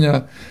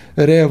razmišljanja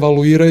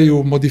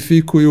reevaluiraju,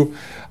 modifikuju,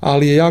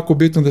 ali je jako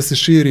bitno da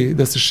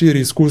se širi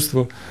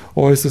iskustvo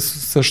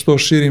sa što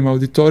širim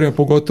auditorijom,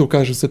 pogotovo,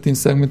 kažem, sa tim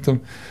segmentom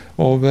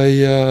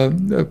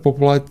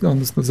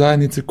odnosno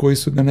zajednice koji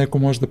su na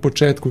nekom možda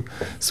početku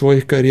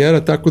svojih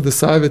karijera, tako da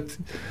savjet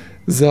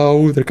za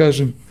ovu, da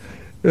kažem,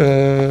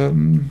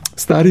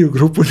 stariju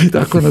grupu, ni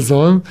tako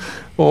nazovem,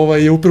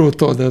 je upravo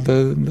to,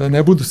 da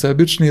ne budu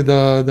sebični,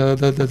 da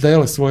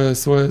dele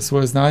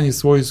svoje znanje i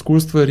svoje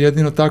iskustvo, jer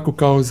jedino tako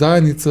kao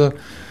zajednica,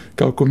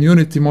 kao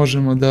community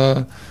možemo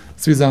da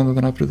svi zajedno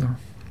da napredujemo.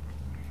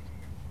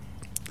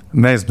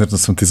 Neizmjerno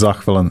sam ti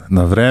zahvalan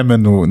na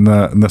vremenu,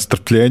 na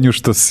strpljenju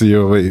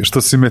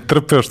što si me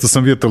trpeo, što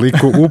sam bio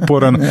toliko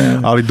uporan,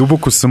 ali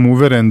duboko sam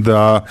uveren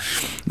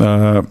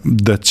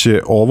da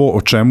će ovo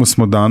o čemu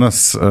smo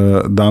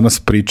danas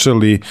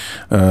pričali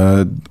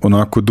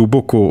onako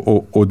duboko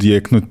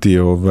odjeknuti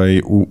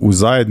u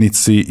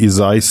zajednici i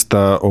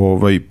zaista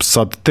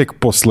sad tek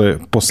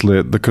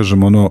posle da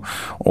kažem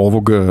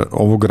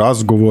ovog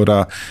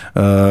razgovora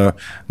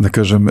da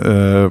kažem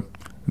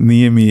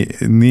nije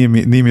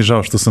mi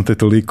žao što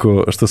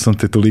sam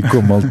te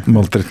toliko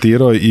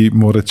maltretirao i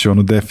morat ću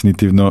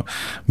definitivno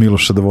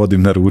Miloša da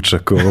vodim na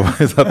ručak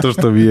zato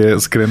što mi je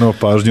skrenuo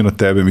pažnju na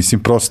tebe.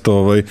 Mislim,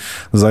 prosto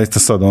zaista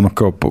sad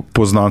kao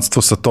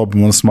poznanstvo sa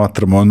tobom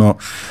smatram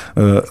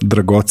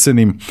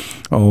dragocenim,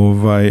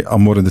 a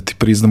moram da ti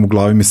priznam, u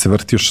glavi mi se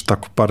vrti još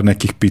tako par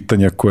nekih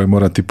pitanja koje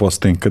moram ti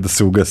postavim kada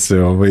se ugase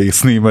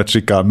snimač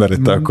i kamere,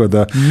 tako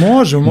da...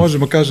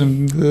 Možemo,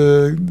 kažem,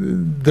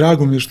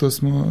 drago mi je što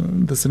smo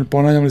da se ne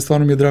ponavljamo, ali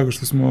stvarno mi je drago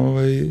što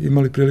smo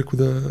imali priliku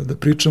da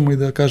pričamo i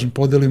da, kažem,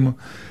 podelimo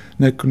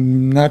neki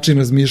način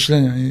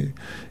razmišljanja i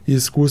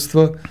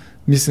iskustva.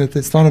 Mislim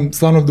da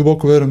stvarno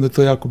duboko verujem da je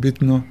to jako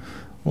bitno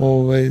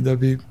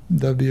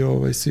da bi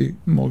svi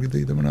mogli da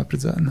idemo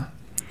napred zajedno.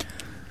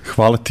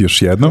 Hvala ti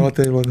još jednom. Hvala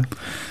te i Vlada.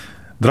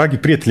 Dragi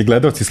prijatelji,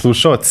 gledalci,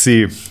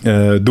 slušalci,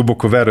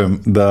 duboko verujem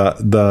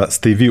da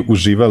ste i vi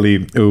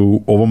uživali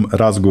u ovom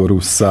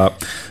razgovoru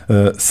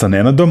sa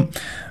Nenadom.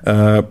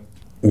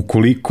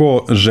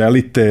 Ukoliko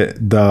želite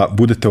da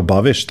budete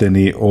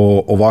obavešteni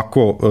o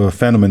ovako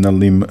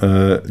fenomenalnim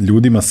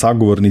ljudima,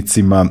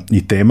 sagovornicima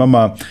i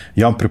temama,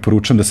 ja vam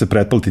preporučam da se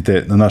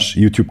pretplatite na naš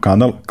YouTube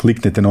kanal,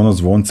 kliknete na ono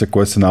zvonce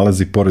koje se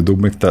nalazi pored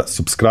dugmeta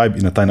subscribe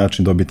i na taj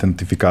način dobijete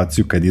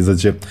notifikaciju kad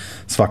izađe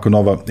svaka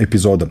nova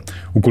epizoda.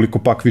 Ukoliko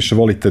pak više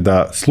volite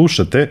da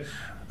slušate,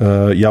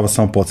 ja vas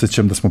samo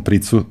podsjećam da smo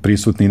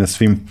prisutni na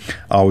svim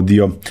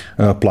audio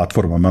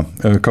platformama.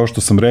 Kao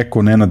što sam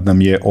rekao, Nenad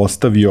nam je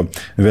ostavio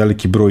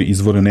veliki broj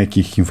izvora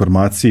nekih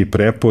informacija i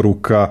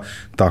preporuka,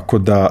 tako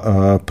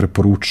da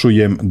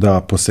preporučujem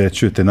da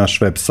posećujete naš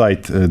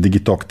website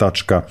digitalk.rs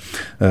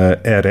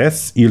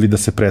ili da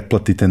se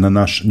pretplatite na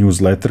naš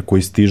newsletter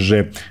koji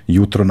stiže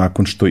jutro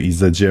nakon što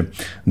izađe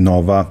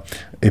nova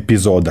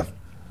epizoda.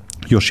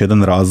 Još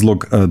jedan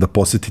razlog da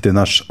posetite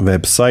naš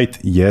website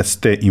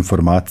jeste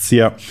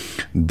informacija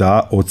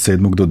da od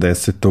 7. do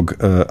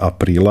 10.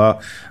 aprila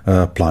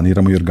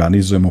planiramo i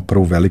organizujemo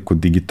prvu veliku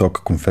Digitalk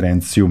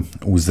konferenciju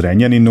u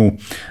Zrenjaninu.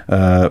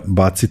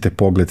 Bacite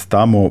pogled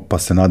tamo, pa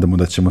se nadamo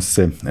da ćemo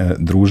se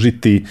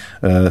družiti.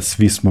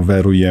 Svi smo,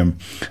 verujem,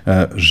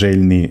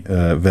 željni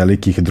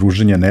velikih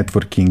druženja,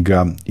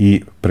 networkinga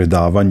i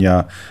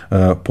predavanja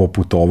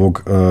poput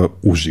ovog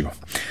uživo.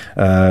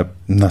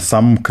 Na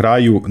samom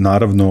kraju,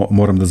 naravno,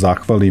 moram da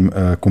zahvalim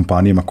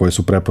kompanijama koje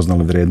su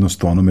prepoznale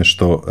vrednost u onome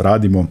što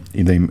radimo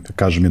i da im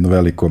kažem jedno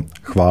veliko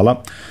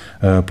hvala.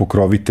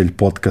 Pokrovitelj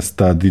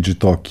podcasta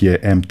Digitalk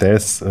je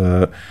MTS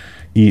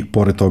i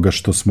pored toga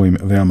što smo im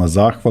veoma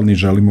zahvalni,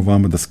 želimo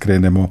vama da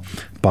skrenemo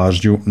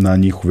pažnju na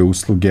njihove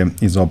usluge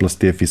iz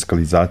oblasti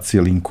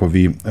e-fiskalizacije.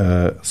 Linkovi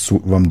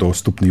su vam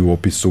dostupni u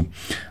opisu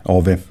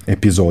ove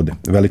epizode.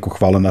 Veliko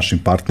hvala našim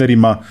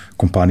partnerima,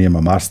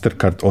 kompanijama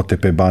Mastercard,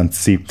 OTP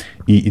banci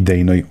i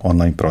idejnoj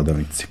online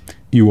prodavnici.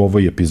 I u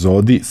ovoj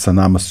epizodi sa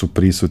nama su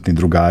prisutni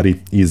drugari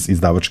iz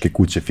izdavačke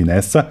kuće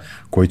Finesa,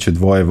 koji će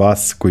dvoje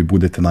vas, koji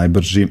budete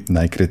najbrži,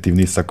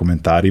 najkreativniji sa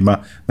komentarima,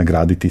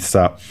 nagraditi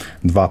sa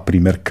 2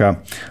 primjerka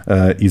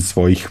iz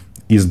svojih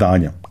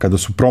izdanja. Kada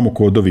su promo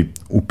kodovi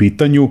u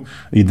pitanju,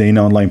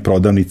 idejna online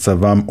prodavnica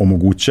vam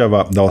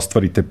omogućava da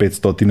ostvarite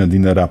 500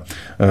 dinara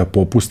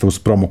popusta uz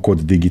promo kod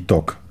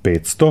Digitalk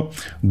 500,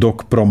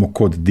 dok promo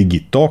kod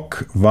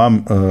Digitalk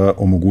vam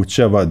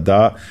omogućava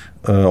da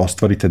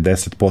ostvarite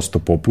 10%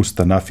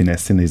 popusta na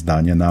Finesine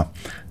izdanja na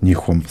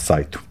njihovom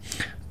sajtu.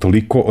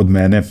 Toliko od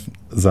mene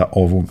za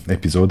ovu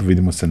epizodu,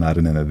 vidimo se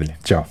naredne nedelje.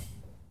 Ćao!